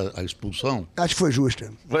justa a expulsão? Acho que foi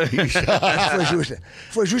justa. Acho que foi justa.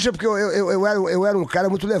 Foi justa porque eu era um cara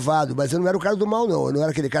muito levado, mas eu não era o cara do mal, não. Eu não era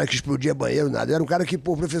aquele cara que explodia banheiro, nada. Eu era um cara que,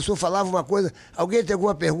 pô, o professor falava uma coisa, alguém tem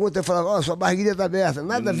alguma pergunta, eu falava, ó, sua barriguinha tá aberta,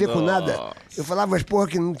 nada a ver com nada. Eu falava umas porra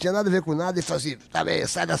que não tinha nada a ver com nada e fazia, tá bem,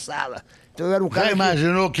 sai da sala. Então eu era um cara Já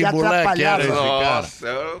imaginou que moleque atrapalhava. era esse cara? Nossa,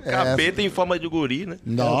 é um capeta em forma de guri, né?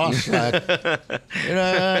 Nossa.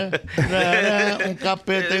 Um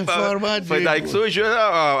capeta em forma de... Foi daí que surgiu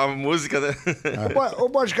a música, né? Ô,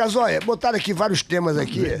 Borges Casoia, botaram aqui vários temas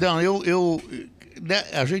aqui. Não, né,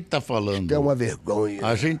 a gente tá falando... É uma vergonha.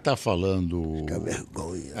 A gente tá falando... É uma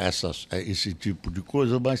vergonha. Esse tipo de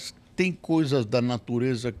coisa, mas tem coisas da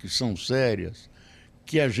natureza que são sérias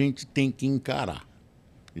que a gente tem que encarar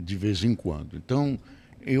de vez em quando. Então,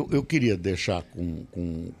 eu queria deixar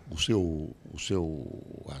com o seu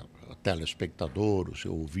telespectador, o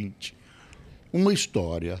seu ouvinte, uma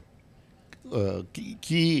história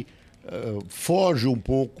que foge um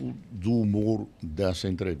pouco do humor dessa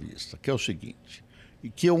entrevista, que é o seguinte. e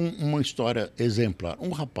que é uma história exemplar.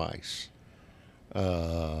 Um rapaz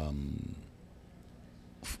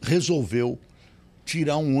resolveu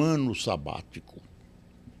tirar um ano sabático,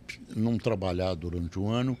 não trabalhar durante um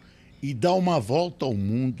ano e dar uma volta ao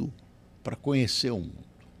mundo para conhecer o mundo.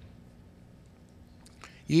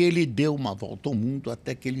 E ele deu uma volta ao mundo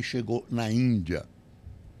até que ele chegou na Índia.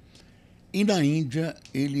 E na Índia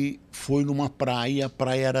ele foi numa praia, a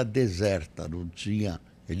praia era deserta, não tinha.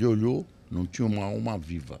 Ele olhou, não tinha uma alma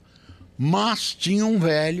viva. Mas tinha um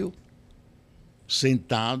velho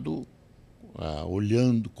sentado,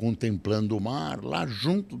 olhando, contemplando o mar, lá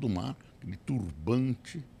junto do mar, aquele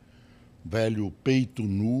turbante, velho peito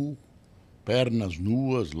nu, pernas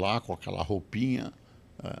nuas, lá com aquela roupinha,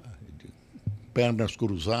 pernas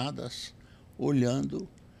cruzadas, olhando.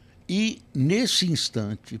 E, nesse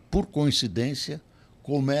instante, por coincidência,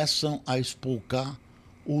 começam a espolcar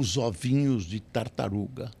os ovinhos de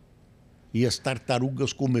tartaruga. E as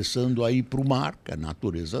tartarugas começando a ir para o mar, que é a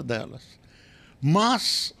natureza delas.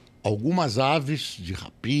 Mas algumas aves de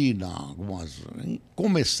rapina,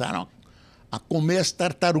 começaram a comer as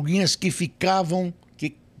tartaruguinhas que ficavam,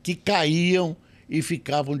 que caíam e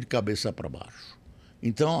ficavam de cabeça para baixo.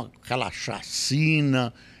 Então, aquela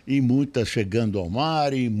chacina, e muitas chegando ao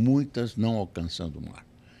mar e muitas não alcançando o mar.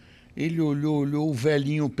 Ele olhou, o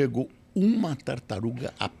velhinho pegou uma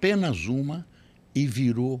tartaruga, apenas uma, e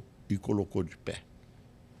virou e colocou de pé.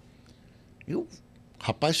 O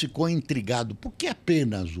rapaz ficou intrigado. Por que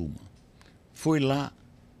apenas uma? Foi lá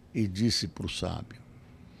e disse para o sábio: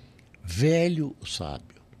 velho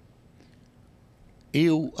sábio,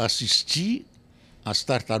 eu assisti as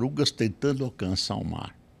tartarugas tentando alcançar o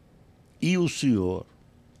mar. E o senhor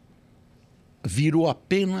virou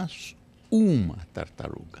apenas uma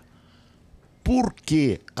tartaruga. Por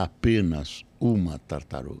que apenas uma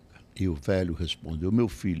tartaruga? E o velho respondeu: meu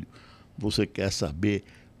filho, você quer saber?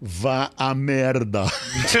 Vá à merda.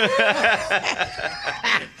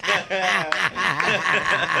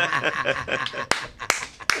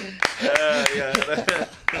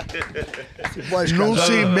 Não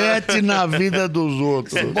se mete na vida dos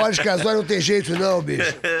outros. Você pode casar, não tem jeito não,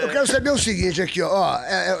 bicho. Eu quero saber o seguinte aqui, ó.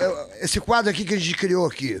 Esse quadro aqui que a gente criou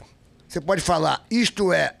aqui. Você pode falar,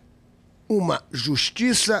 isto é uma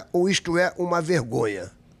justiça ou isto é uma vergonha?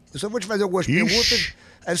 Eu só vou te fazer algumas perguntas,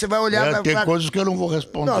 aí você vai olhar... Tem coisas que eu não vou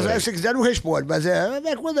responder. Não, se você quiser não responde, mas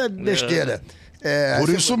é coisa besteira. Por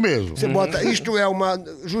isso mesmo. Você bota, isto é uma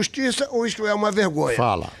justiça ou isto é uma vergonha?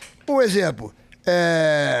 Fala. Um exemplo,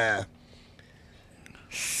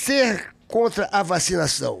 ser contra a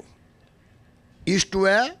vacinação, isto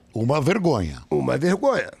é... uma vergonha. Uma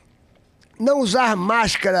vergonha. Não usar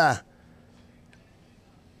máscara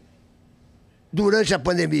durante a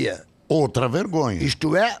pandemia. Outra vergonha.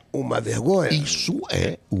 Isto é uma vergonha. Isso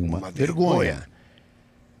é uma vergonha.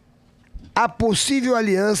 A possível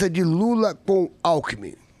aliança de Lula com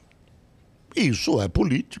Alckmin. Isso é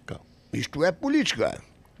política. Isto é política.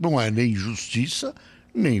 Não é nem justiça,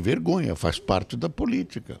 nem vergonha. Faz parte da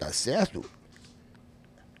política. Tá certo?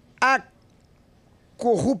 A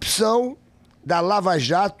corrupção da Lava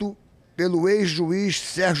Jato pelo ex-juiz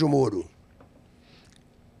Sérgio Moro.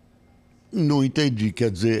 Não entendi. Quer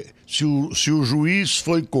dizer, se o juiz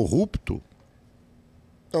foi corrupto...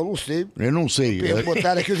 Eu não sei. Eu não sei.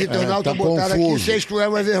 Botaram aqui, os internautas botaram confuso. aqui, se isto é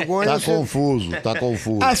uma vergonha... Tá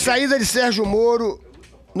confuso. A saída de Sérgio Moro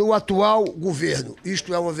no atual governo,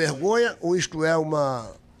 isto é uma vergonha ou isto é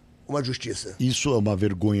uma justiça? Isso é uma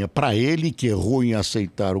vergonha para ele, que errou em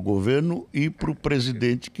aceitar o governo, e para o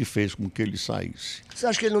presidente, que fez com que ele saísse. Você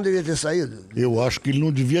acha que ele não devia ter saído? Eu acho que ele não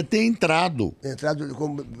devia ter entrado. Entrado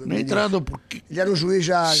como Entrado porque... Ele era um juiz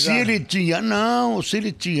já... Se ele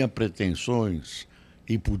tinha pretensões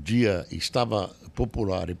e estava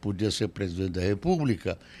popular e podia ser presidente da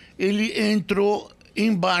República, ele entrou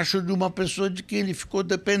embaixo de uma pessoa de quem ele ficou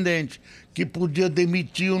dependente, que podia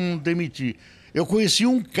demitir ou não demitir. Eu conheci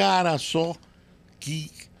um cara só que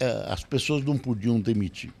as pessoas não podiam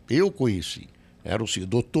demitir. Eu conheci. Era o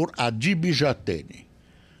Dr. Adib Jatene,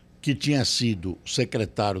 que tinha sido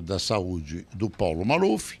secretário da Saúde do Paulo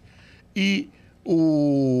Maluf, e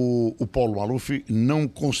o Paulo Maluf não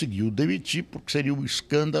conseguiu demitir, porque seria um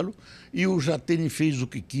escândalo, e o Jatene fez o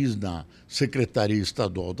que quis na Secretaria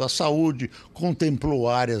Estadual da Saúde, contemplou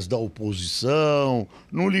áreas da oposição,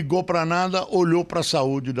 não ligou para nada, olhou para a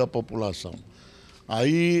saúde da população.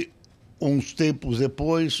 Aí, uns tempos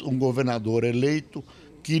depois, um governador eleito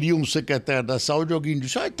queria um secretário da Saúde, alguém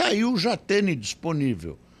disse: está aí o Jatene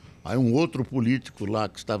disponível. Aí um outro político lá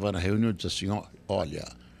que estava na reunião disse assim: olha,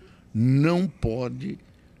 não pode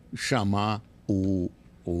chamar o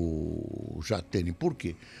Jatene. Por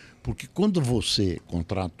quê? Porque quando você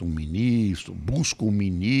contrata um ministro, busca um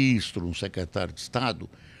ministro, um secretário de Estado,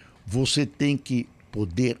 você tem que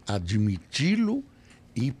poder admiti-lo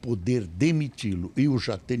e poder demiti-lo. E o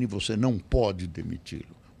Jatene você não pode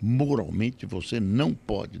demiti-lo. Moralmente você não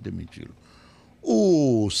pode demiti-lo.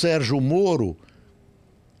 O Sérgio Moro,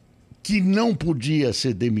 que não podia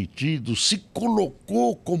ser demitido, se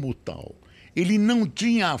colocou como tal. Ele não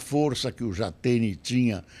tinha a força que o Jatene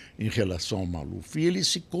tinha em relação ao Maluf. E ele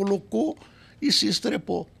se colocou e se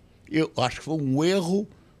estrepou. Eu acho que foi um erro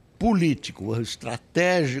político, um erro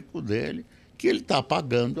estratégico dele, que ele está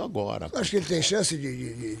pagando agora. Você acha que ele tem chance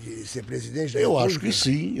de ser presidente da Eu República? acho que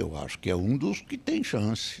sim, eu acho que é um dos que tem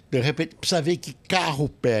chance. De repente, precisa ver que carro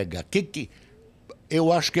pega.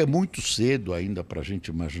 Eu acho que é muito cedo ainda para a gente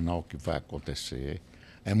imaginar o que vai acontecer.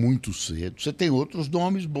 É muito cedo. Você tem outros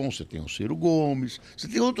nomes bons, você tem o Ciro Gomes, você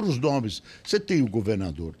tem outros nomes. Você tem o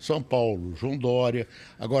governador de São Paulo, João Dória.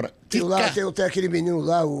 Agora, tem aquele menino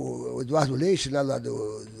lá, o Eduardo Leite, lá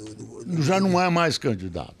já não é mais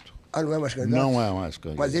candidato. Ah, não é mais candidato? Não é mais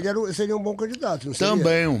candidato. Mas ele seria um bom candidato, não seria?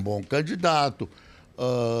 Também um bom candidato.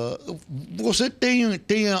 Você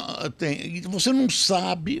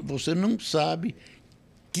você não sabe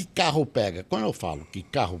que carro pega. Quando eu falo que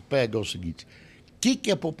carro pega é o seguinte: o que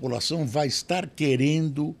a população vai estar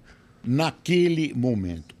querendo naquele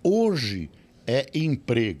momento? Hoje é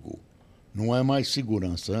emprego, não é mais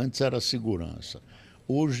segurança. Antes era segurança.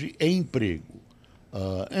 Hoje é emprego.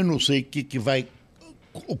 Eu não sei o que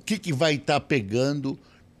vai estar pegando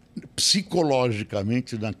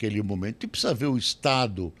psicologicamente naquele momento. E precisa ver o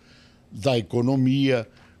estado da economia,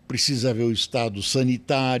 precisa ver o estado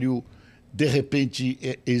sanitário. De repente,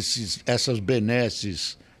 essas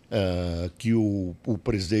benesses que o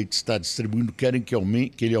presidente está distribuindo querem que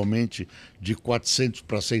ele aumente de 400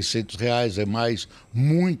 para 600 reais, é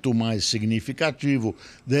muito mais significativo.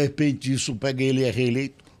 De repente, isso pega ele é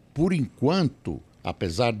reeleito. Por enquanto,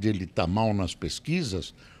 apesar de ele estar mal nas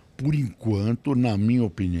pesquisas, por enquanto, na minha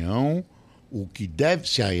opinião, o que deve,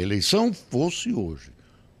 se a eleição fosse hoje,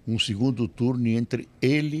 um segundo turno entre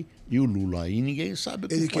ele e o Lula. Aí ninguém sabe o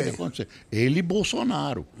que pode acontecer. Ele e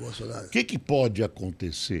Bolsonaro. O que pode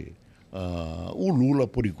acontecer? O Lula,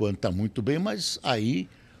 por enquanto, está muito bem, mas aí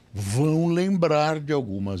vão lembrar de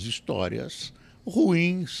algumas histórias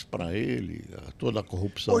ruins para ele, toda a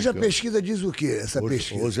corrupção. Hoje a pesquisa diz o quê,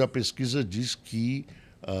 pesquisa? Hoje a pesquisa diz que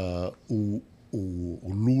o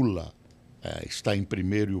Lula está em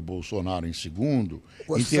primeiro e o Bolsonaro em segundo.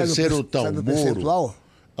 Em terceiro está o Moro.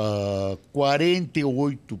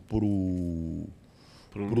 48 pro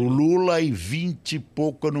Lula e 20 e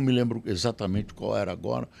pouco, eu não me lembro exatamente qual era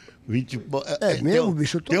agora. 20, mesmo,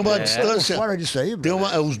 bicho? Tem uma distância. Fora disso aí,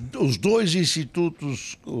 os dois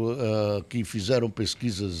institutos que fizeram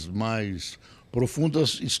pesquisas mais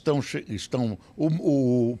profundas estão.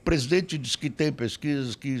 O presidente diz que tem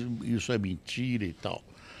pesquisas que isso é mentira e tal.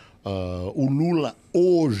 O Lula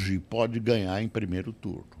hoje pode ganhar em primeiro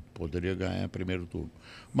turno. Poderia ganhar em primeiro turno.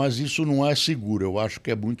 Mas isso não é seguro, eu acho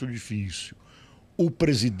que é muito difícil. O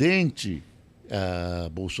presidente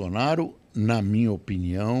Bolsonaro, na minha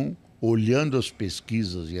opinião, olhando as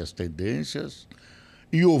pesquisas e as tendências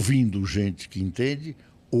e ouvindo gente que entende,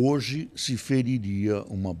 hoje se feriria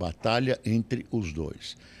uma batalha entre os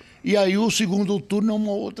dois. E aí o segundo turno é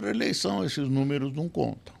uma outra eleição, esses números não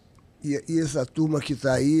contam. E essa turma que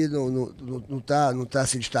está aí não tá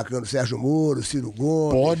se destacando, Sérgio Moro, Ciro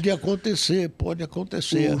Gomes? Pode acontecer.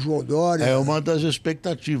 O João Dória. É uma das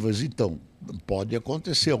expectativas. Então, pode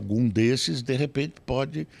acontecer. Algum desses, de repente,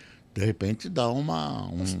 pode dar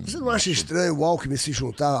Você não acha estranho o Alckmin se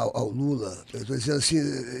juntar ao Lula? Eu estou dizendo assim,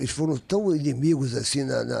 eles foram tão inimigos assim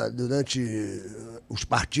durante os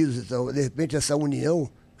partidos, então, de repente, essa união.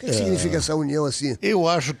 O que significa essa união assim? Eu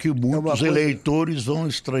acho que muitos eleitores vão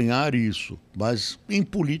estranhar isso, mas em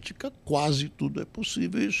política quase tudo é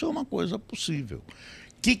possível. Isso é uma coisa possível.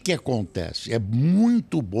 O que acontece? É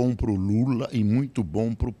muito bom para o Lula e muito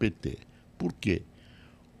bom para o PT. Por quê?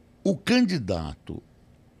 O candidato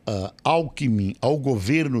Alckmin ao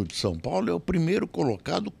governo de São Paulo é o primeiro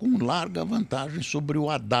colocado com larga vantagem sobre o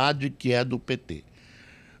Haddad, que é do PT.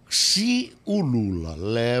 Se o Lula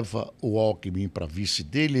leva o Alckmin para vice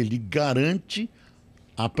dele, ele garante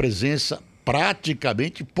a presença,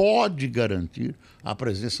 praticamente pode garantir a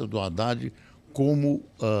presença do Haddad como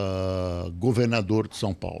governador de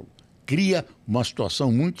São Paulo. Cria uma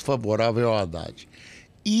situação muito favorável ao Haddad.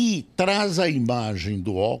 E traz a imagem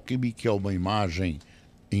do Alckmin, que é uma imagem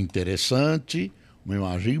interessante, uma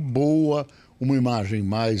imagem boa, uma imagem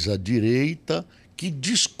mais à direita, que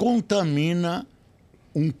descontamina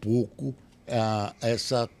um pouco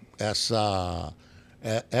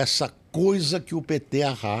essa coisa que o PT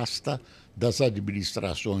arrasta das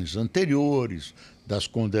administrações anteriores, das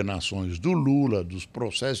condenações do Lula, dos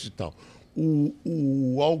processos e tal.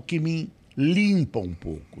 O Alckmin limpa um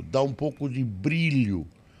pouco, dá um pouco de brilho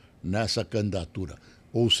nessa candidatura,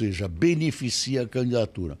 ou seja, beneficia a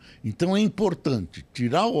candidatura. Então é importante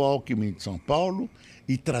tirar o Alckmin de São Paulo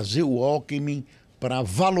e trazer o Alckmin para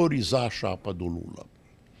valorizar a chapa do Lula.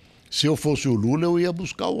 Se eu fosse o Lula, eu ia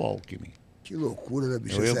buscar o Alckmin. Que loucura, né,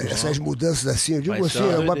 bicho? Essas mudanças assim. Eu digo Mas você, só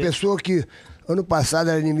é uma doideira. pessoa que ano passado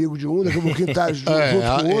era inimigo de um, daqui a pouquinho tá junto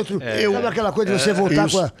com o outro. Sabe aquela coisa de você voltar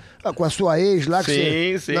com a sua ex lá,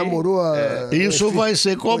 que você namorou... Isso enfim, vai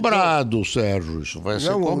ser cobrado, Sérgio. Isso vai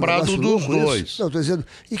ser cobrado dos dois. Não, tô dizendo...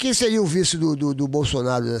 E quem seria o vice do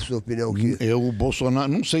Bolsonaro, na sua opinião? O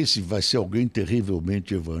Bolsonaro, não sei se vai ser alguém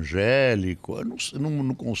terrivelmente evangélico. Eu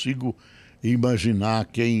não consigo imaginar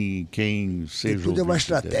quem seja Tudo é o uma vice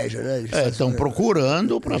dele. estratégia, né? Estão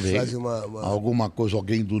procurando para eles ver fazem alguma coisa,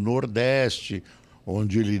 alguém do Nordeste,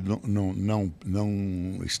 onde ele não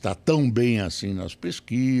está tão bem assim nas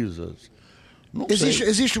pesquisas. Não sei.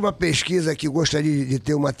 Existe uma pesquisa que gostaria de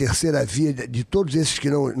ter uma terceira via de todos esses que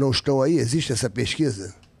não estão aí? Existe essa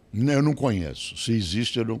pesquisa? Eu não conheço. Se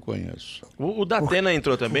existe, eu não conheço. O Datena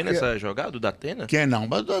entrou também nessa jogada? O Datena? Quem não?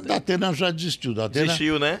 Mas o Datena já desistiu. Datena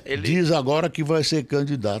Desistiu, né? Ele... diz agora que vai ser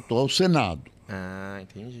candidato ao Senado. Ah,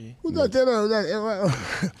 entendi. O Datena...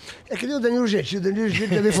 É que nem o Danilo Gentili. O Danilo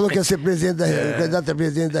Gentili também falou que ia ser candidato a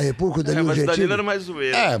presidente da República. O Danilo Mas o Gentili. Danilo era mais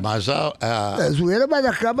zoeiro. Mas zoeira, mas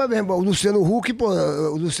acaba mesmo. O Luciano Huck, pô...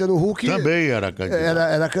 O Luciano Huck... também era candidato.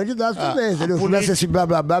 Era candidato também, entendeu? política... Começa esse blá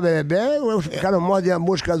blá blá, bebê, o cara morde a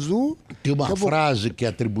mosca azul. Tem uma frase que é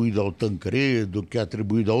atribuída ao Tancredo, que é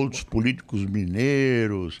atribuída a outros políticos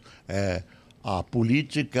mineiros. A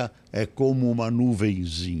política é como uma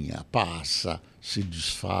nuvenzinha, passa, se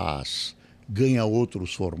desfaz, ganha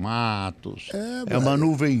outros formatos. É uma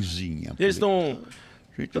nuvenzinha. Eles estão...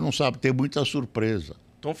 A gente não sabe, tem muita surpresa.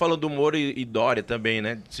 Estão falando do Moro e Dória também,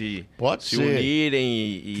 né? Se unirem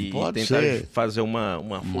e tentar fazer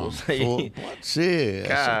uma força aí. Pode ser.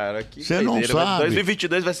 Cara, que você não sabe.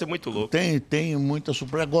 2022 vai ser muito louco. Tem muita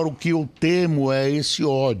surpresa. Agora, o que eu temo é esse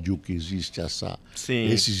ódio que existe,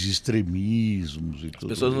 esses extremismos e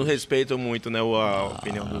tudo. As pessoas não respeitam muito, né, a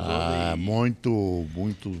opinião dos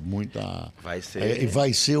outros. Muita... Vai ser...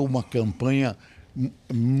 vai ser uma campanha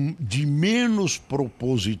de menos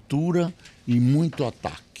propositura e muito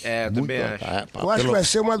ataque. Também acho. Eu acho que vai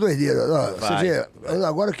ser uma doideira. Ó, você vê,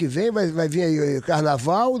 agora que vem, vai vir aí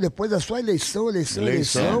carnaval, depois a sua eleição.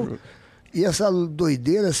 E essa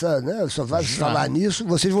doideira, só vai falar nisso.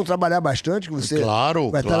 Vocês vão trabalhar bastante, que você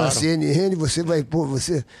vai estar na CNN, você vai...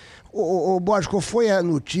 Ô, Borges, qual foi a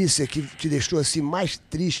notícia que te deixou assim mais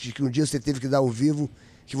triste, que um dia você teve que dar ao vivo,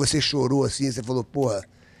 que você chorou assim, você falou, porra,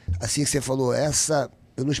 assim que você falou,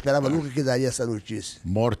 eu não esperava nunca que daria essa notícia.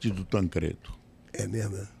 Morte do Tancredo. É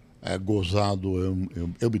mesmo? É gozado,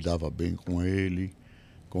 eu me dava bem com ele,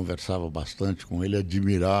 conversava bastante com ele,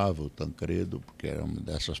 admirava o Tancredo, porque era uma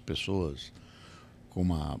dessas pessoas com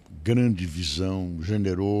uma grande visão,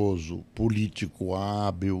 generoso, político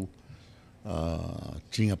hábil,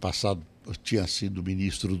 tinha sido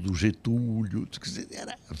ministro do Getúlio,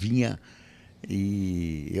 vinha...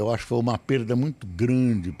 E eu acho que foi uma perda muito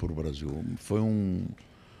grande para o Brasil.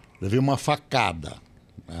 Levei uma facada,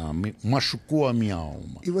 machucou a minha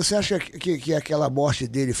alma. E você acha que aquela morte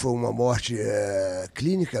dele foi uma morte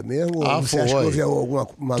clínica mesmo? Ou você foi. acha que houve alguma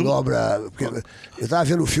manobra? Porque eu estava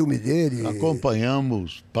vendo o filme dele.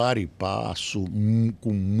 Acompanhamos para e passo,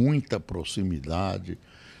 com muita proximidade.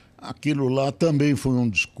 Aquilo lá também foi um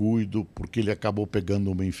descuido, porque ele acabou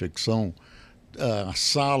pegando uma infecção. A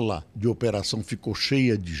sala de operação ficou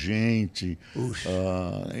cheia de gente.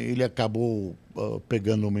 Ele acabou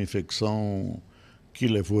pegando uma infecção que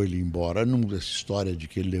levou ele embora. Não essa história de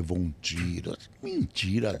que ele levou um tiro.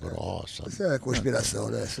 Mentira grossa. Isso é conspiração,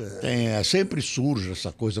 né? Sempre surge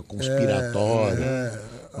essa coisa conspiratória.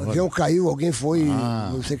 Avião caiu, alguém foi,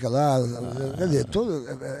 não sei o que lá. Quer dizer,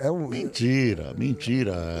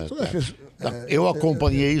 Mentira. Eu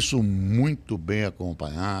acompanhei isso muito bem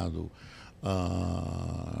acompanhado.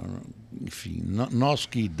 Enfim, nós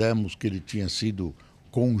que demos que ele tinha sido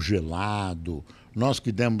congelado, nós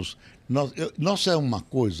que demos... Nós é uma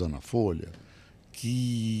coisa na Folha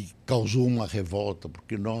que causou uma revolta,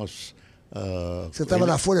 porque nós... Você estava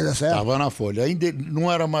na Folha nessa época? Estava na Folha. Ainda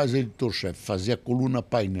não era mais editor-chefe, fazia coluna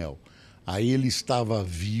painel. Aí ele estava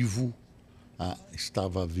vivo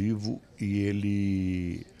e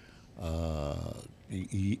ele...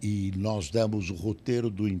 E nós demos o roteiro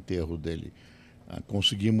do enterro dele.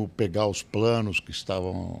 Conseguimos pegar os planos que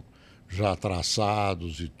estavam já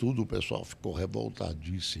traçados e tudo, o pessoal ficou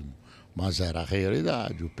revoltadíssimo. Mas era a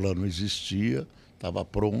realidade, o plano existia, estava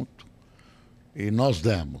pronto e nós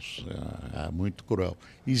demos. É muito cruel.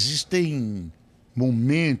 Existem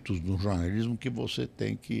momentos no jornalismo que você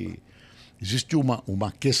tem que... Existe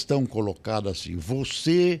uma questão colocada assim: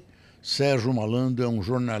 você, Sérgio Malandro, é um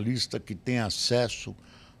jornalista que tem acesso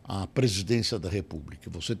à presidência da República.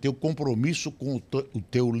 Você tem o compromisso com o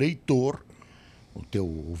teu leitor, o teu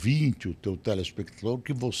ouvinte, o teu telespectador,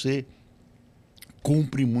 que você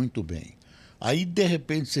cumpre muito bem. Aí, de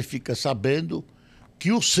repente, você fica sabendo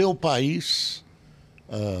que o seu país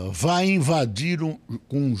vai invadir,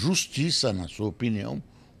 com justiça, na sua opinião,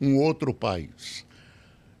 um outro país.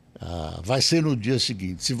 Vai ser no dia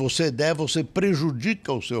seguinte. Se você der, você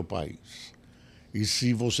prejudica o seu país. E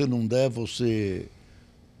se você não der, você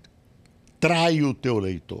trai o teu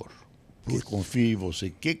leitor, que confia em você.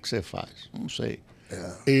 O que você faz? Não sei.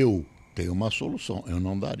 Eu tenho uma solução. Eu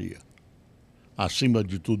não daria. Acima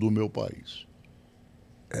de tudo, o meu país.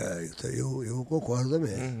 Eu concordo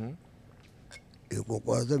também. Uhum. Eu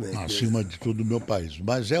concordo também. Acima de tudo, o meu país.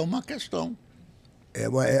 Mas é uma questão. É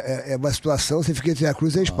uma situação, você fica entre a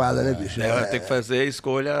cruz e a espada, né, bicho? Tem que fazer a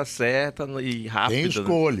escolha certa e rápida. Tem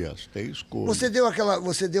escolhas, tem escolhas.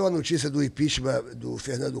 Você deu a notícia do impeachment do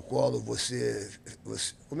Fernando Collor,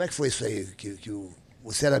 como é que foi isso aí?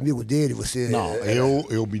 Você era amigo dele? Não,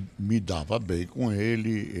 eu me dava bem com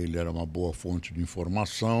ele era uma boa fonte de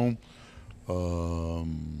informação.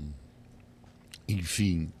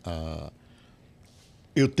 Enfim,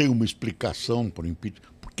 eu tenho uma explicação para o impeachment.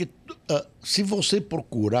 Porque se você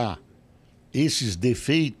procurar esses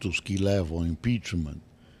defeitos que levam ao impeachment,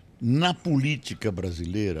 na política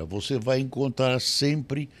brasileira, você vai encontrar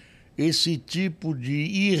sempre esse tipo de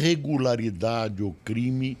irregularidade ou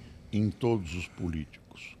crime em todos os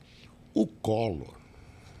políticos. O Collor,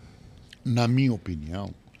 na minha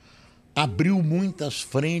opinião, abriu muitas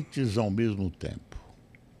frentes ao mesmo tempo.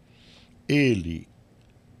 Ele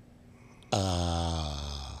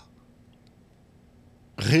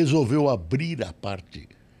resolveu abrir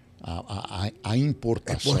a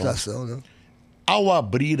importação. Importação, né? Ao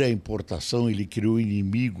abrir a importação, ele criou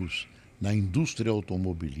inimigos na indústria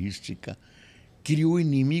automobilística, criou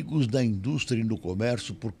inimigos da indústria e do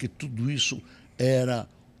comércio, porque tudo isso era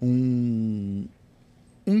um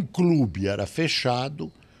clube, era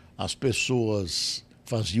fechado, as pessoas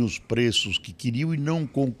faziam os preços que queriam e não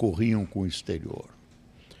concorriam com o exterior.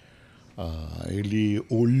 Ele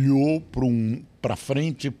olhou para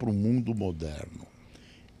frente para o mundo moderno.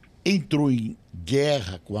 Entrou em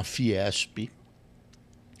guerra com a Fiesp,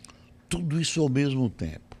 tudo isso ao mesmo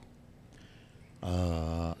tempo.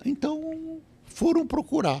 Então, foram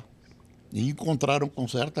procurar e encontraram com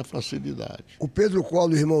certa facilidade. O Pedro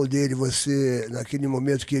Collor, irmão dele, você, naquele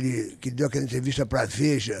momento que deu aquela entrevista para a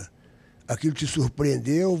Veja, aquilo te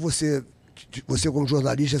surpreendeu? Você, como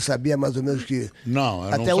jornalista, sabia mais ou menos que... Não,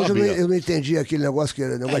 eu até não hoje sabia. Eu não entendi aquele negócio que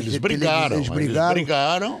era... Eles brigaram. Eles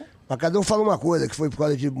brigaram. Mas cada um fala uma coisa, que foi por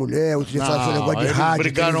causa de mulher, outro dia fala que foi negócio de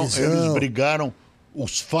rádio, televisão. Eles brigaram,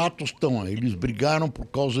 os fatos estão aí, eles brigaram por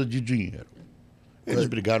causa de dinheiro. Eles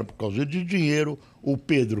brigaram por causa de dinheiro. O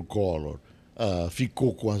Pedro Collor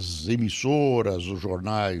ficou com as emissoras, os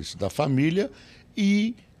jornais da família,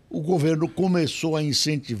 e o governo começou a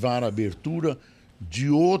incentivar a abertura de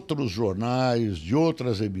outros jornais, de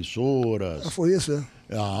outras emissoras. Foi isso, né?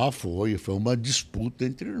 Foi uma disputa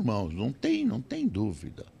entre irmãos, não tem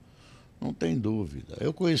dúvida. Não tem dúvida.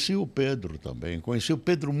 Eu conheci o Pedro também, conheci o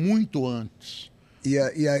Pedro muito antes. E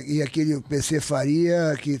aquele PC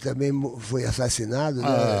Faria, que também foi assassinado,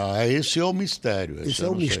 né? Esse é o mistério. Esse é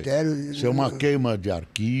o mistério. Se é uma queima de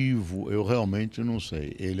arquivo, eu realmente não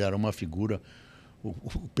sei. Ele era uma figura...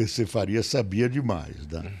 O PC Faria sabia demais,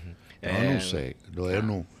 né? Eu não sei.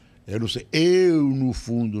 Eu não sei. Eu, no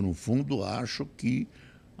fundo, acho que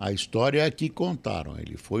a história é que contaram.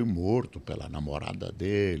 Ele foi morto pela namorada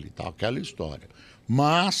dele e tal, aquela história.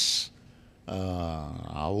 Mas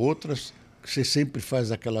há outras que você sempre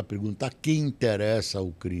faz aquela pergunta: a quem interessa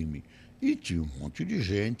o crime? E tinha um monte de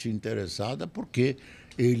gente interessada porque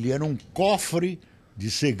ele era um cofre de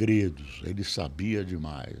segredos. Ele sabia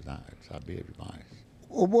demais, né? Ele sabia demais.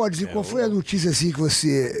 Ô, Borges, qual foi a notícia assim que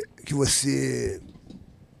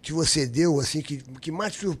você deu, assim, que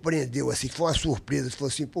mais te surpreendeu, assim, que foi uma surpresa, você falou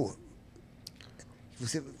assim, pô,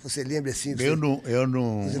 você lembra assim?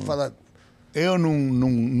 Você fala... Eu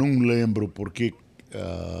não lembro, porque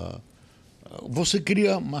você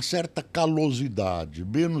cria uma certa calosidade,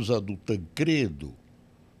 menos a do Tancredo,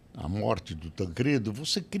 a morte do Tancredo,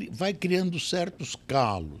 você vai criando certos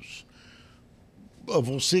calos.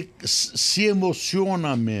 você se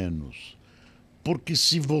emociona menos. Porque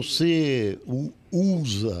se você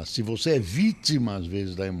se você é vítima, às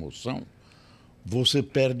vezes, da emoção, você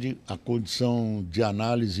perde a condição de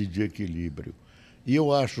análise e de equilíbrio. E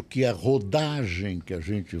eu acho que a rodagem que a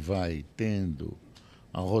gente vai tendo,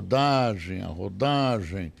 a rodagem,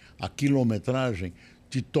 a quilometragem,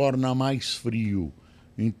 te torna mais frio.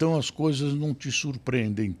 Então as coisas não te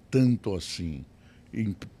surpreendem tanto assim.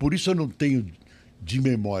 E por isso eu não tenho de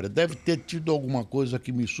memória. Deve ter tido alguma coisa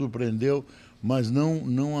que me surpreendeu, mas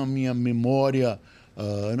não a minha memória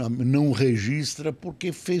não registra,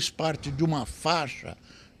 porque fez parte de uma faixa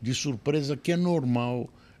de surpresa que é normal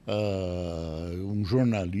um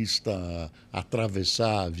jornalista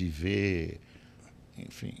atravessar, viver,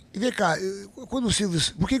 enfim. E vem cá, quando o Silvio,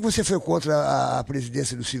 por que você foi contra a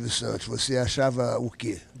presidência do Silvio Santos? Você achava o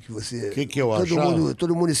quê? Que eu achava?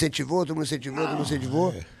 Todo mundo incentivou. Todo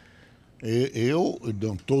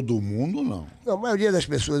mundo não. Não, a maioria das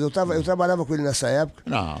pessoas. Eu trabalhava com ele nessa época.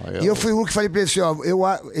 Não, E eu fui um que falei pra ele assim, ó,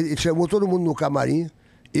 ele chamou todo mundo no camarim,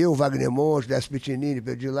 eu, Wagner Monte, Décio Pitinini,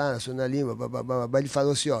 Pedro de Lá, Sônia Lima, ele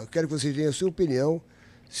falou assim, ó, quero que vocês deem a sua opinião,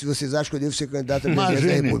 se vocês acham que eu devo ser candidato a presidente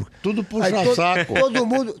da República. Tudo puxa saco. Todo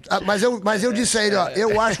mundo. Mas eu disse a ele, ó,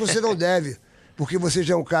 eu acho que você não deve, porque você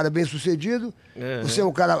já é um cara bem sucedido, você é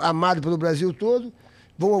um cara amado pelo Brasil todo,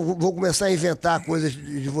 vou começar a inventar coisas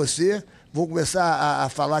de você, vou começar a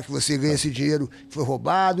falar que você ganha esse dinheiro que foi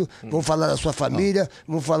roubado, vamos falar da sua família,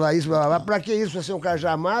 vamos falar isso, blá, blá, blá. Pra que isso? Você é um cara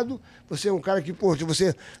já amado, você é um cara que, pô,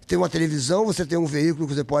 você tem uma televisão, você tem um veículo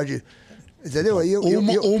que você pode... Entendeu?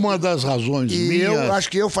 Uma das razões minhas... Eu acho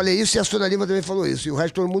que eu falei isso e a Sônia Lima também falou isso. E o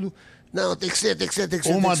resto todo mundo... Não, tem que ser.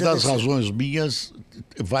 Uma das razões minhas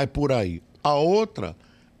vai por aí. A outra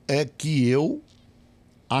é que eu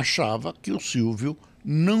achava que o Silvio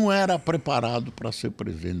não era preparado para ser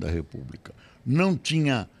presidente da República. Não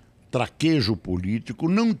tinha traquejo político,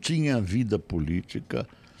 não tinha vida política,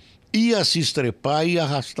 ia se estrepar e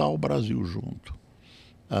arrastar o Brasil junto.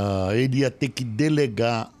 Ele ia ter que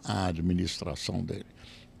delegar a administração dele.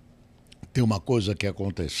 Tem uma coisa que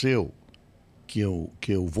aconteceu que eu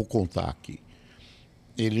vou contar aqui.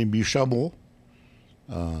 Ele me chamou,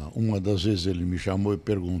 uma das vezes ele me chamou e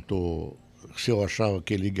perguntou se eu achava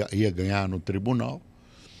que ele ia ganhar no tribunal.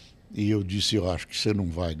 E eu disse, eu acho que você não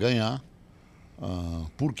vai ganhar.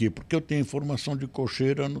 Por quê? Porque eu tenho informação de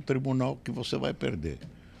cocheira no tribunal que você vai perder.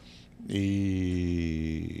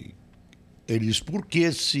 E ele disse, por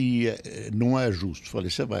que se não é justo? Falei,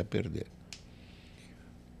 você vai perder.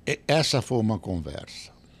 Essa foi uma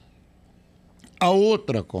conversa. A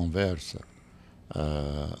outra conversa,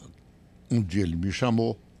 um dia ele me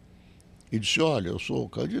chamou e disse, olha, eu sou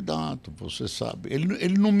candidato, você sabe.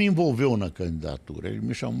 Ele não me envolveu na candidatura, ele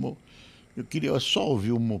me chamou. Eu queria só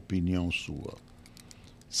ouvir uma opinião sua.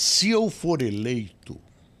 Se eu for eleito,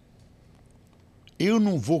 eu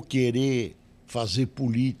não vou querer fazer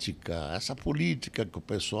política, essa política que o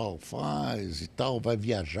pessoal faz e tal, vai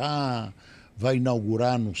viajar, vai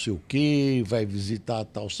inaugurar não sei o quê, vai visitar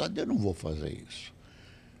tal cidade, eu não vou fazer isso.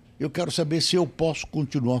 Eu quero saber se eu posso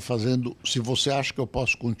continuar fazendo, se você acha que eu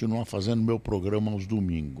posso continuar fazendo meu programa aos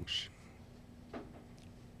domingos.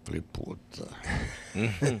 Falei, puta.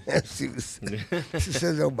 Isso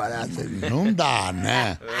é um barato. Não dá,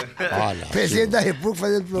 né? Olha. Presidente da República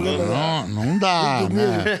fazendo programa. Não dá,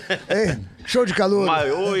 né? Show de calor.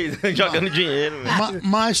 Maiô e jogando dinheiro.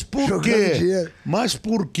 Mas por quê? Mas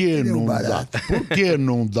por que não dá? Por que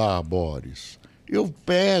não dá, Boris? Eu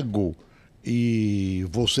pego e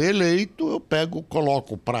vou ser eleito,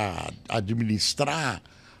 coloco para administrar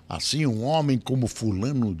assim um homem como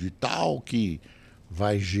fulano de tal que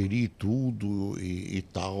vai gerir tudo e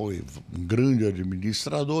tal, um grande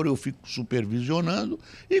administrador, eu fico supervisionando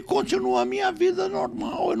e continuo a minha vida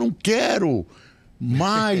normal. Eu não quero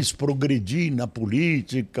mais progredir na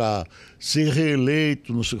política, ser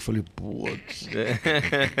reeleito, não sei o que. Eu falei, putz.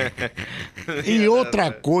 E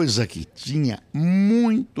outra coisa que tinha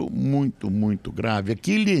muito, muito, muito grave é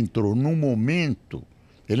que ele entrou num momento...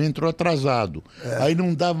 Ele entrou atrasado. Aí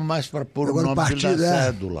não dava mais para pôr o nome dele na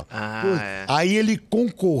cédula. Aí ele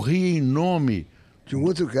concorria em nome de um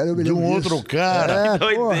outro cara,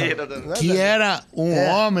 que era um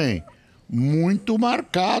homem muito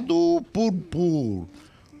marcado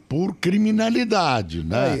por criminalidade,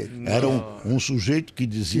 né? Era um sujeito que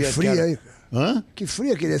dizia que fria, aí. Hã? Que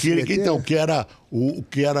fria que ele ia se meter. Então, que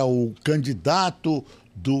era o candidato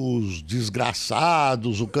dos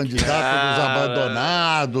desgraçados, o candidato dos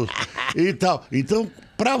abandonados e tal. Então,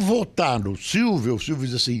 para votar no Silvio, o Silvio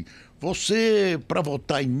diz assim, você, para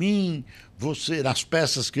votar em mim, você, nas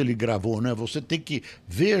peças que ele gravou, né? Você tem que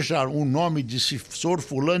veja o nome de Sr.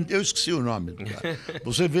 Fulano, eu esqueci o nome do cara.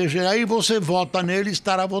 Você veja, aí você vota nele e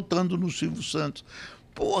estará votando no Silvio Santos.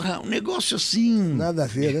 Porra, um negócio assim... Nada a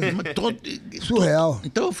ver, né? Surreal.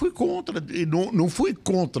 Então eu fui contra. Não fui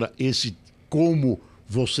contra esse como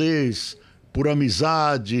vocês, por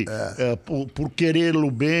amizade, por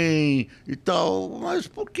querê-lo bem e tal, mas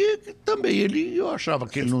porque também eu achava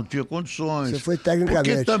que ele não tinha condições. Você foi tecnicamente.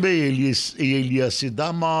 Porque também ele ia se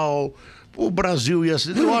dar mal, o Brasil ia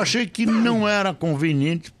se... Eu achei que não era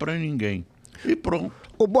conveniente para ninguém. E pronto.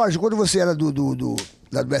 Ô, Borges, quando você era do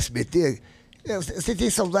SBT... Você tem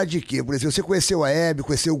saudade de quê? Por exemplo, você conheceu a Hebe,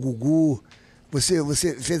 conheceu o Gugu, você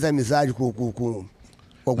fez amizade com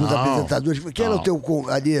alguns apresentadores. Quem era o teu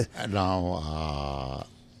ali? Não,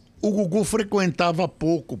 o Gugu frequentava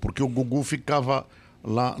pouco, porque o Gugu ficava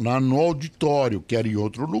lá no auditório, que era em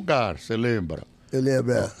outro lugar, você lembra? Eu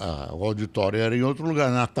lembro. O auditório era em outro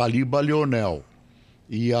lugar, Nathalie Balionel.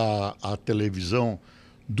 E a televisão...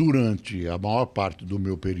 Durante a maior parte do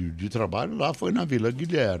meu período de trabalho, lá foi na Vila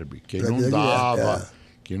Guilherme, que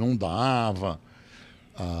não dava.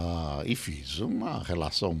 E fiz uma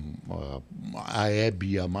relação, a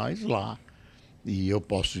Hebe ia mais lá. E eu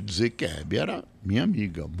posso dizer que a Hebe era minha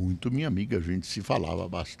amiga, muito minha amiga, a gente se falava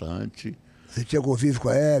bastante. Você tinha convívio com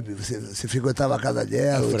a Hebe? Você frequentava a casa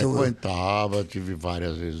dela? Eu frequentava, tive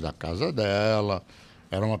várias vezes na casa dela.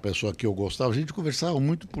 Era uma pessoa que eu gostava, a gente conversava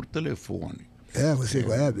muito por telefone. Você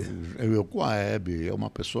com a Hebe? Eu com a Hebe. É uma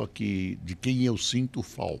pessoa de quem eu sinto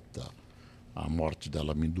falta. A morte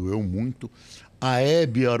dela me doeu muito. A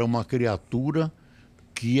Hebe era uma criatura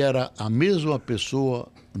que era a mesma pessoa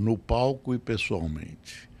no palco e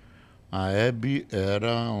pessoalmente. A Hebe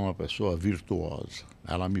era uma pessoa virtuosa.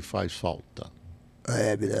 Ela me faz falta. A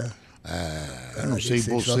Hebe, né? Eu não sei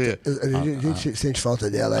você... A gente sente falta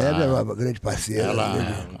dela. A Hebe é uma grande parceira. Ela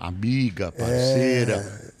é amiga,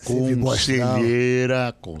 parceira...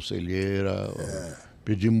 Conselheira.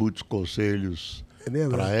 Pedi muitos conselhos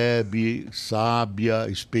para a Hebe, sábia,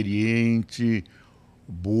 experiente,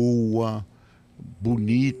 boa,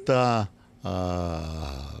 bonita.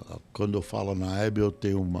 Quando eu falo na Hebe, eu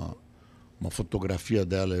tenho uma fotografia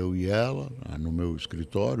dela, eu e ela, no meu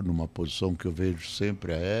escritório, numa posição que eu vejo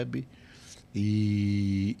sempre a Hebe,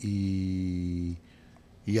 e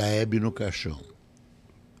a Hebe no caixão.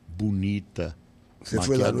 Bonita. Você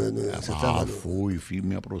foi lá Fui,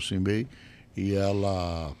 me aproximei e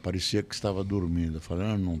ela parecia que estava dormindo. Eu falei,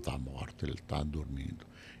 não está morto, ele está dormindo.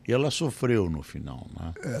 E ela sofreu no final,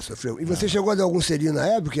 né? Sofreu. E você chegou a dar algum selinho na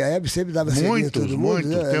Hebe? Porque a Hebe sempre dava selinho em todo mundo.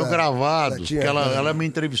 Muitos, né? Tenho gravado. Ela me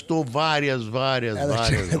entrevistou várias vezes.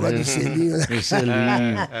 Do selinho, né? Selinho.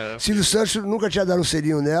 Silvio Santos nunca tinha dado um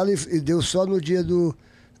selinho nela e deu só no dia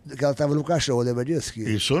que ela estava no caixão, lembra disso?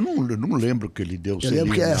 Isso eu não lembro que ele deu selinho. Eu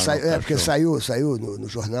lembro que porque saiu no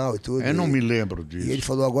jornal e tudo. Eu não me lembro disso. E ele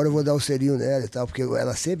falou, agora eu vou dar um selinho nela e tal, porque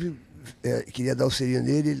ela sempre queria dar um selinho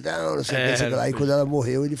nele, ele não sei o que lá. E quando ela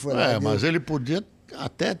morreu, ele foi lá. Mas ele podia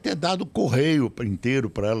até ter dado o correio inteiro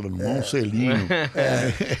para ela, não um selinho.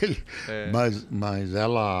 Mas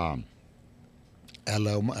ela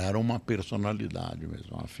era uma personalidade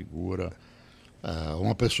mesmo, uma figura...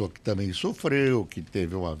 uma pessoa que também sofreu, que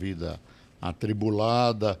teve uma vida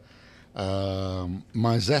atribulada,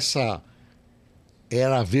 mas essa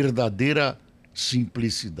era a verdadeira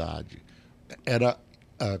simplicidade. Era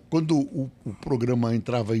quando o programa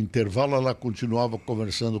entrava em intervalo, ela continuava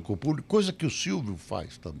conversando com o público, coisa que o Silvio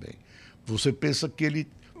faz também. Você pensa que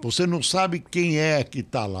você não sabe quem é que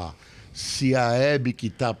está lá, se a Hebe que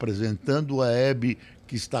está apresentando ou a Hebe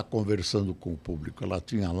que está conversando com o público. Ela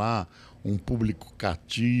tinha lá um público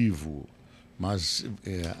cativo, mas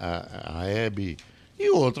a Hebe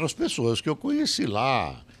e outras pessoas que eu conheci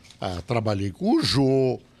lá. Trabalhei com o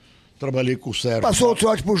Jô, trabalhei com o Sérgio. Passou um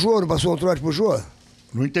trote pro Jô, não passou um trote pro Jô?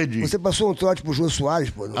 Não entendi. Você passou um trote pro Jô Soares,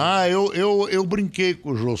 pô? Não? Eu brinquei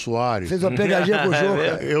com o Jô Soares. Fez uma pegadinha com o Jô,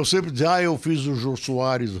 cara. Eu sempre dizia, eu fiz o Jô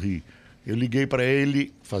Soares rir. Eu liguei para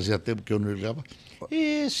ele, fazia tempo que eu não ligava.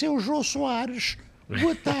 Seu Jô Soares...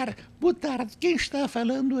 Boa tarde. Quem está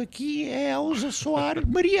falando aqui é Elza Soares,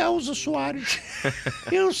 Maria Elza Soares.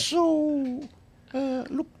 Eu sou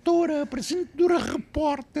locutora, apresentadora,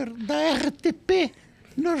 repórter da RTP.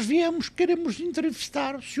 Nós queremos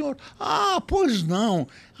entrevistar o senhor. Pois não.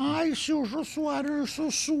 Seu Jô Soares, eu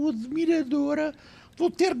sou sua admiradora. Vou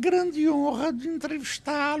ter grande honra de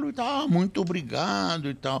entrevistá-lo e tal. Muito obrigado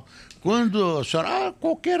e tal. Quando a senhora,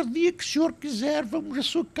 qualquer dia que o senhor quiser, vamos à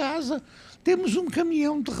sua casa. Temos um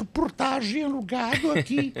caminhão de reportagem alugado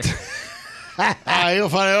aqui. Aí eu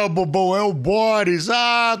falei, é o bobão, é o Boris.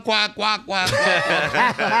 Quá, quá, quá, quá.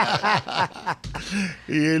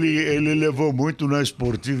 E ele levou muito na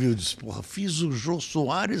esportiva e eu disse, porra, fiz o Jô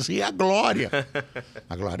Soares e a Glória.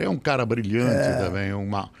 A Glória é um cara brilhante também,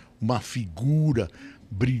 uma figura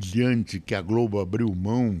brilhante que a Globo abriu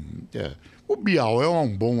mão. O Bial é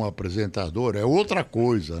um bom apresentador, é outra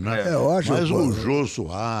coisa, né? É ótimo. Mas o Jô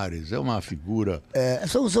Soares é uma figura...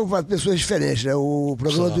 São pessoas diferentes, né? O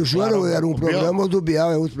programa do Jô era um programa, o do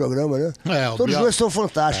Bial é outro programa, né? Todos os dois são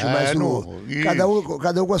fantásticos, mas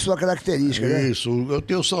cada um com a sua característica, né? Isso, eu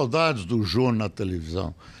tenho saudades do Jô na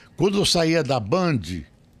televisão. Quando eu saía da Band,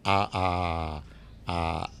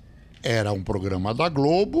 era um programa da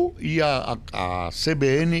Globo e a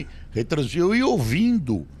CBN retransmitia. Eu ia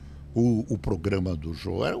ouvindo o programa do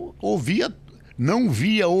Jô. Ouvia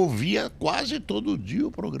quase todo dia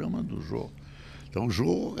o programa do Jô. Então o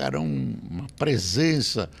Jô era uma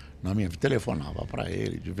presença na minha vida. Telefonava para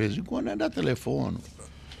ele, de vez em quando ainda telefono.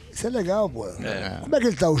 Isso é legal, pô. Como é que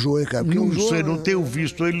ele tá, o Jô, hein, cara? Porque não sei, não tenho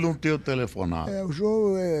visto ele, não tenho telefonado. O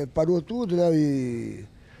Jô parou tudo, né?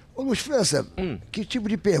 Ô, Luiz França, que tipo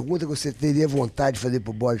de pergunta você teria vontade de fazer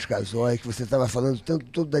pro Boris Casoy, que você estava falando tanto,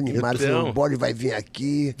 todo animado, então... o Boris vai vir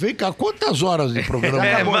aqui. Vem cá, quantas horas de programa?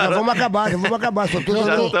 Já vamos acabar. Já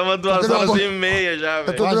estamos 2 horas e meia já, velho.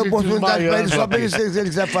 Eu tô dando oportunidade para ele só para ele, se ele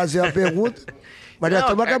quiser fazer uma pergunta. Mas já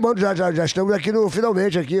estamos acabando, já estamos aqui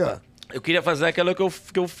finalmente aqui, ó. Eu queria fazer aquela que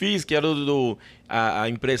eu fiz, que era a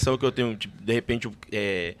impressão que eu tenho, tipo, de repente,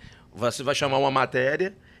 você vai chamar uma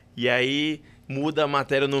matéria e aí muda a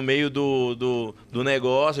matéria no meio do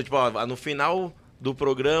negócio. Tipo, ó, no final do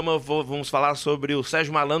programa vamos falar sobre o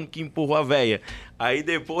Sérgio Malandro que empurrou a véia. Aí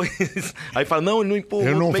depois... Aí fala, não, ele não empurrou.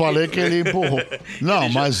 Eu não falei que ele empurrou. Não,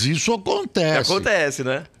 mas isso acontece. Acontece,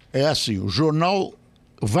 né? É assim, o jornal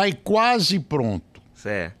vai quase pronto.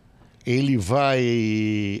 Certo. Ele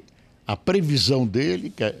vai... A previsão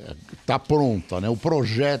dele está pronta, né? O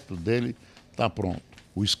projeto dele está pronto.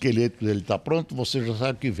 O esqueleto dele está pronto, você já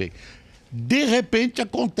sabe o que vem. De repente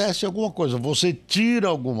acontece alguma coisa, você tira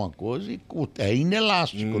alguma coisa e é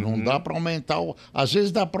inelástico, não dá para aumentar. Às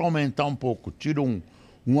vezes dá para aumentar um pouco, tira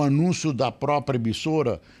um anúncio da própria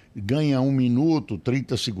emissora, ganha 1 minuto,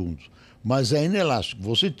 30 segundos. Mas é inelástico,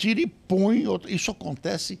 você tira e põe. Isso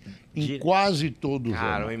acontece em quase todo o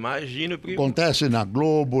jornal. Cara, eu imagino. Porque... Acontece na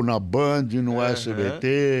Globo, na Band, no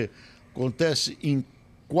SBT, acontece em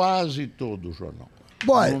quase todo o jornal.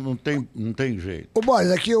 Boy, não tem jeito. Ô, Boris,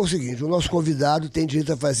 aqui é o seguinte, o nosso convidado tem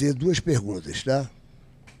direito a fazer 2 perguntas, tá?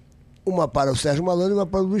 Uma para o Sérgio Malandro e uma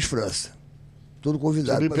para o Luiz França. Todo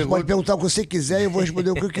convidado. Você pode perguntar o que você quiser e eu vou responder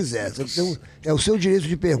o que eu quiser. É o seu direito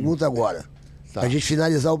de pergunta agora. Tá. Pra gente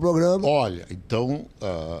finalizar o programa. Olha, então,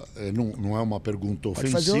 não é uma pergunta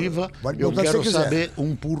ofensiva. Eu quero saber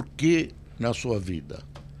um porquê na sua vida.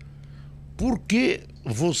 Por que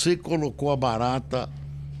você colocou a barata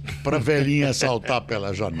pra velhinha saltar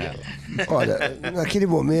pela janela? Olha, naquele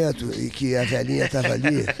momento em que a velhinha estava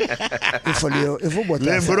ali, eu falei, eu vou botar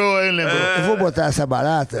Lembrou. Eu vou botar essa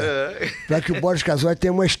barata para que o Boris Casoy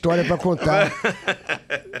tenha uma história para contar.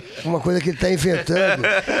 Uma coisa que ele está inventando.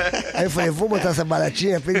 Aí eu falei, vou botar essa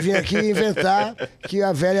baratinha para ele vir aqui e inventar que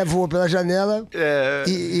a velha voou pela janela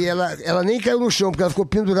e ela nem caiu no chão, porque ela ficou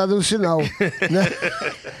pendurada no sinal. Né?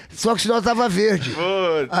 Só que o sinal estava verde.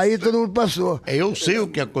 Aí todo mundo passou. Eu sei o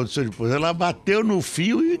que aconteceu depois. Ela bateu no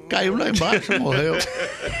fio e caiu lá embaixo, morreu.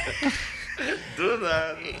 Do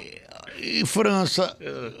nada. E França,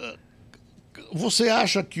 você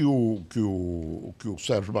acha que o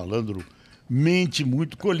Sérgio Malandro mente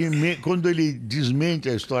muito quando ele desmente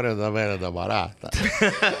a história da velha da barata?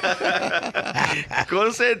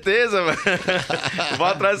 Com certeza, mano. Vou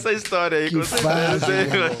atrás dessa história aí, com certeza.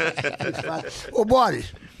 Ô,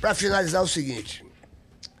 Boris, pra finalizar é o seguinte.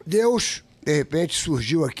 Deus, de repente,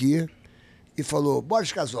 surgiu aqui e falou,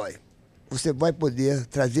 Boris Casoy, você vai poder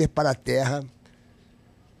trazer para a Terra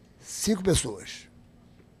 5 pessoas.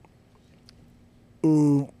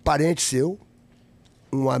 Um parente seu,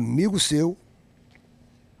 um amigo seu,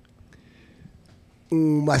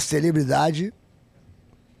 uma celebridade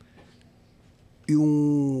e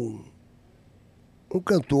um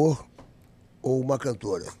cantor ou uma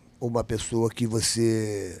cantora, ou uma pessoa que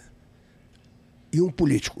você... E um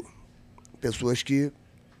político. Pessoas que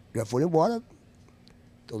já foram embora,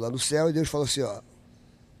 estão lá no céu e Deus falou assim, ó,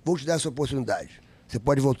 vou te dar essa oportunidade. Você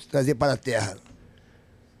pode trazer para a Terra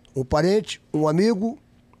um parente, um amigo,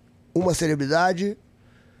 uma celebridade,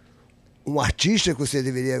 um artista que você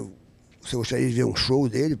gostaria de ver um show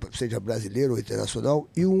dele, seja brasileiro ou internacional,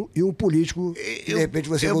 e um político que de repente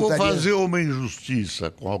você eu voltaria... vou fazer uma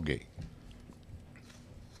injustiça com alguém.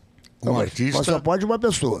 Um artista... Mas só pode uma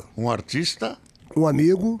pessoa. Um artista... Um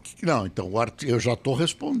amigo. Não, então, eu já estou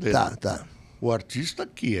respondendo. Tá. O artista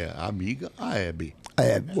que é a amiga, a Hebe. A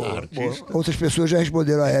Hebe, boa. Artista. Outras pessoas já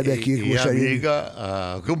responderam a Hebe aqui. Que E a gostaria amiga,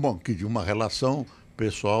 que de uma relação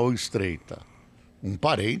pessoal estreita. Um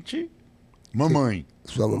parente, mamãe.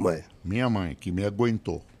 Sua mamãe. Minha mãe, que me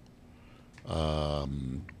aguentou.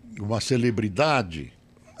 Uma celebridade.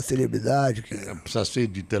 A celebridade. Que... Precisa ser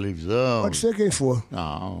de televisão. Pode ser quem for.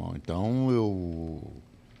 Não, então eu...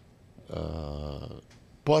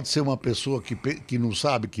 pode ser uma pessoa que não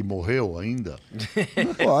sabe que morreu ainda?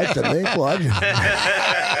 Pode, também pode.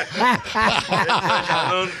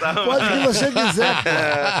 Pode o que você quiser, pô.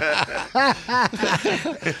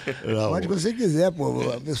 Não, Pode o que você quiser,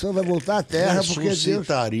 pô. A pessoa vai voltar à Terra porque Deus...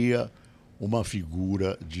 ressuscitaria uma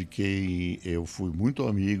figura de quem eu fui muito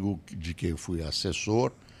amigo, de quem eu fui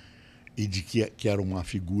assessor e de que era uma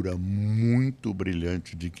figura muito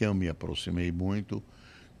brilhante, de quem eu me aproximei muito,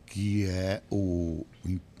 que é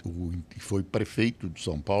foi prefeito de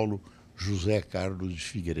São Paulo, José Carlos de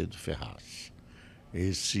Figueiredo Ferraz.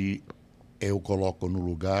 Esse eu coloco no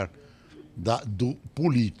lugar do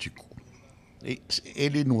político.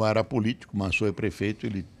 Ele não era político, mas foi prefeito,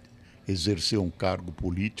 ele exerceu um cargo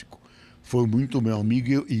político, foi muito meu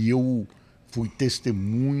amigo e eu fui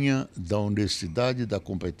testemunha da honestidade e da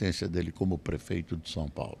competência dele como prefeito de São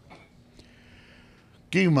Paulo.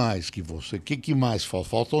 Quem mais que você? Que mais falta?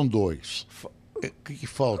 Faltam dois. O que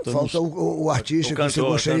falta? Falta o artista que você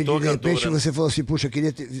gostaria de repente, né? você falou assim, puxa, eu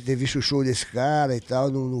queria ter visto o show desse cara e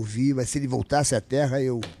tal, não vi, mas se ele voltasse à Terra,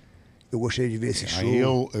 eu gostaria de ver esse show. Aí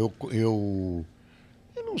eu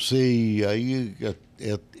não sei, aí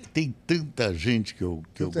tem tanta gente que eu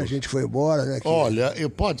Tanta gente foi embora, né? Olha,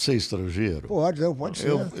 pode ser estrangeiro? Pode ser.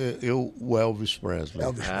 O Elvis Presley.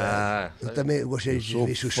 Elvis Presley. Eu também gostaria de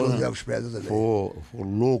ver o show do Elvis Presley também. Vou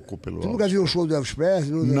louco pelo Elvis. Tu nunca viu um show do Elvis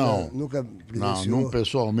Presley? Não. Nunca presenciou? Não,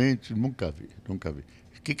 pessoalmente, nunca vi.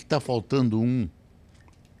 O que está faltando um?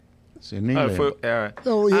 Você nem lembra.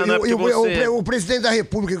 O presidente da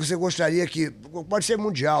República que você gostaria que... Pode ser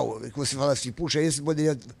mundial, que você fala assim, puxa, esse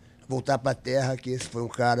poderia voltar para a Terra, que esse foi um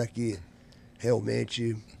cara que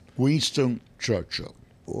realmente... Winston Churchill.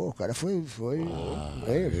 Pô, o cara foi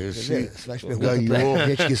esse faz pergunta ganhou. pra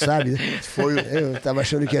gente que sabe, né? Eu tava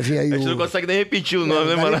achando que ia vir aí A gente não consegue nem repetir o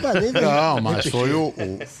nome, né, mano? Não, mas foi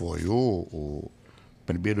o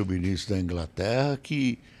primeiro-ministro da Inglaterra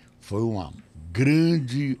que foi uma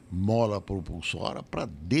grande mola propulsora para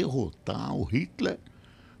derrotar o Hitler.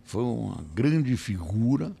 Foi uma grande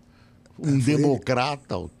figura, um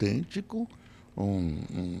democrata autêntico,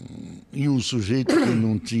 e um sujeito que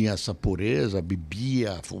não tinha essa pureza,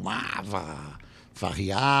 bebia, fumava,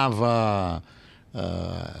 farreava,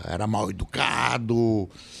 era mal educado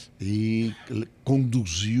e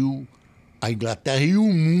conduziu a Inglaterra e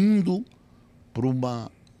o mundo para uma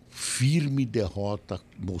firme derrota,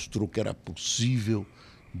 mostrou que era possível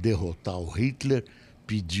derrotar o Hitler,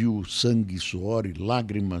 pediu sangue, suor e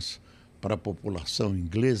lágrimas para a população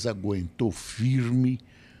inglesa, aguentou firme,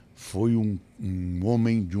 foi um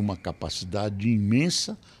homem de uma capacidade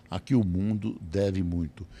imensa a que o mundo deve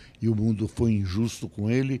muito. E o mundo foi injusto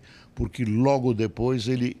com ele, porque logo depois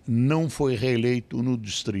ele não foi reeleito no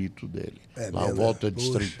distrito dele. Lá a volta é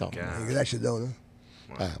distrital. Gratidão, né?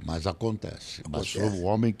 Mas acontece. Mas foi um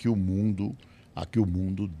homem a que o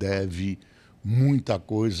mundo deve muita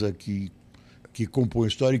coisa que compõe a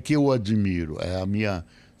história e que eu admiro. É a minha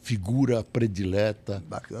figura predileta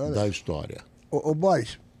da história. Ô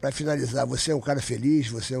Boris, para finalizar, você é um cara feliz?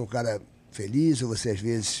 Você é um cara feliz? Ou você às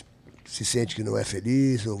vezes se sente que não é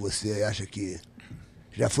feliz? Ou você acha que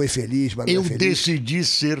já foi feliz, mas não é feliz? Eu decidi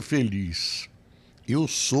ser feliz. Eu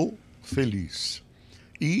sou feliz.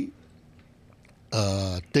 E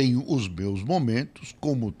tenho os meus momentos,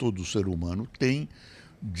 como todo ser humano tem,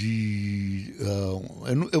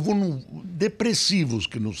 eu vou depressivos,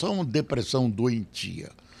 que não são depressão doentia.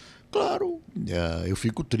 Claro, eu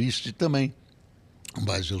fico triste também,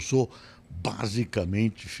 mas eu sou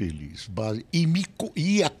basicamente feliz.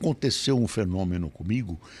 E aconteceu um fenômeno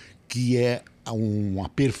comigo que é um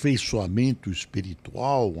aperfeiçoamento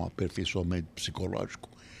espiritual, um aperfeiçoamento psicológico.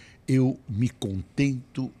 Eu me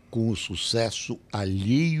contento com o sucesso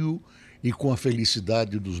alheio e com a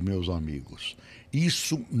felicidade dos meus amigos.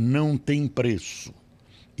 Isso não tem preço.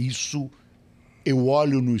 Isso eu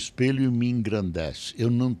olho no espelho e me engrandece. Eu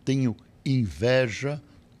não tenho inveja.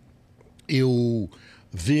 Eu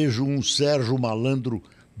vejo um Sérgio Malandro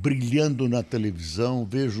brilhando na televisão,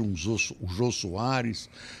 vejo o Jô Soares,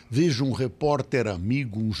 vejo um repórter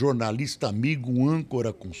amigo, um jornalista amigo, um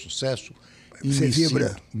âncora com sucesso. Você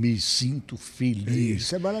vibra. Me sinto feliz.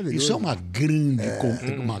 Isso é maravilhoso. Isso é uma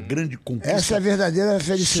grande conquista. Essa é a verdadeira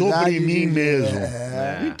felicidade. Sobre mim mesmo.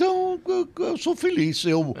 É. Então, eu sou feliz.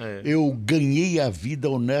 Eu ganhei a vida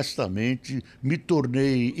honestamente, me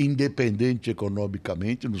tornei independente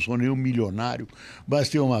economicamente, não sou nenhum milionário, mas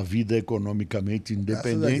tenho uma vida economicamente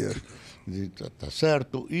independente. Tá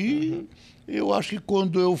certo? E eu acho que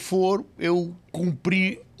quando eu for, eu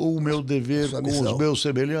cumpri o meu dever com os meus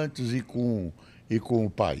semelhantes e com o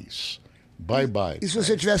país. Bye, bye. E se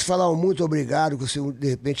você tivesse falar um muito obrigado, que você de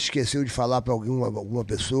repente esqueceu de falar para alguma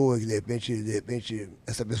pessoa, que de repente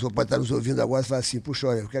essa pessoa pode estar nos ouvindo agora e falar assim, puxa,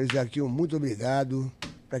 olha, eu quero dizer aqui um muito obrigado,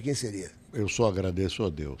 para quem seria? Eu só agradeço a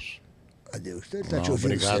Deus. A Deus. Então ele está te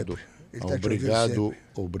ouvindo sempre. Ele tá te ouvindo sempre.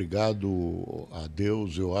 Obrigado a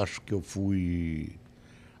Deus. Eu acho que eu fui...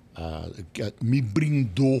 me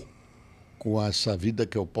brindou com essa vida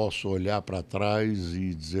que eu posso olhar para trás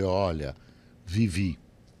e dizer, olha, vivi.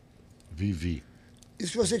 E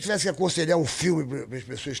se você tivesse que aconselhar um filme para as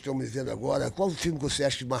pessoas que estão me vendo agora, qual filme que você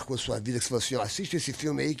acha que marcou a sua vida? Que você falou assim, ó, assiste esse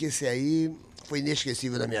filme aí, que esse aí foi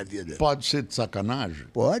inesquecível na minha vida. Pode ser de sacanagem?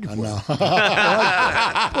 Pode, pô. Não. Pode,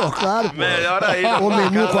 pô, claro, pô. Melhor aí. O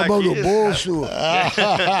menu com a mão no bolso,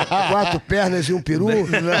 4 pernas e um peru.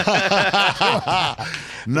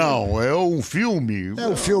 Não, é um filme. É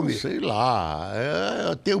um filme. Sei lá.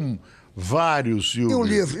 Tem vários filmes.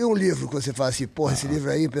 E um livro que você fala assim, porra, esse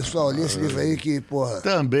livro aí, pessoal, li esse livro aí que, porra...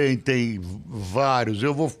 Também tem vários.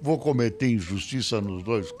 Eu vou cometer injustiça nos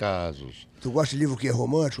dois casos. Tu gosta de livro que é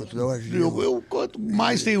romântico? Tu não gosta de livro? Eu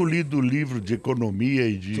mais tenho lido livro de economia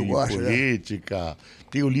e de política. Né?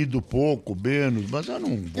 Tenho lido pouco, menos, mas eu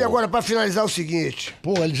não vou. E agora, para finalizar, o seguinte...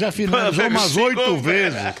 Pô, ele já finalizou umas 8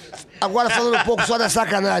 vezes. Agora, falando um pouco só da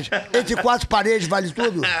sacanagem. Entre 4 paredes vale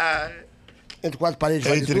tudo? Entre 4 paredes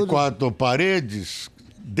vale tudo? Entre 4 paredes,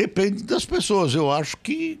 depende das pessoas. Eu acho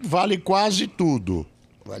que vale quase tudo.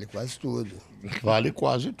 Vale quase tudo. Vale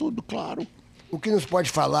quase tudo, claro. O que nos pode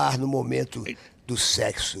falar no momento do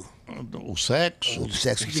sexo? O sexo? Do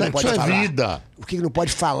sexo. O que sexo não pode é falar? vida. O que não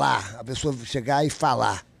pode falar? A pessoa chegar e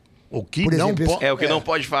falar. O que Por não exemplo, pode... É o que não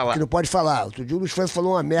pode falar. O que não pode falar. Outro dia o Luiz França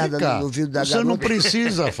falou uma merda no ouvido da garota. Você não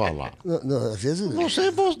precisa falar. Não, às vezes não.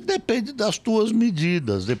 Você depende das tuas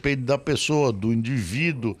medidas, depende da pessoa, do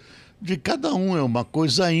indivíduo, de cada um. É uma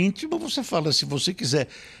coisa íntima. Você fala, se você quiser,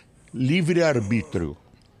 livre-arbítrio.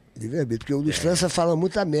 Livre-arbítrio, porque o Luiz França fala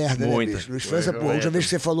muita merda, Muita. né, bicho? Luiz França, pô, a última vez que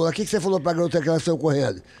você falou, o que você falou pra garota que elas estão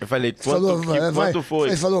correndo? Eu falei, Quanto foi?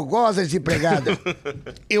 Ele falou, goza desempregada.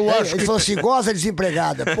 Ele falou assim, goza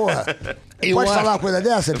desempregada, porra. Pode falar uma coisa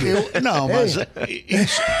dessa, bicho? Não, mas...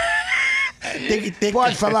 Isso... Tem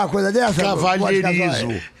Pode falar uma coisa dessa?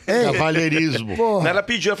 Cavalheirismo. Cavalheirismo. Porra. Ela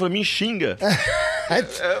pediu, ela falou, me xinga.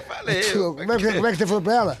 Eu falei. Como é que você falou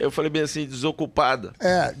pra ela? Eu falei bem assim, desocupada.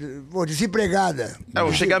 Desempregada. É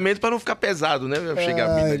um xingamento pra não ficar pesado, né?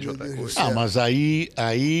 Xingamento de outra coisa. Mas aí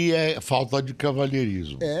é falta de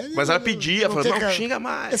cavalheirismo. Mas ela pedia, falou, não, xinga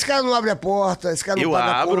mais. Esse cara não abre a porta, esse cara não Eu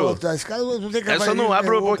paga abro. conta, esse cara não tem Eu só não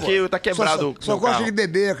abro porque tá quebrado Só o gosta carro. de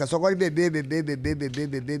beber, cara. Só gosta de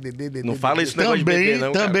beber. Não fala isso, negócio de beber,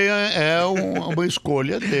 não, Também é uma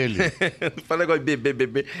escolha dele. Não fala negócio de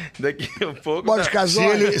beber. Daqui a pouco... Pode casar.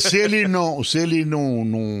 Se ele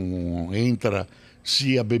não entra,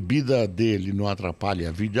 se a bebida dele não atrapalha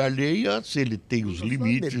a vida alheia, se ele tem os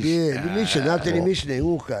limites. Limite não tem limite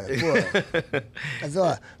nenhum, cara. Pô. Mas,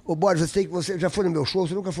 ó, ô Boris, você já foi no meu show?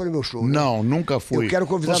 Você nunca foi no meu show, né? Não, nunca fui. Eu quero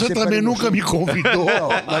convidar você você pra também ir no nunca show. me convidou. Não,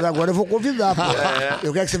 mas agora eu vou convidar, pô.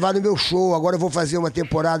 Eu quero que você vá no meu show. Agora eu vou fazer uma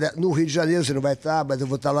temporada no Rio de Janeiro. Você não vai estar, mas eu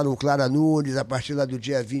vou estar lá no Clara Nunes a partir lá do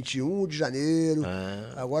dia 21 de janeiro.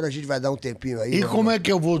 Agora a gente vai dar um tempinho aí. E como é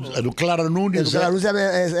que eu vou... No Clara Nunes? No Clara Nunes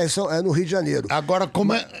é no Rio de Janeiro. Agora,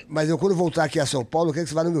 como é... Mas eu, quando voltar aqui a São Paulo, eu quero que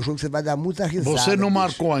você vá no meu show, que você vai dar muita risada. Você não bicho.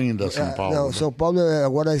 marcou ainda São Paulo? Não, né? São Paulo,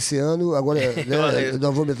 agora esse ano, né,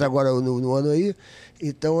 nós vamos entrar agora no ano aí,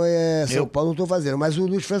 então São Paulo não estou fazendo, mas o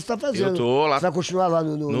Luiz França está fazendo. Eu tô lá. Você vai continuar lá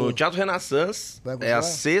No Teatro Renaissance, Vai continuar? às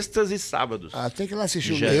sextas e sábados. Tem que ir lá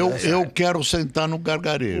assistir o Já. meu. Eu quero sentar no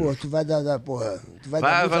gargareiro. Pô, tu vai dar, porra, tu vai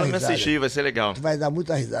dar Vai muita me risada. assistir, vai ser legal. Tu vai dar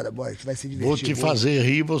muita risada, boy, tu vai se divertir. Vou te muito. fazer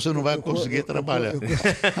rir, você não vai conseguir trabalhar.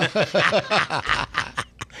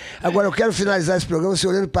 Agora eu quero finalizar esse programa você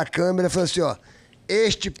olhando pra câmera e falando assim, ó.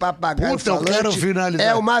 Este papagaio Puta, eu falante quero finalizar.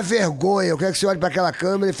 é uma vergonha. Eu quero que você olhe pra aquela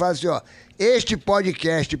câmera e fale assim, ó. Este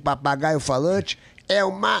podcast Papagaio Falante é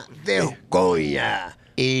uma vergonha.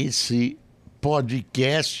 Esse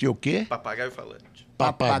podcast, o quê? Papagaio falante.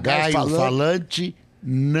 Papagaio falante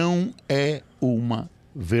não é uma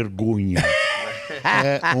vergonha.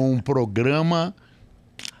 É um programa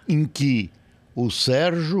em que o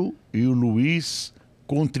Sérgio e o Luiz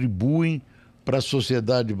contribuem para a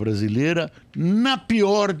sociedade brasileira, na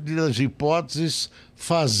pior das hipóteses,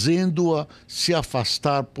 fazendo-a se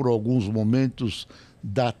afastar por alguns momentos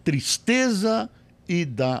da tristeza e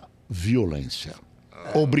da violência.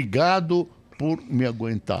 Obrigado por me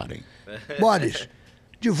aguentarem. Boris,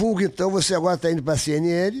 divulga então, você agora está indo para a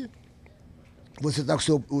CNN, você está com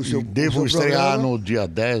o seu Devo o seu estrear programa. no dia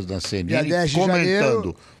 10 na CNN, Dia 10 de comentando.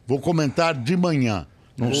 janeiro. Vou comentar de manhã.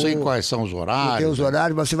 Não sei quais são os Não horários. tem os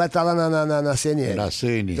horários, mas você vai estar lá na CNN. Na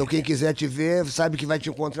CNN. Então quem quiser te ver, sabe que vai te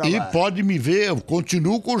encontrar E lá. pode me ver, eu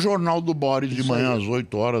continuo com o Jornal do Boris de manhã aí. às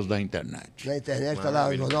 8 horas da internet. Na internet está lá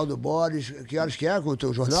o Jornal do Boris. Que horas que é com o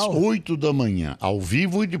teu jornal? 8 da manhã, ao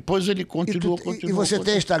vivo, e depois ele E, continua. e você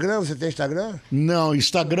tem Instagram? Você tem Instagram? Não,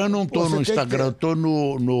 Instagram não tô Você no tem que Instagram, ter. tô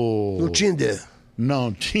no... No Tinder.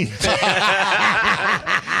 Não, Tinder.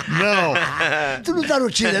 Não, Tu não tá no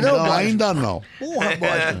Tinder, não, não, Boris? ainda não. Porra,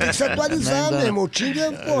 Boris, tu tem que se atualizar, Ainda meu não. irmão. O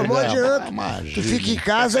Tinder, pô, não Não, adianta. imagina. Tu fica em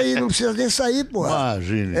casa e não precisa nem sair, porra.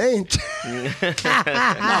 Imagine. Hein?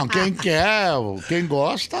 Não, quem quer, quem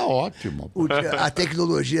gosta, ótimo. A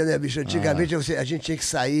tecnologia, né, bicho? Antigamente a gente tinha que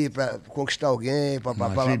sair pra conquistar alguém,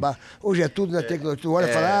 papapá. Hoje é tudo na tecnologia. Tu olha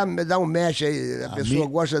e fala, me dá um match aí. A pessoa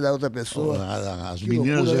gosta da outra pessoa. As Que meninas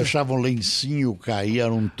loucura, né? deixavam lencinho cair,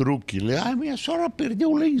 era um truque. Ai, minha senhora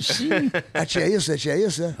perdeu o lencinho. Ah, tinha isso? Tinha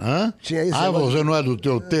isso, é? Hã? Tinha isso. Ah, agora- você não é do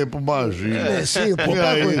teu tempo, imagina. É, sim, pô, Tinha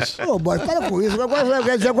para com isso. isso. Ô, Boris, para com isso. Agora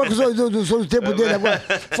quer dizer agora que eu sou do tempo dele agora.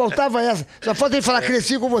 Faltava essa. Só falta ele falar,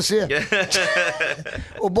 cresci com você.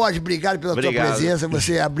 Ô, Boris, obrigado pela tua Obrigado. presença.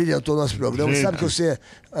 Você abrilhantou o nosso programa. Gente. Sabe que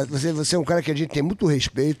você é um cara que a gente tem muito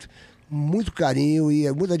respeito, muito carinho e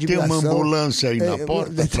muita Tem admiração. uma ambulância aí na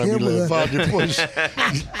porta para tem me ambulância. levar depois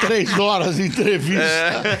de 3 horas de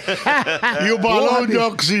entrevista. E o balão Porra, de bicho.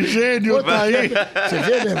 oxigênio tá aí. Você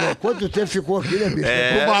vê, meu irmão, quanto tempo ficou aqui, né, bicho?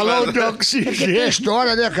 O balão de Tem oxigênio.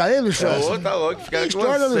 história, né, cara? Hein, Luiz França? Ô, tá louco, Tem ficar aqui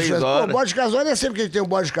história, umas Luiz 6 França. Pô, o horas. Boris Casoni é sempre que ele tem um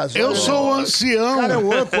Boris Casoni. Eu né? sou um ancião. O cara é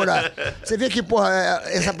um âncora. Você vê que, porra,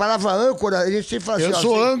 essa palavra âncora, a gente sempre fala assim. Eu ó,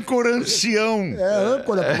 sou assim, âncora ancião. É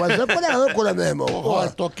âncora, pô, mas âncora é âncora, meu irmão. Ó, Porra.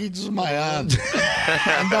 tô aqui desmaiado.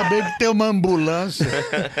 Ainda bem que tem uma ambulância.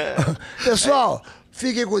 Pessoal,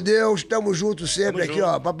 fiquem com Deus, tamo juntos sempre aqui,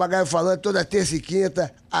 ó. Papagaio falando toda terça e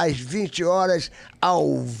quinta, às 20 horas,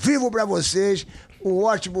 ao vivo pra vocês. Um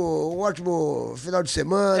ótimo final de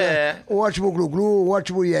semana, É. um ótimo glu-glu, um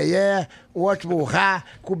ótimo iê-iê, um ótimo rá,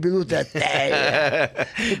 com bilu teté,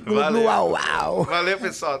 glu-glu au-au. Valeu,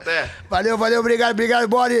 pessoal. Até. Valeu, obrigado,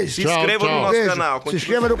 Boris. Se Tchau, inscreva tchau. no nosso Beijo. canal. Se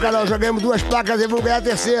inscreva no canal, já ganhamos 2 placas e vamos ganhar a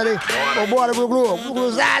terceira, hein? Vambora, Glu-Glu.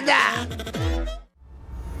 Gluzada!